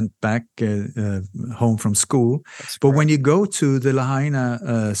been sent back home from school. But when you go to the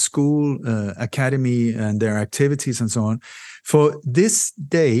Lahaina school academy and their activities and so on, for this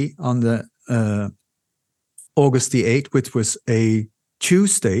day on the August the 8th, which was a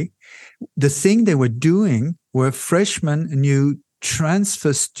Tuesday, the thing they were doing were freshman new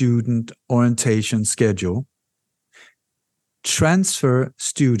transfer student orientation schedule. Transfer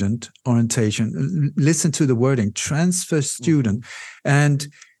student orientation. Listen to the wording, transfer student. And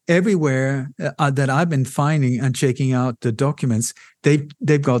everywhere that I've been finding and checking out the documents,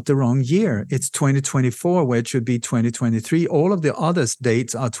 they've got the wrong year. It's 2024 where it should be 2023. All of the other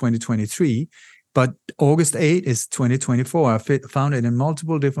dates are 2023, but August 8 is 2024. I found it in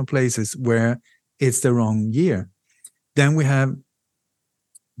multiple different places where it's the wrong year. Then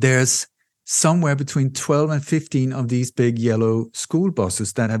there's somewhere between 12 and 15 of these big yellow school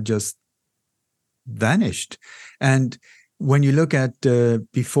buses that have just vanished. And when you look at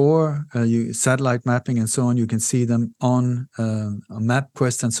before satellite mapping and so on, you can see them on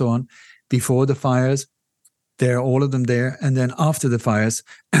MapQuest and so on. Before the fires, there are all of them there. And then after the fires,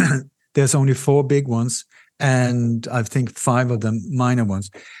 there's only 4 big ones. And I think 5 of them minor ones.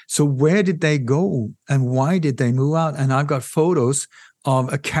 So where did they go and why did they move out? And I've got photos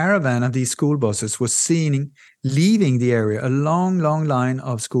of a caravan of these school buses was seen leaving the area, a long, long line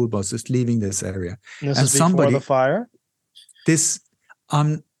of school buses leaving this area. And this is before the fire?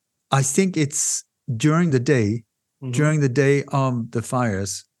 I think it's during the day of the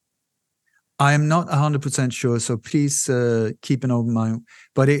fires. I am not 100% sure, so please keep an open mind.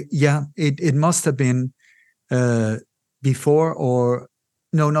 But it must have been before or,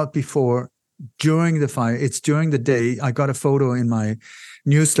 no, not before, during the fire. It's during the day. I got a photo in my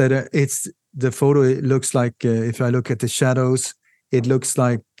newsletter. It's the photo. It looks like, if I look at the shadows, it looks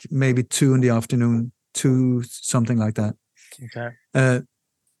like maybe 2 in the afternoon, 2, something like that. Okay.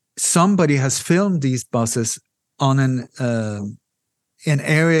 Somebody has filmed these buses on an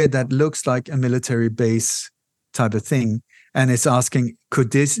area that looks like a military base type of thing. And it's asking, could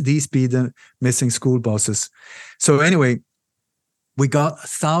these be the missing school buses? So anyway, we got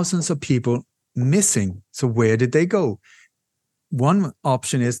thousands of people missing. So where did they go? One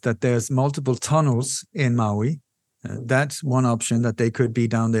option is that there's multiple tunnels in Maui. That's one option, that they could be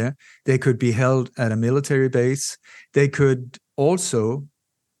down there. They could be held at a military base. They could also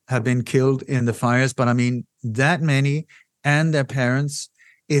have been killed in the fires. But I mean, that many and their parents,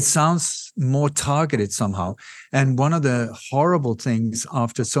 it sounds more targeted somehow. And one of the horrible things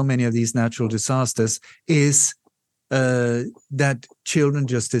after so many of these natural disasters is that children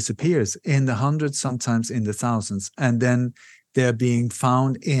just disappears in the hundreds, sometimes in the thousands, and then they're being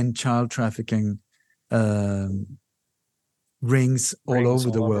found in child trafficking rings all over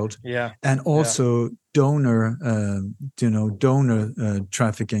the world. Yeah, and also donor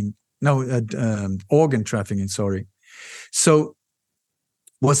trafficking. No, organ trafficking. Sorry. So,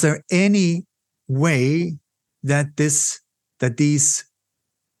 was there any way that these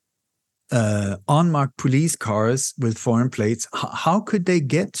unmarked police cars with foreign plates. How could they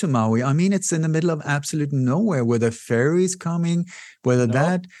get to Maui? I mean, it's in the middle of absolute nowhere. Were there ferries coming? Whether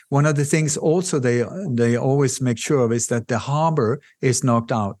that one of the things also they always make sure of is that the harbor is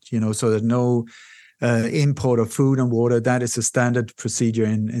knocked out. So that no import of food and water. That is a standard procedure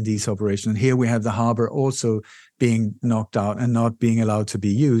in these operations. And here we have the harbor also being knocked out and not being allowed to be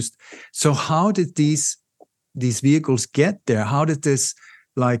used. So how did these vehicles get there? How did this?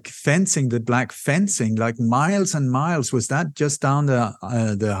 Like fencing, the black fencing, like miles and miles. Was that just down the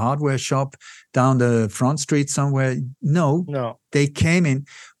hardware shop, down the front street somewhere? No. They came in.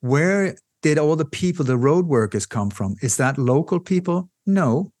 Where did all the people, the road workers, come from? Is that local people?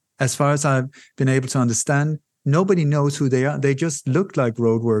 No. As far as I've been able to understand, nobody knows who they are. They just look like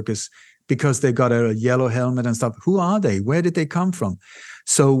road workers because they got a yellow helmet and stuff. Who are they? Where did they come from?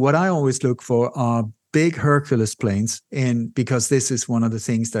 So what I always look for are big Hercules planes, because this is one of the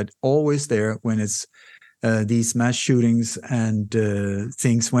things that always there when it's these mass shootings and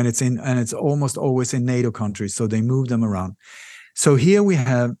things when it's in, and it's almost always in NATO countries, so they move them around. So here we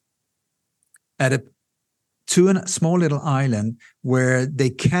have to a small little island where they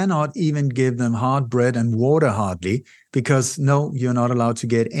cannot even give them hard bread and water hardly, because no, you're not allowed to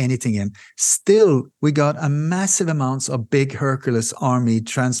get anything in. Still, we got a massive amounts of big Hercules Army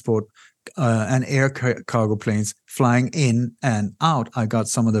transport and air cargo planes flying in and out. I got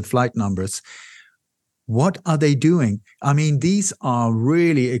some of the flight numbers. What are they doing? I mean, these are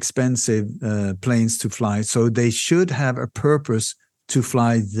really expensive planes to fly, so they should have a purpose to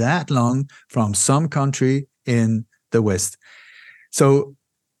fly that long from some country in the West. So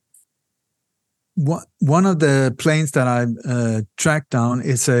one of the planes that I tracked down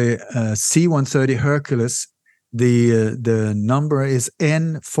is a C-130 Hercules. The number is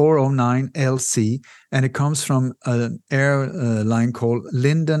N409LC, and it comes from an airline called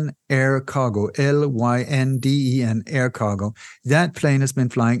Linden Air Cargo, Lynden Air Cargo. That plane has been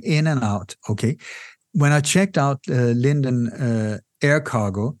flying in and out. Okay, when I checked out Linden Air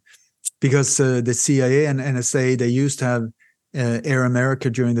Cargo, because the CIA and NSA, they used to have Air America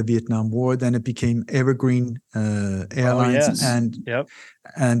during the Vietnam War. Then it became Evergreen Airlines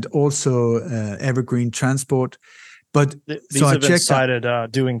and also Evergreen Transport. But these have been cited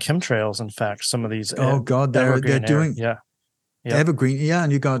doing chemtrails. In fact, some of these. Oh God, they're doing Evergreen. Yeah,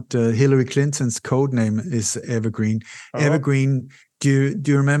 and you got Hillary Clinton's code name is Evergreen. Evergreen. Do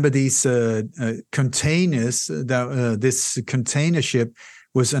you remember these containers? That this container ship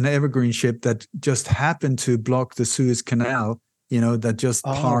was an Evergreen ship that just happened to block the Suez Canal, that just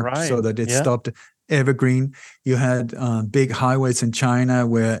parked so that it stopped. Evergreen. You had big highways in China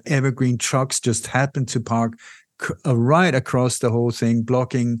where Evergreen trucks just happened to park right across the whole thing,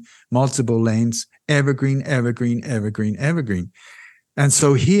 blocking multiple lanes. Evergreen, Evergreen, Evergreen, Evergreen. And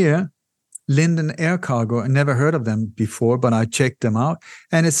so here, Linden Air Cargo, I never heard of them before, but I checked them out.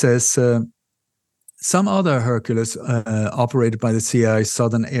 And it says some other Hercules operated by the CIA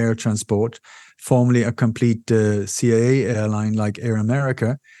Southern Air Transport, formerly a complete CIA airline like Air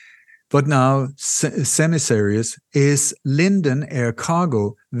America, but now semi-serious, is Linden Air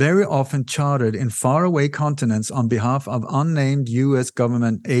Cargo, very often chartered in faraway continents on behalf of unnamed U.S.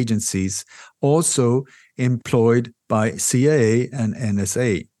 government agencies, also employed by CIA and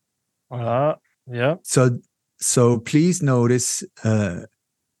NSA. So please notice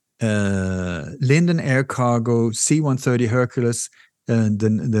Linden Air Cargo C-130 Hercules,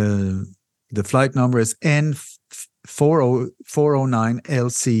 the flight number is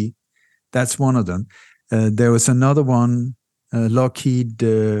N409LC. That's one of them. There was another one, Lockheed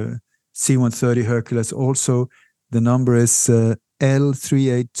C-130 Hercules. Also, the number is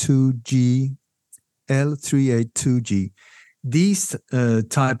L382G. L382G. These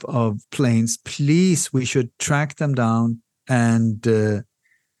type of planes, please, we should track them down and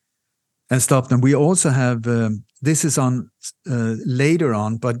stop them. We also have, this is on later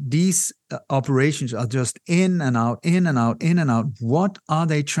on, but these operations are just in and out, in and out, in and out. What are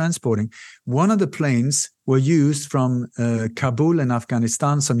they transporting? One of the planes were used from Kabul in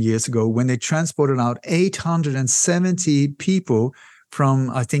Afghanistan some years ago when they transported out 870 people from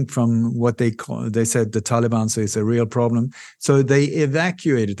what they said the Taliban says it's a real problem. So they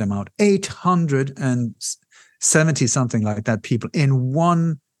evacuated them out, 870 something like that people in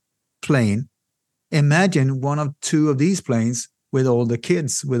one plane. Imagine one of two of these planes with all the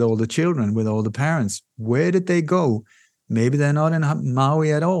kids, with all the children, with all the parents. Where did they go? Maybe they're not in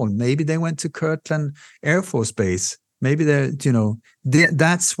Maui at all. Maybe they went to Kirtland Air Force Base. Maybe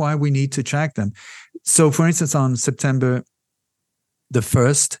that's why we need to track them. So, for instance, on September the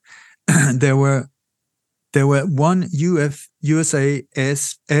 1st, there were one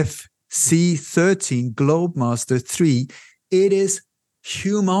USAF C-13 Globemaster 3. It is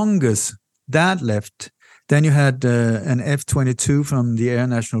humongous. That left. Then you had an F-22 from the Air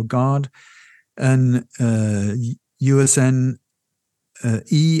National Guard, an USN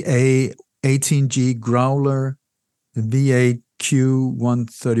EA-18G Growler,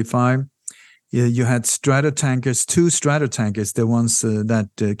 VAQ-135. You had stratotankers, 2 stratotankers, the ones that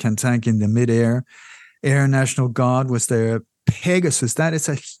can tank in the midair. Air National Guard was there. Pegasus, that is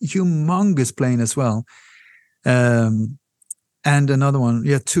a humongous plane as well. And another one,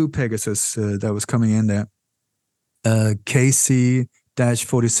 2 Pegasus that was coming in there.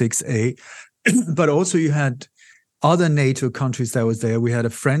 KC-46A. But also you had other NATO countries that was there. We had a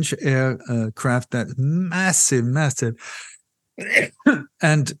French aircraft that massive.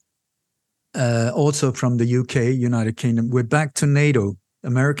 And also from the UK, United Kingdom. We're back to NATO,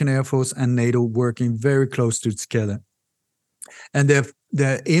 American Air Force and NATO working very close together. And there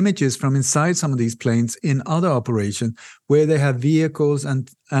are images from inside some of these planes in other operations where they have vehicles and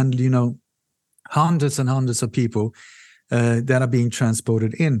hundreds and hundreds of people that are being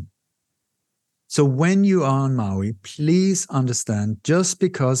transported in. So when you are on Maui, please understand, just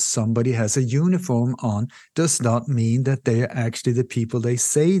because somebody has a uniform on does not mean that they are actually the people they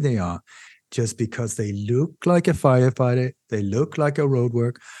say they are. Just because they look like a firefighter, they look like a road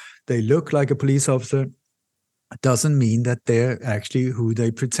worker, they look like a police officer, doesn't mean that they're actually who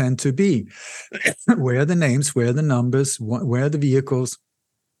they pretend to be. Where are the names? Where are the numbers? Where are the vehicles?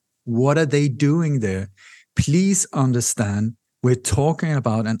 What are they doing there? Please understand, we're talking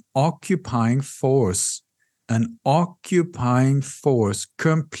about an occupying force,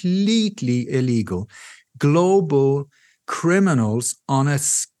 completely illegal, global criminals on an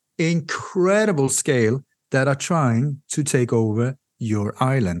incredible scale that are trying to take over your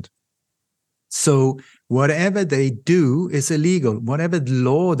island. So whatever they do is illegal. Whatever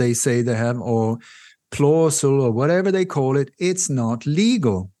law they say they have, or plausible, or whatever they call it, it's not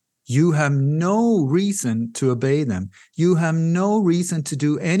legal. You have no reason to obey them. You have no reason to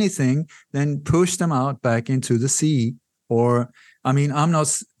do anything than push them out back into the sea. Or, I mean, I'm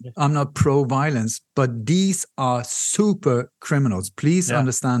not pro-violence, but these are super criminals. Please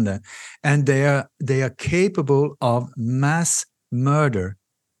understand that. And they are capable of mass murder.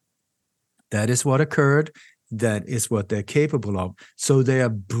 That is what occurred. That is what they're capable of. So they are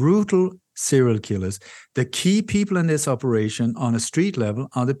brutal serial killers. The key people in this operation on a street level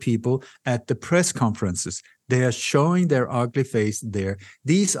are the people at the press conferences. They are showing their ugly face there.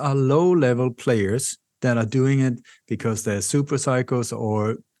 These are low-level players that are doing it because they're super psychos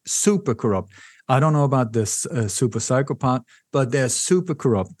or super corrupt. I don't know about this super psychopath, but they're super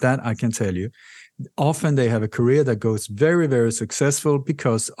corrupt. That I can tell you. Often they have a career that goes very, very successful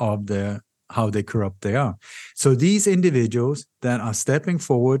because of how they corrupt they are. So these individuals that are stepping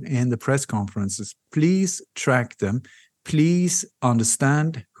forward in the press conferences, please track them. Please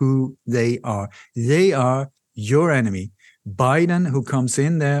understand who they are. They are your enemy. Biden, who comes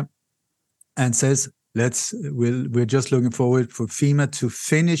in there and says, we're just looking forward for FEMA to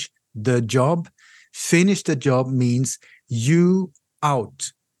finish the job. Finish the job means you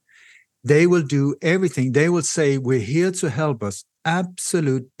out. They will do everything. They will say, we're here to help us.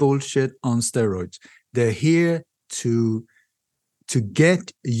 Absolute bullshit on steroids. They're here to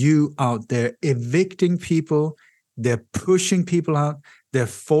get you out. They're evicting people. They're pushing people out. They're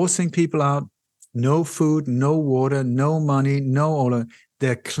forcing people out. No food, no water, no money, no oil.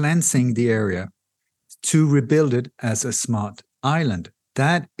 They're cleansing the area to rebuild it as a smart island.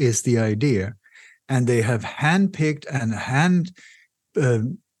 That is the idea. And they have handpicked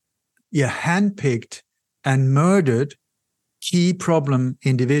and murdered key problem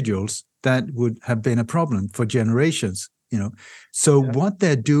individuals that would have been a problem for generations, So what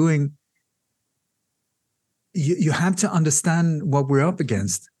they're doing, you have to understand what we're up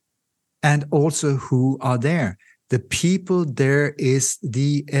against and also who are there. The people there is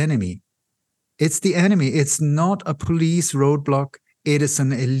the enemy. It's the enemy. It's not a police roadblock. It is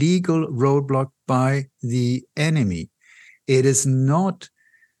an illegal roadblock by the enemy. It is not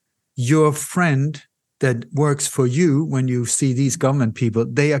your friend that works for you when you see these government people.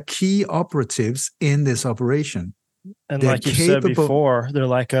 They are key operatives in this operation. And like you said before, they're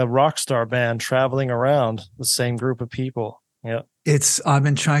like a rock star band traveling around the same group of people. Yeah. I've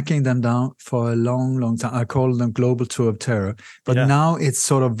been tracking them down for a long, long time. I call them Global Tour of Terror. But now it's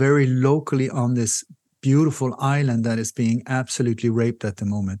sort of very locally on this beautiful island that is being absolutely raped at the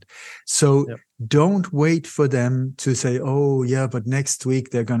moment. So don't wait for them to say, oh, yeah, but next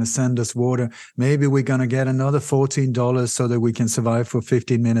week they're going to send us water. Maybe we're going to get another $14 so that we can survive for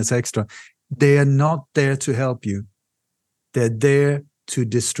 15 minutes extra. They are not there to help you. They're there to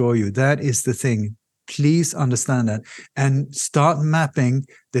destroy you. That is the thing. Please understand that, and start mapping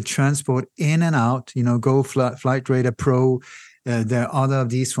the transport in and out. Go Flight Radar Pro. There are other of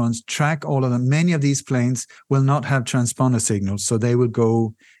these ones. Track all of them. Many of these planes will not have transponder signals, so they will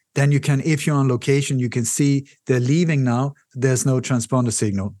go. Then you can, if you're on location, you can see they're leaving now. There's no transponder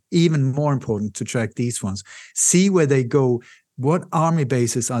signal. Even more important to track these ones. See where they go. What army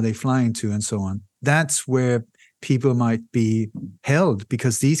bases are they flying to, and so on. That's where people might be held,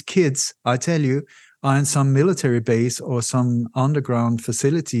 because these kids, I tell you, are in some military base or some underground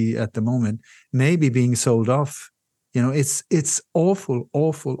facility at the moment, maybe being sold off. It's awful,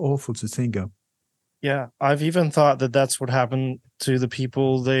 awful, awful to think of. Yeah, I've even thought that that's what happened to the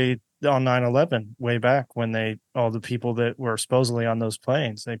people on 9/11 way back, when all the people that were supposedly on those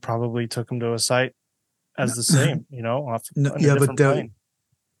planes, they probably took them to a site as the same, off No, on a different plane.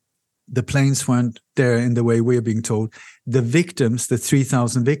 The planes weren't there in the way we're being told. The victims, the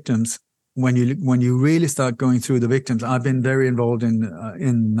 3,000 victims, when you really start going through the victims, I've been very involved in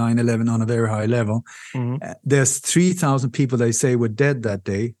 9/11 on a very high level. Mm-hmm. There's 3,000 people they say were dead that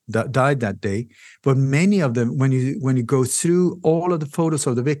day, that died that day. But many of them, when you go through all of the photos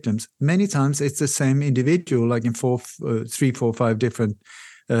of the victims, many times it's the same individual, like in 3, 4, 5 different,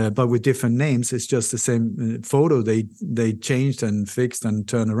 but with different names. It's just the same photo. They changed and fixed and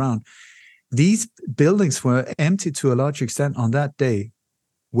turned around. These buildings were empty to a large extent on that day.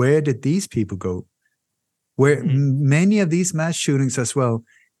 Where did these people go? Where many of these mass shootings as well,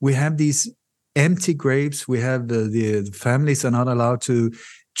 we have these empty graves. We have the families are not allowed to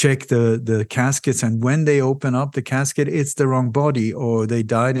check the caskets, and when they open up the casket, it's the wrong body, or they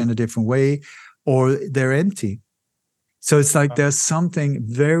died in a different way, or they're empty. So it's like there's something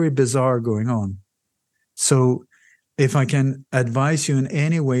very bizarre going on. So if I can advise you in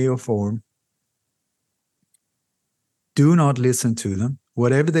any way or form, do not listen to them.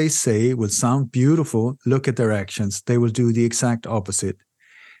 Whatever they say will sound beautiful. Look at their actions. They will do the exact opposite.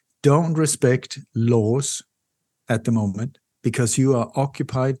 Don't respect laws at the moment, because you are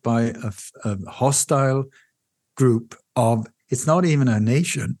occupied by a hostile group of, it's not even a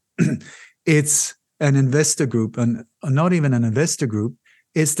nation. It's an investor group, and not even an investor group.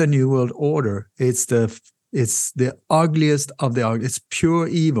 It's the New World Order. It's the ugliest of the ugly. It's pure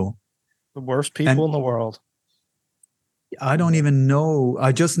evil. The worst people in the world. I don't even know.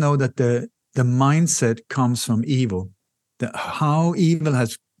 I just know that the mindset comes from evil. How evil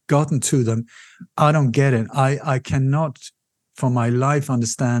has gotten to them, I don't get it. I cannot for my life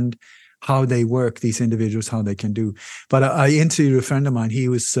understand how they work, these individuals, how they can do. But I interviewed a friend of mine. He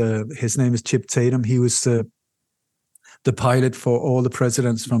was his name is Chip Tatum. He was the pilot for all the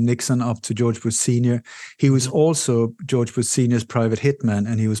presidents from Nixon up to George Bush Sr. He was also George Bush Sr.'s private hitman,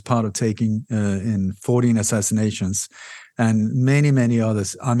 and he was part of taking in 14 assassinations and many, many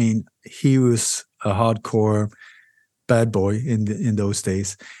others. I mean, he was a hardcore bad boy in those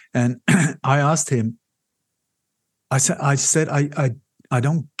days. And I asked him, I said, I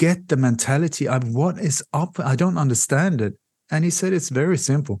don't get the mentality. What is up? I don't understand it. And he said, it's very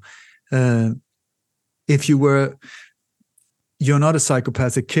simple. If you're not a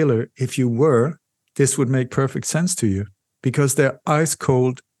psychopathic killer. If you were, this would make perfect sense to you, because they're ice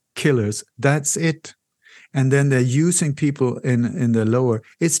cold killers. That's it. And then they're using people in the lower.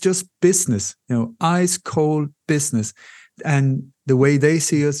 It's just business, ice cold business. And the way they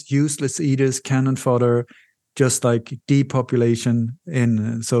see us, useless eaters, cannon fodder, just like depopulation.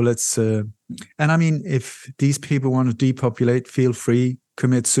 So let's, and I mean, if these people want to depopulate, feel free,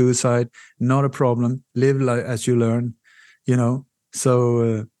 commit suicide, not a problem. Live as you learn,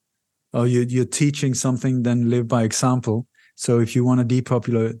 So you're teaching something, then live by example. So if you want to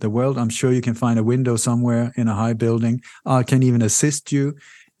depopulate the world, I'm sure you can find a window somewhere in a high building. I can even assist you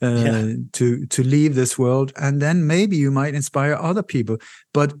to leave this world, and then maybe you might inspire other people.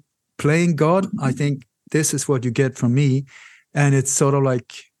 But playing God, I think this is what you get from me, and it's sort of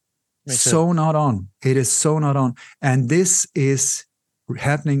like so not on. It is so not on, and this is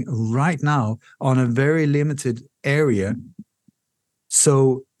happening right now on a very limited area.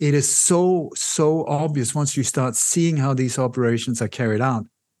 So it is so obvious once you start seeing how these operations are carried out.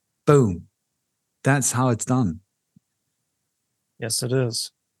 Boom. That's how it's done. Yes, it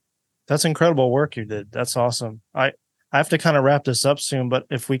is. That's incredible work you did. That's awesome. I have to kind of wrap this up soon, but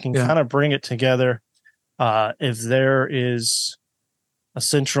if we can kind of bring it together, if there is a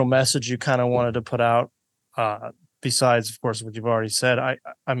central message you kind of wanted to put out, besides, of course, what you've already said,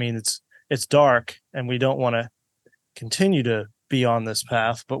 I mean, it's dark, and we don't want to continue to be on this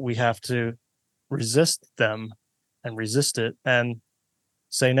path, but we have to resist them and resist it and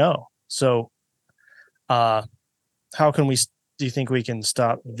say no. So how can we do you think we can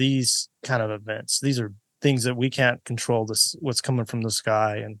stop these kind of events? These are things that we can't control, this what's coming from the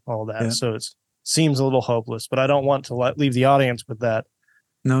sky and all that. Yeah. So it seems a little hopeless, but I don't want to leave the audience with that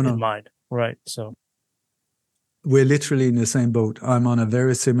in mind. Right. So we're literally in the same boat. I'm on a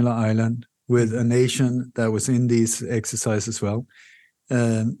very similar island with a nation that was in these exercises as well.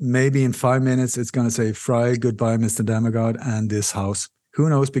 Maybe in 5 minutes, it's going to say, "Fry, goodbye, Mr. Dammegard, and this house." Who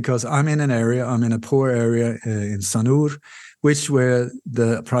knows? Because I'm in a poor area in Sanur, where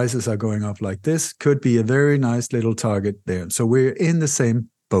the prices are going up like this. Could be a very nice little target there. So we're in the same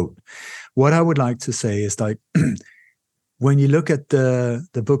boat. What I would like to say is, like, when you look at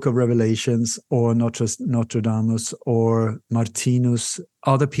the book of Revelations or Nostradamus or Martinus,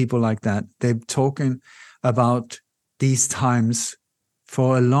 other people like that, they're talking about these times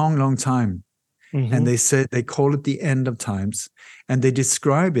for a long, long time. Mm-hmm. And they call it the end of times. And they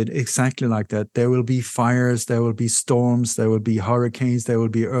describe it exactly like that. There will be fires, there will be storms, there will be hurricanes, there will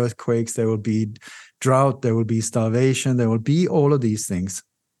be earthquakes, there will be drought, there will be starvation, there will be all of these things.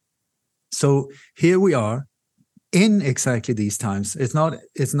 So here we are in exactly these times. It's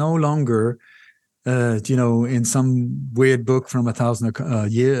no longer, in some weird book from a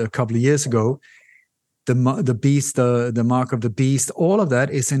couple of years ago, the beast, the mark of the beast, all of that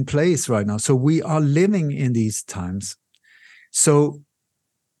is in place right now. So we are living in these times. So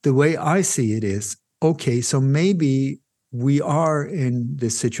the way I see it is, okay, so maybe we are in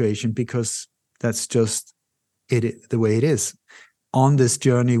this situation because that's just the way it is on this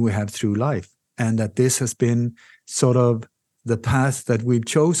journey we have through life, and that this has been sort of the path that we've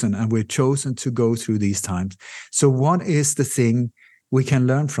chosen, and we've chosen to go through these times. So what is the thing we can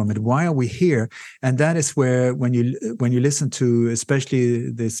learn from it? Why are we here? And that is where, when you listen to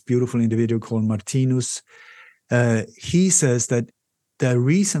especially this beautiful individual called Martinus, he says that the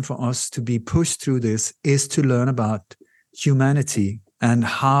reason for us to be pushed through this is to learn about humanity and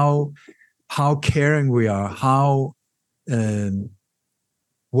how caring we are, how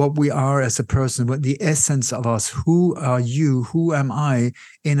what we are as a person, what the essence of us. Who are you? Who am I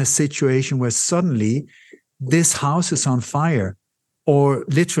in a situation where suddenly this house is on fire, or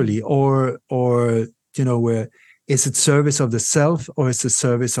literally, or where is it service of the self, or is it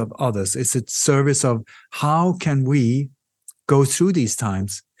service of others? Is it service of how can we go through these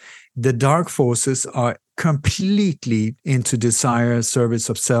times? The dark forces are completely into desire, service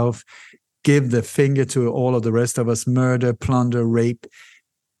of self, give the finger to all of the rest of us, murder, plunder, rape.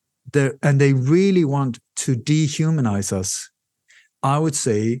 And they really want to dehumanize us. I would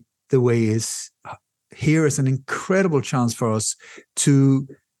say the way is, here is an incredible chance for us to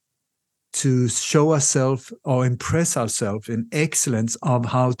show ourselves or impress ourselves in excellence of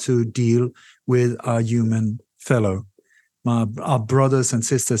how to deal with our human fellow, our brothers and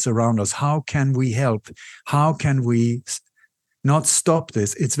sisters around us. How can we help? How can we not stop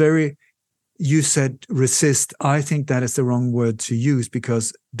this? It's very... You said resist. I think that is the wrong word to use,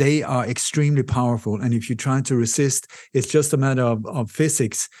 because they are extremely powerful. And if you're trying to resist, it's just a matter of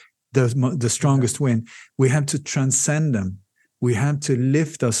physics, the strongest win. We have to transcend them. We have to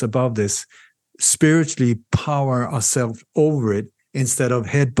lift us above this, spiritually power ourselves over it instead of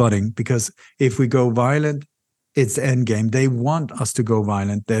headbutting. Because if we go violent, it's the end game. They want us to go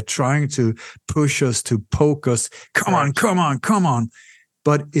violent. They're trying to push us, to poke us. Come on, come on, come on.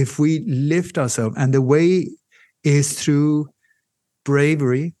 But if we lift ourselves, and the way is through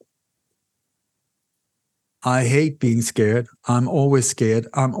bravery. I hate being scared. I'm always scared.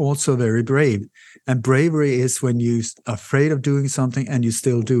 I'm also very brave. And bravery is when you're afraid of doing something and you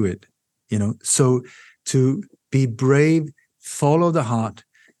still do it. So to be brave, follow the heart.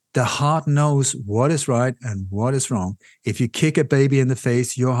 The heart knows what is right and what is wrong. If you kick a baby in the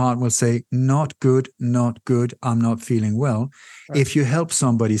face, your heart will say, not good, not good, I'm not feeling well. Right. If you help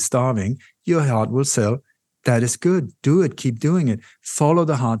somebody starving, your heart will say, that is good, do it, keep doing it. Follow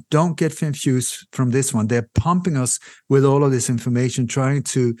the heart. Don't get confused from this one. They're pumping us with all of this information, trying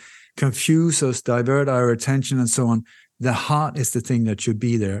to confuse us, divert our attention and so on. The heart is the thing that should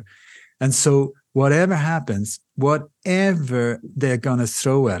be there. And so whatever happens, whatever they're going to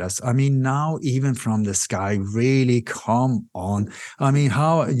throw at us, I mean, now even from the sky, really, come on. I mean,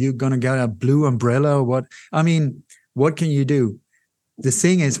 how are you going to get a blue umbrella or what? I mean, what can you do? The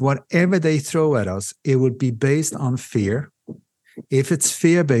thing is, whatever they throw at us, it would be based on fear. If it's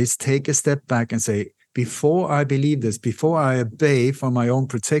fear-based, take a step back and say, before I believe this, before I obey for my own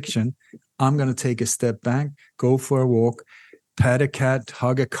protection, I'm going to take a step back, go for a walk, pet a cat,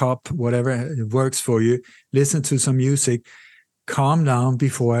 hug a cop, whatever works for you, listen to some music, calm down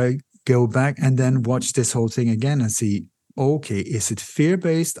before I go back, and then watch this whole thing again and see, okay, is it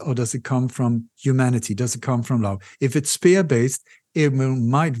fear-based or does it come from humanity? Does it come from love? If it's fear-based, it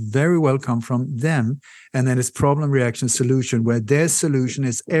might very well come from them. And then it's problem, reaction, solution, where their solution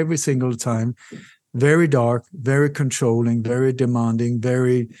is every single time very dark, very controlling, very demanding,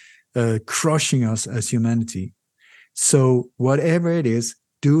 very crushing us as humanity. So whatever it is,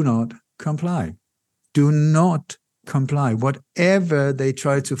 do not comply. Do not comply. Whatever they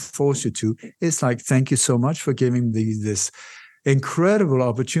try to force you to, it's like, thank you so much for giving me this incredible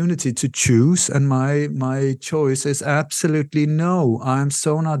opportunity to choose. And my choice is absolutely no. I'm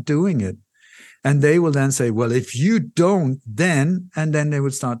so not doing it. And they will then say, well, if you don't, then, and then they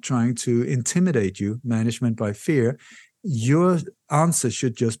will start trying to intimidate you, management by fear. Your answer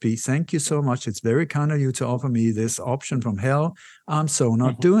should just be, thank you so much. It's very kind of you to offer me this option from hell. I'm so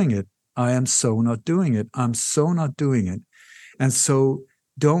not doing it. I am so not doing it. I'm so not doing it. And so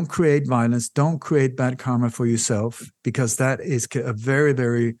don't create violence. Don't create bad karma for yourself, because that is a very,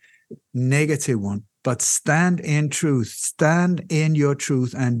 very negative one. But stand in truth, stand in your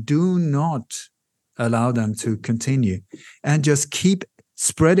truth, and do not allow them to continue. And just keep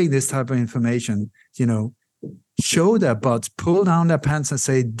spreading this type of information, show their butts, pull down their pants and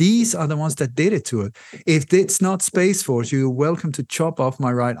say, these are the ones that did it to it. If it's not Space Force, you're welcome to chop off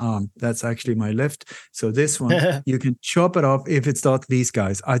my right arm. That's actually my left. So this one, you can chop it off if it's not these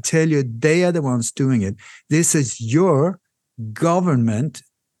guys. I tell you, they are the ones doing it. This is your government,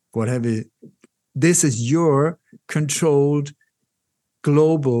 whatever. This is your controlled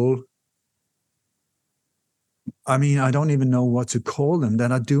global, I don't even know what to call them,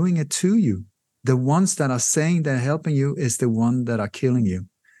 that are doing it to you. The ones that are saying they're helping you is the one that are killing you.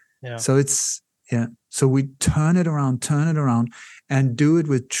 Yeah. So so we turn it around and do it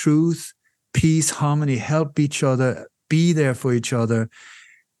with truth, peace, harmony, help each other, be there for each other.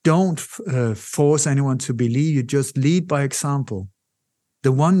 Don't force anyone to believe you, just lead by example.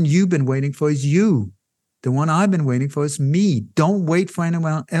 The one you've been waiting for is you. The one I've been waiting for is me. Don't wait for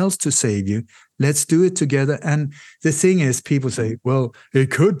anyone else to save you. Let's do it together. And the thing is, people say, well, it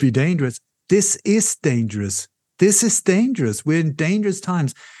could be dangerous. This is dangerous. This is dangerous. We're in dangerous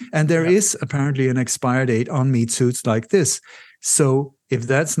times. And there is apparently an expiry date on meat suits like this. So if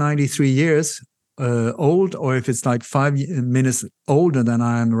that's 93 years old, or if it's like 5 minutes older than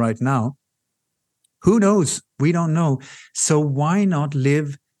I am right now, who knows? We don't know. So why not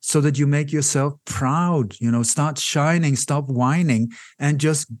live so that you make yourself proud? Start shining, stop whining, and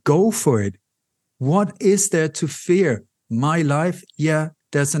just go for it. What is there to fear? My life? Yeah,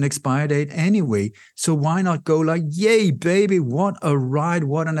 there's an expire date anyway. So why not go like, yay, baby, what a ride,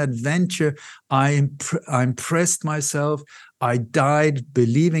 what an adventure. I impressed myself. I died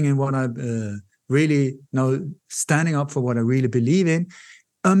believing in what I really standing up for what I really believe in.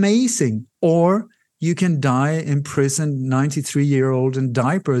 Amazing. Or you can die in prison, 93-year-old in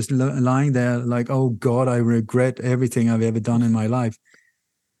diapers, lying there like, oh God, I regret everything I've ever done in my life.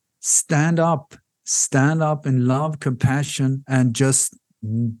 Stand up in love, compassion, and just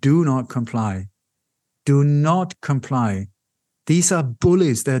do not comply. Do not comply. These are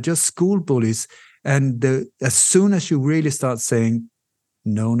bullies. They're just school bullies. And as soon as you really start saying,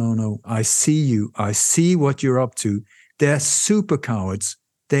 no, I see you. I see what you're up to. They're super cowards.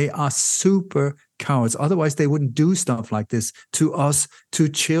 They are super cowards. Otherwise, they wouldn't do stuff like this to us, to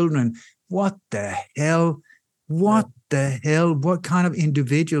children. What the hell? What the hell? What kind of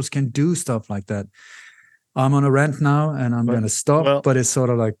individuals can do stuff like that? I'm on a rant now, and I'm going to stop. But it's sort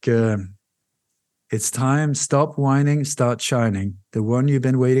of like, it's time. Stop whining. Start shining. The one you've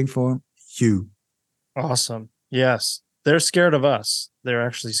been waiting for, you. Awesome. Yes. They're scared of us. They're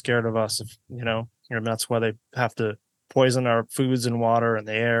actually scared of us. And that's why they have to poison our foods and water and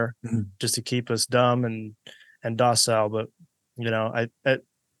the air just to keep us dumb and docile. But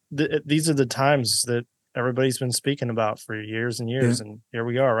these are the times that everybody's been speaking about for years and years, and here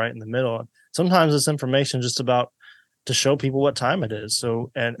we are right in the middle. Sometimes this information just about to show people what time it is,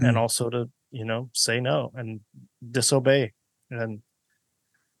 so and also to say no and disobey. And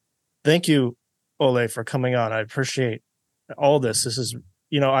thank you, Ole, for coming on. I appreciate all this. This is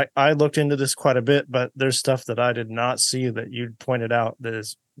I looked into this quite a bit, but there's stuff that I did not see that you pointed out that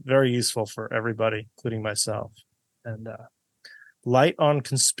is very useful for everybody, including myself. And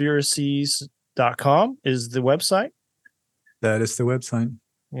lightonconspiracies.com is the website. That is the website.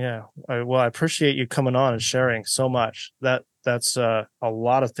 Yeah. I appreciate you coming on and sharing so much. That's a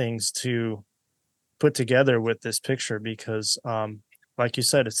lot of things to put together with this picture, because like you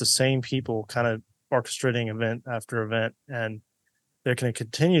said, it's the same people kind of orchestrating event after event, and they're going to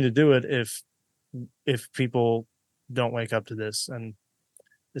continue to do it if people don't wake up to this, and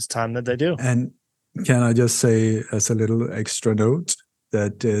it's time that they do. And can I just say as a little extra note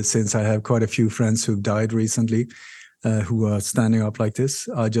that since I have quite a few friends who've died recently, who are standing up like this,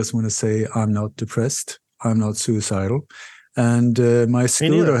 I just want to say I'm not depressed. I'm not suicidal. And my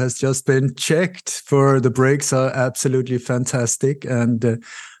scooter has just been checked for the brakes are absolutely fantastic. And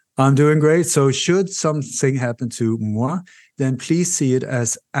I'm doing great. So should something happen to moi, then please see it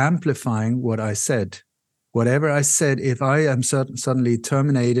as amplifying what I said. Whatever I said, if I am suddenly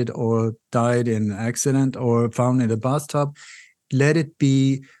terminated or died in an accident or found in a bathtub, let it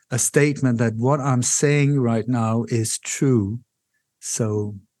be a statement that what I'm saying right now is true.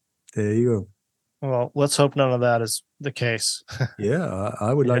 So there you go. Well, let's hope none of that is the case. Yeah,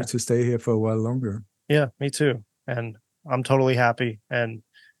 I would like to stay here for a while longer. Yeah, me too. And I'm totally happy. And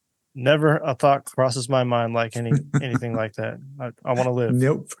never a thought crosses my mind like anything like that. I want to live.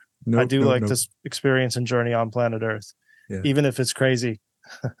 Nope. I do like this experience and journey on planet Earth, even if it's crazy.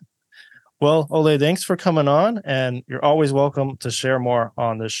 Well, Ole, thanks for coming on, and you're always welcome to share more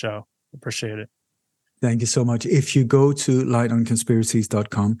on this show. Appreciate it. Thank you so much. If you go to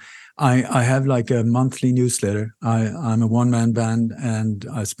lightonconspiracies.com, I have like a monthly newsletter. I'm a one-man band, and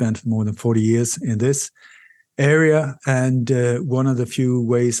I spent more than 40 years in this area. And one of the few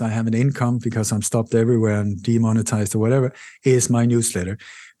ways I have an income, because I'm stopped everywhere and demonetized or whatever, is my newsletter.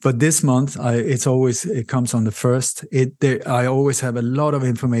 But this month, it comes on the 1st. I always have a lot of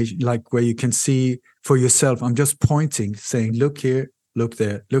information, like where you can see for yourself. I'm just pointing, saying, look here, look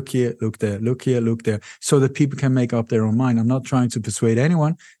there, look here, look there, look here, look there, so that people can make up their own mind. I'm not trying to persuade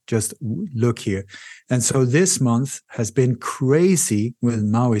anyone, just look here. And so this month has been crazy with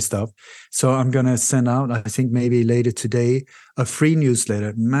Maui stuff. So I'm going to send out, I think maybe later today, a free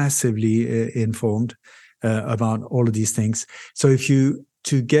newsletter, massively informed about all of these things. So if you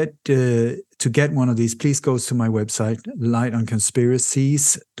to get one of these, please go to my website,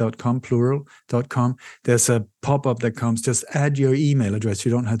 lightonconspiracies.com, plural.com. There's a pop-up that comes, just add your email address. You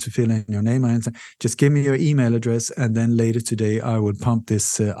don't have to fill in your name or anything. Just give me your email address, and then later today I will pump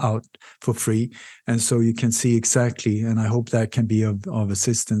this out for free. And so you can see exactly, and I hope that can be of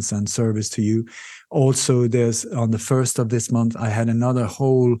assistance and service to you. Also, there's on the 1st of this month, I had another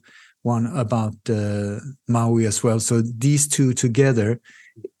whole one about Maui as well. So these two together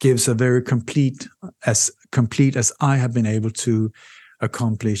gives a very complete as I have been able to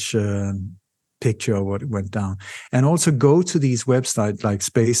accomplish picture of what went down. And also go to these websites like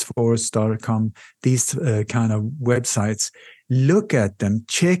spaceforce.com, these kind of websites. Look at them,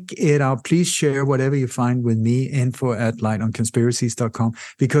 check it out. Please share whatever you find with me, info@lightonconspiracies.com,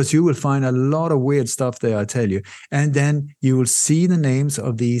 because you will find a lot of weird stuff there, I tell you. And then you will see the names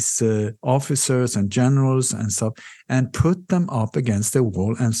of these officers and generals and stuff, and put them up against the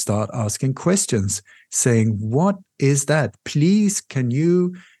wall and start asking questions, saying, what is that? Please, can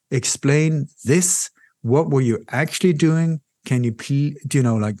you explain this? What were you actually doing? Can you please,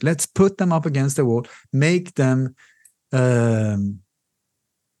 let's put them up against the wall, make them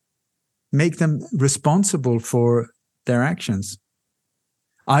responsible for their actions.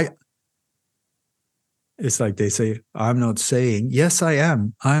 It's like they say, I'm not saying, yes, I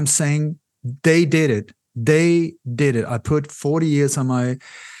am. I'm saying they did it. They did it. I put 40 years of my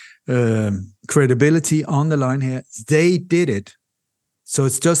credibility on the line here. They did it. So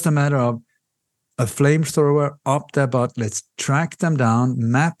it's just a matter of a flamethrower up their butt. Let's track them down,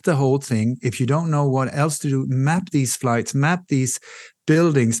 map the whole thing. If you don't know what else to do, map these flights, map these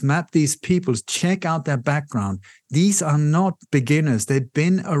buildings, map these people, check out their background. These are not beginners. They've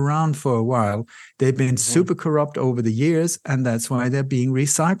been around for a while. They've been super corrupt over the years, and that's why they're being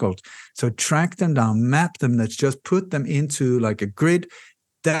recycled. So track them down, map them. Let's just put them into like a grid.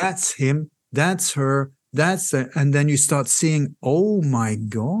 That's him, that's her, that's it. And then you start seeing, oh my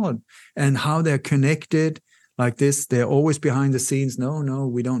God, and how they're connected like this. They're always behind the scenes. No,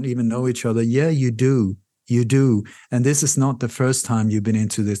 we don't even know each other. Yeah, you do. You do. And this is not the first time you've been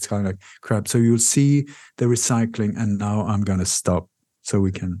into this kind of crap. So you'll see the recycling. And now I'm going to stop so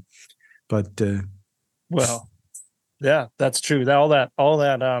we can, but. Well, yeah, that's true. All that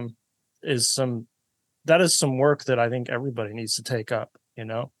is some work that I think everybody needs to take up, I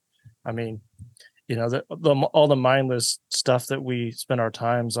mean, all the mindless stuff that we spend our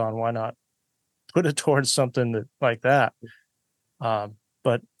times on, why not put it towards something like that?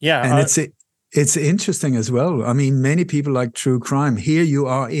 But yeah. And it's interesting as well. I mean, many people like true crime. Here you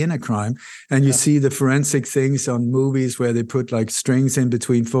are in a crime, and you see the forensic things on movies where they put like strings in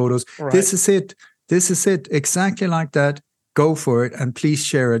between photos. Right. This is it. Exactly like that. Go for it, and please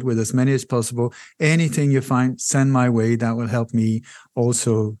share it with as many as possible. Anything you find, send my way. That will help me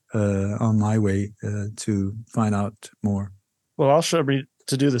also on my way to find out more. Well, I'll show you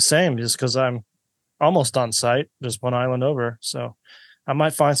to do the same, just because I'm almost on site, just one island over. So I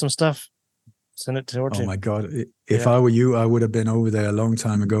might find some stuff, send it towards you. Oh my God. If I were you, I would have been over there a long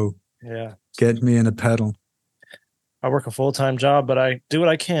time ago. Yeah. Get me in a pedal. I work a full-time job, but I do what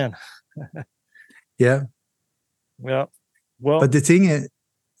I can. Yeah. Yeah. Well, but the thing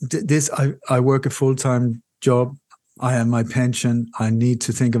is, I work a full-time job. I have my pension. I need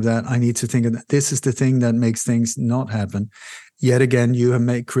to think of that. I need to think of that. This is the thing that makes things not happen. Yet again, you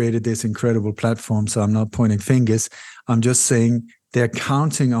have created this incredible platform. So I'm not pointing fingers. I'm just saying they're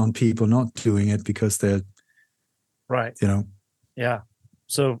counting on people not doing it because they're right. Yeah.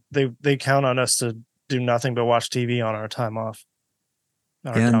 So they count on us to do nothing but watch TV on our time off.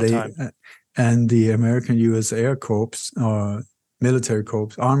 And the American U.S. Air Corps or military corps,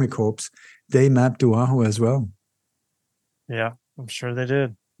 Army Corps, they mapped Oahu as well. Yeah, I'm sure they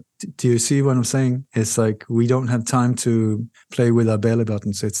did. Do you see what I'm saying? It's like we don't have time to play with our belly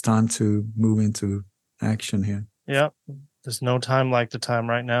buttons. It's time to move into action here. Yeah, there's no time like the time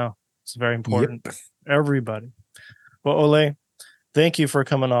right now. It's very important. Yep. Everybody. Well, Ole, thank you for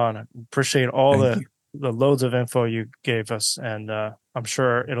coming on. I appreciate all the loads of info you gave us, and I'm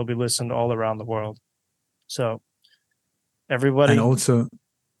sure it'll be listened all around the world. So, everybody... And also...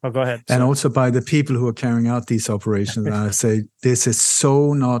 Oh, go ahead. And also by the people who are carrying out these operations. And I say, this is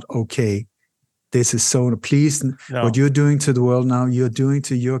so not okay. This is so, please, what you're doing to the world now, you're doing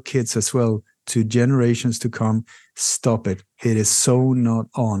to your kids as well, to generations to come. Stop it. It is so not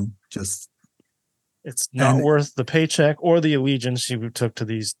on. It's not worth the paycheck or the allegiance you took to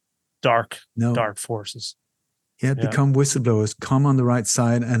these dark forces. Yeah, become whistleblowers. Come on the right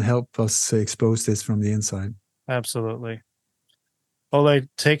side and help us expose this from the inside. Absolutely. Ole,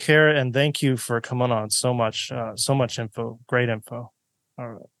 take care, and thank you for coming on. So much info, great info. All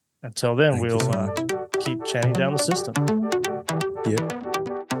right. Until then, we'll keep chanting down the system. Yep.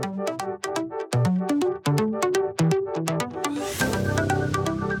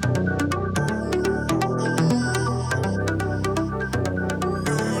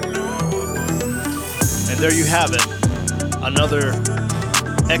 And there you have it, another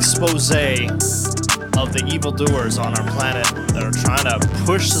expose of the evildoers on our planet that are trying to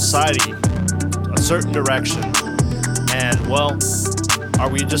push society a certain direction. And, well, are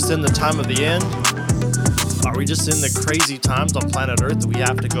we just in the time of the end? Are we just in the crazy times on planet Earth that we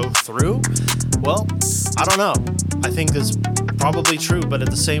have to go through? Well, I don't know. I think that's probably true, but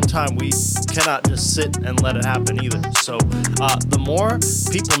at the same time, we cannot just sit and let it happen either. So the more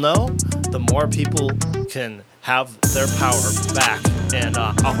people know, the more people can have their power back. And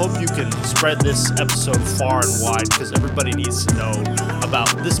I hope you can spread this episode far and wide, because everybody needs to know about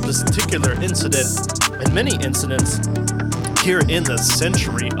this particular incident and many incidents here in the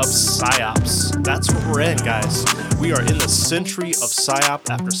century of PSYOPs. That's what we're in, guys. We are in the century of PSYOP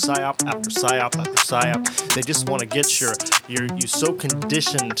after PSYOP after PSYOP after PSYOP. They just want to get you so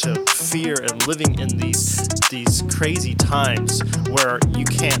conditioned to fear and living in these crazy times where you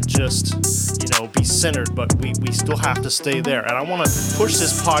can't just, be centered, but we still have to stay there. And I want to push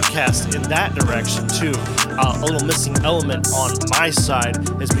this podcast in that direction too. A little missing element on my side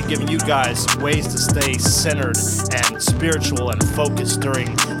has been giving you guys ways to stay centered and spiritual and focused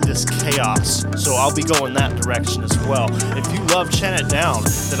during this chaos. So I'll be going that direction as well. If you love Chant It Down,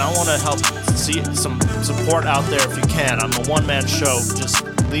 then I want to help see some support out there if you can. I'm a one-man show. Just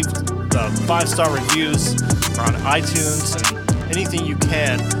leave the 5-star reviews on iTunes and anything you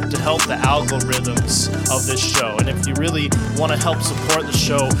can to help the algorithms of this show. And if you really want to help support the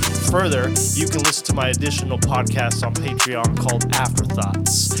show further, you can listen to my additional podcast on Patreon called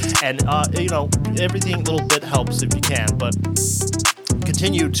Afterthoughts. And, everything little bit helps if you can, but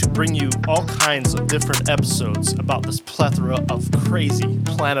continue to bring you all kinds of different episodes about this plethora of crazy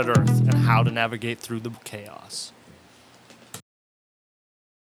planet Earth and how to navigate through the chaos.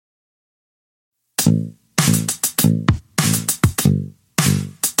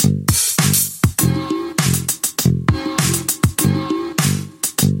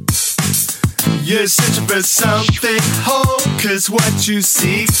 You're searching for something whole, cause what you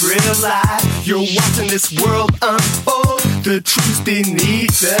seek's real life. You're watching this world unfold, the truth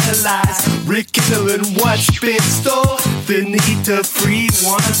beneath the lies. Rekindling what's been stole, the need to free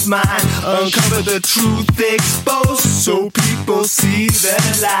one's mind. Uncover the truth exposed, so people see the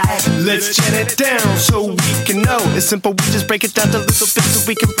light. Let's chant it down so we can know. It's simple, we just break it down to little bits so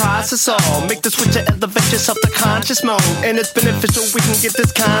we can process all. Make the switch to elevate yourself to conscious mode. And it's beneficial, we can get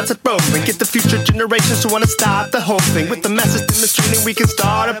this concept rolling. Get the future generations who want to stop the whole thing. With the message demonstrating, we can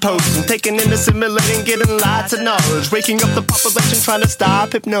start a posting. Taking in, assimilating, getting lots of knowledge. Waking up up the population trying to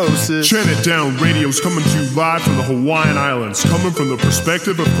stop hypnosis. Chant It Down radio's coming to you live from the Hawaiian Islands, coming from the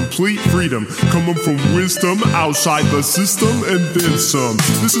perspective of complete freedom, coming from wisdom outside the system and then some.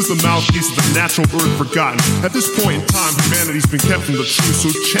 This is the mouthpiece of the natural earth forgotten. At this point in time, humanity's been kept from the truth, so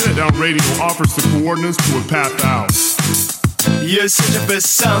Chant It Down radio offers the coordinates to a path out. You're searching for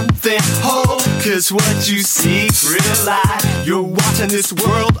something whole, cause what you seek's real life. You're watching this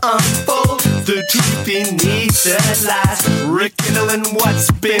world unfold, the truth beneath the lies, rekindling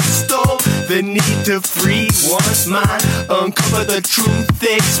what's been stole, the need to free one's mind, uncover the truth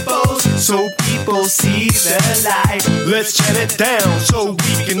exposed, so people see the light. Let's chant it down so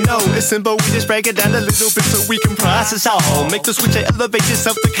we can know. It's simple, we just break it down a little bit so we can process all. Make the switch to elevate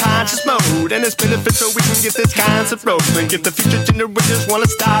yourself to conscious mode, and it's beneficial we can get this concept rolling. Get the future generations wanna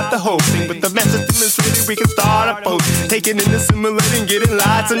stop the whole thing, with the message demonstrated we can start a post, taking in, assimilating, getting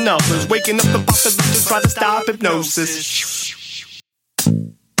lots of numbers, waking up the population, try to stop hypnosis.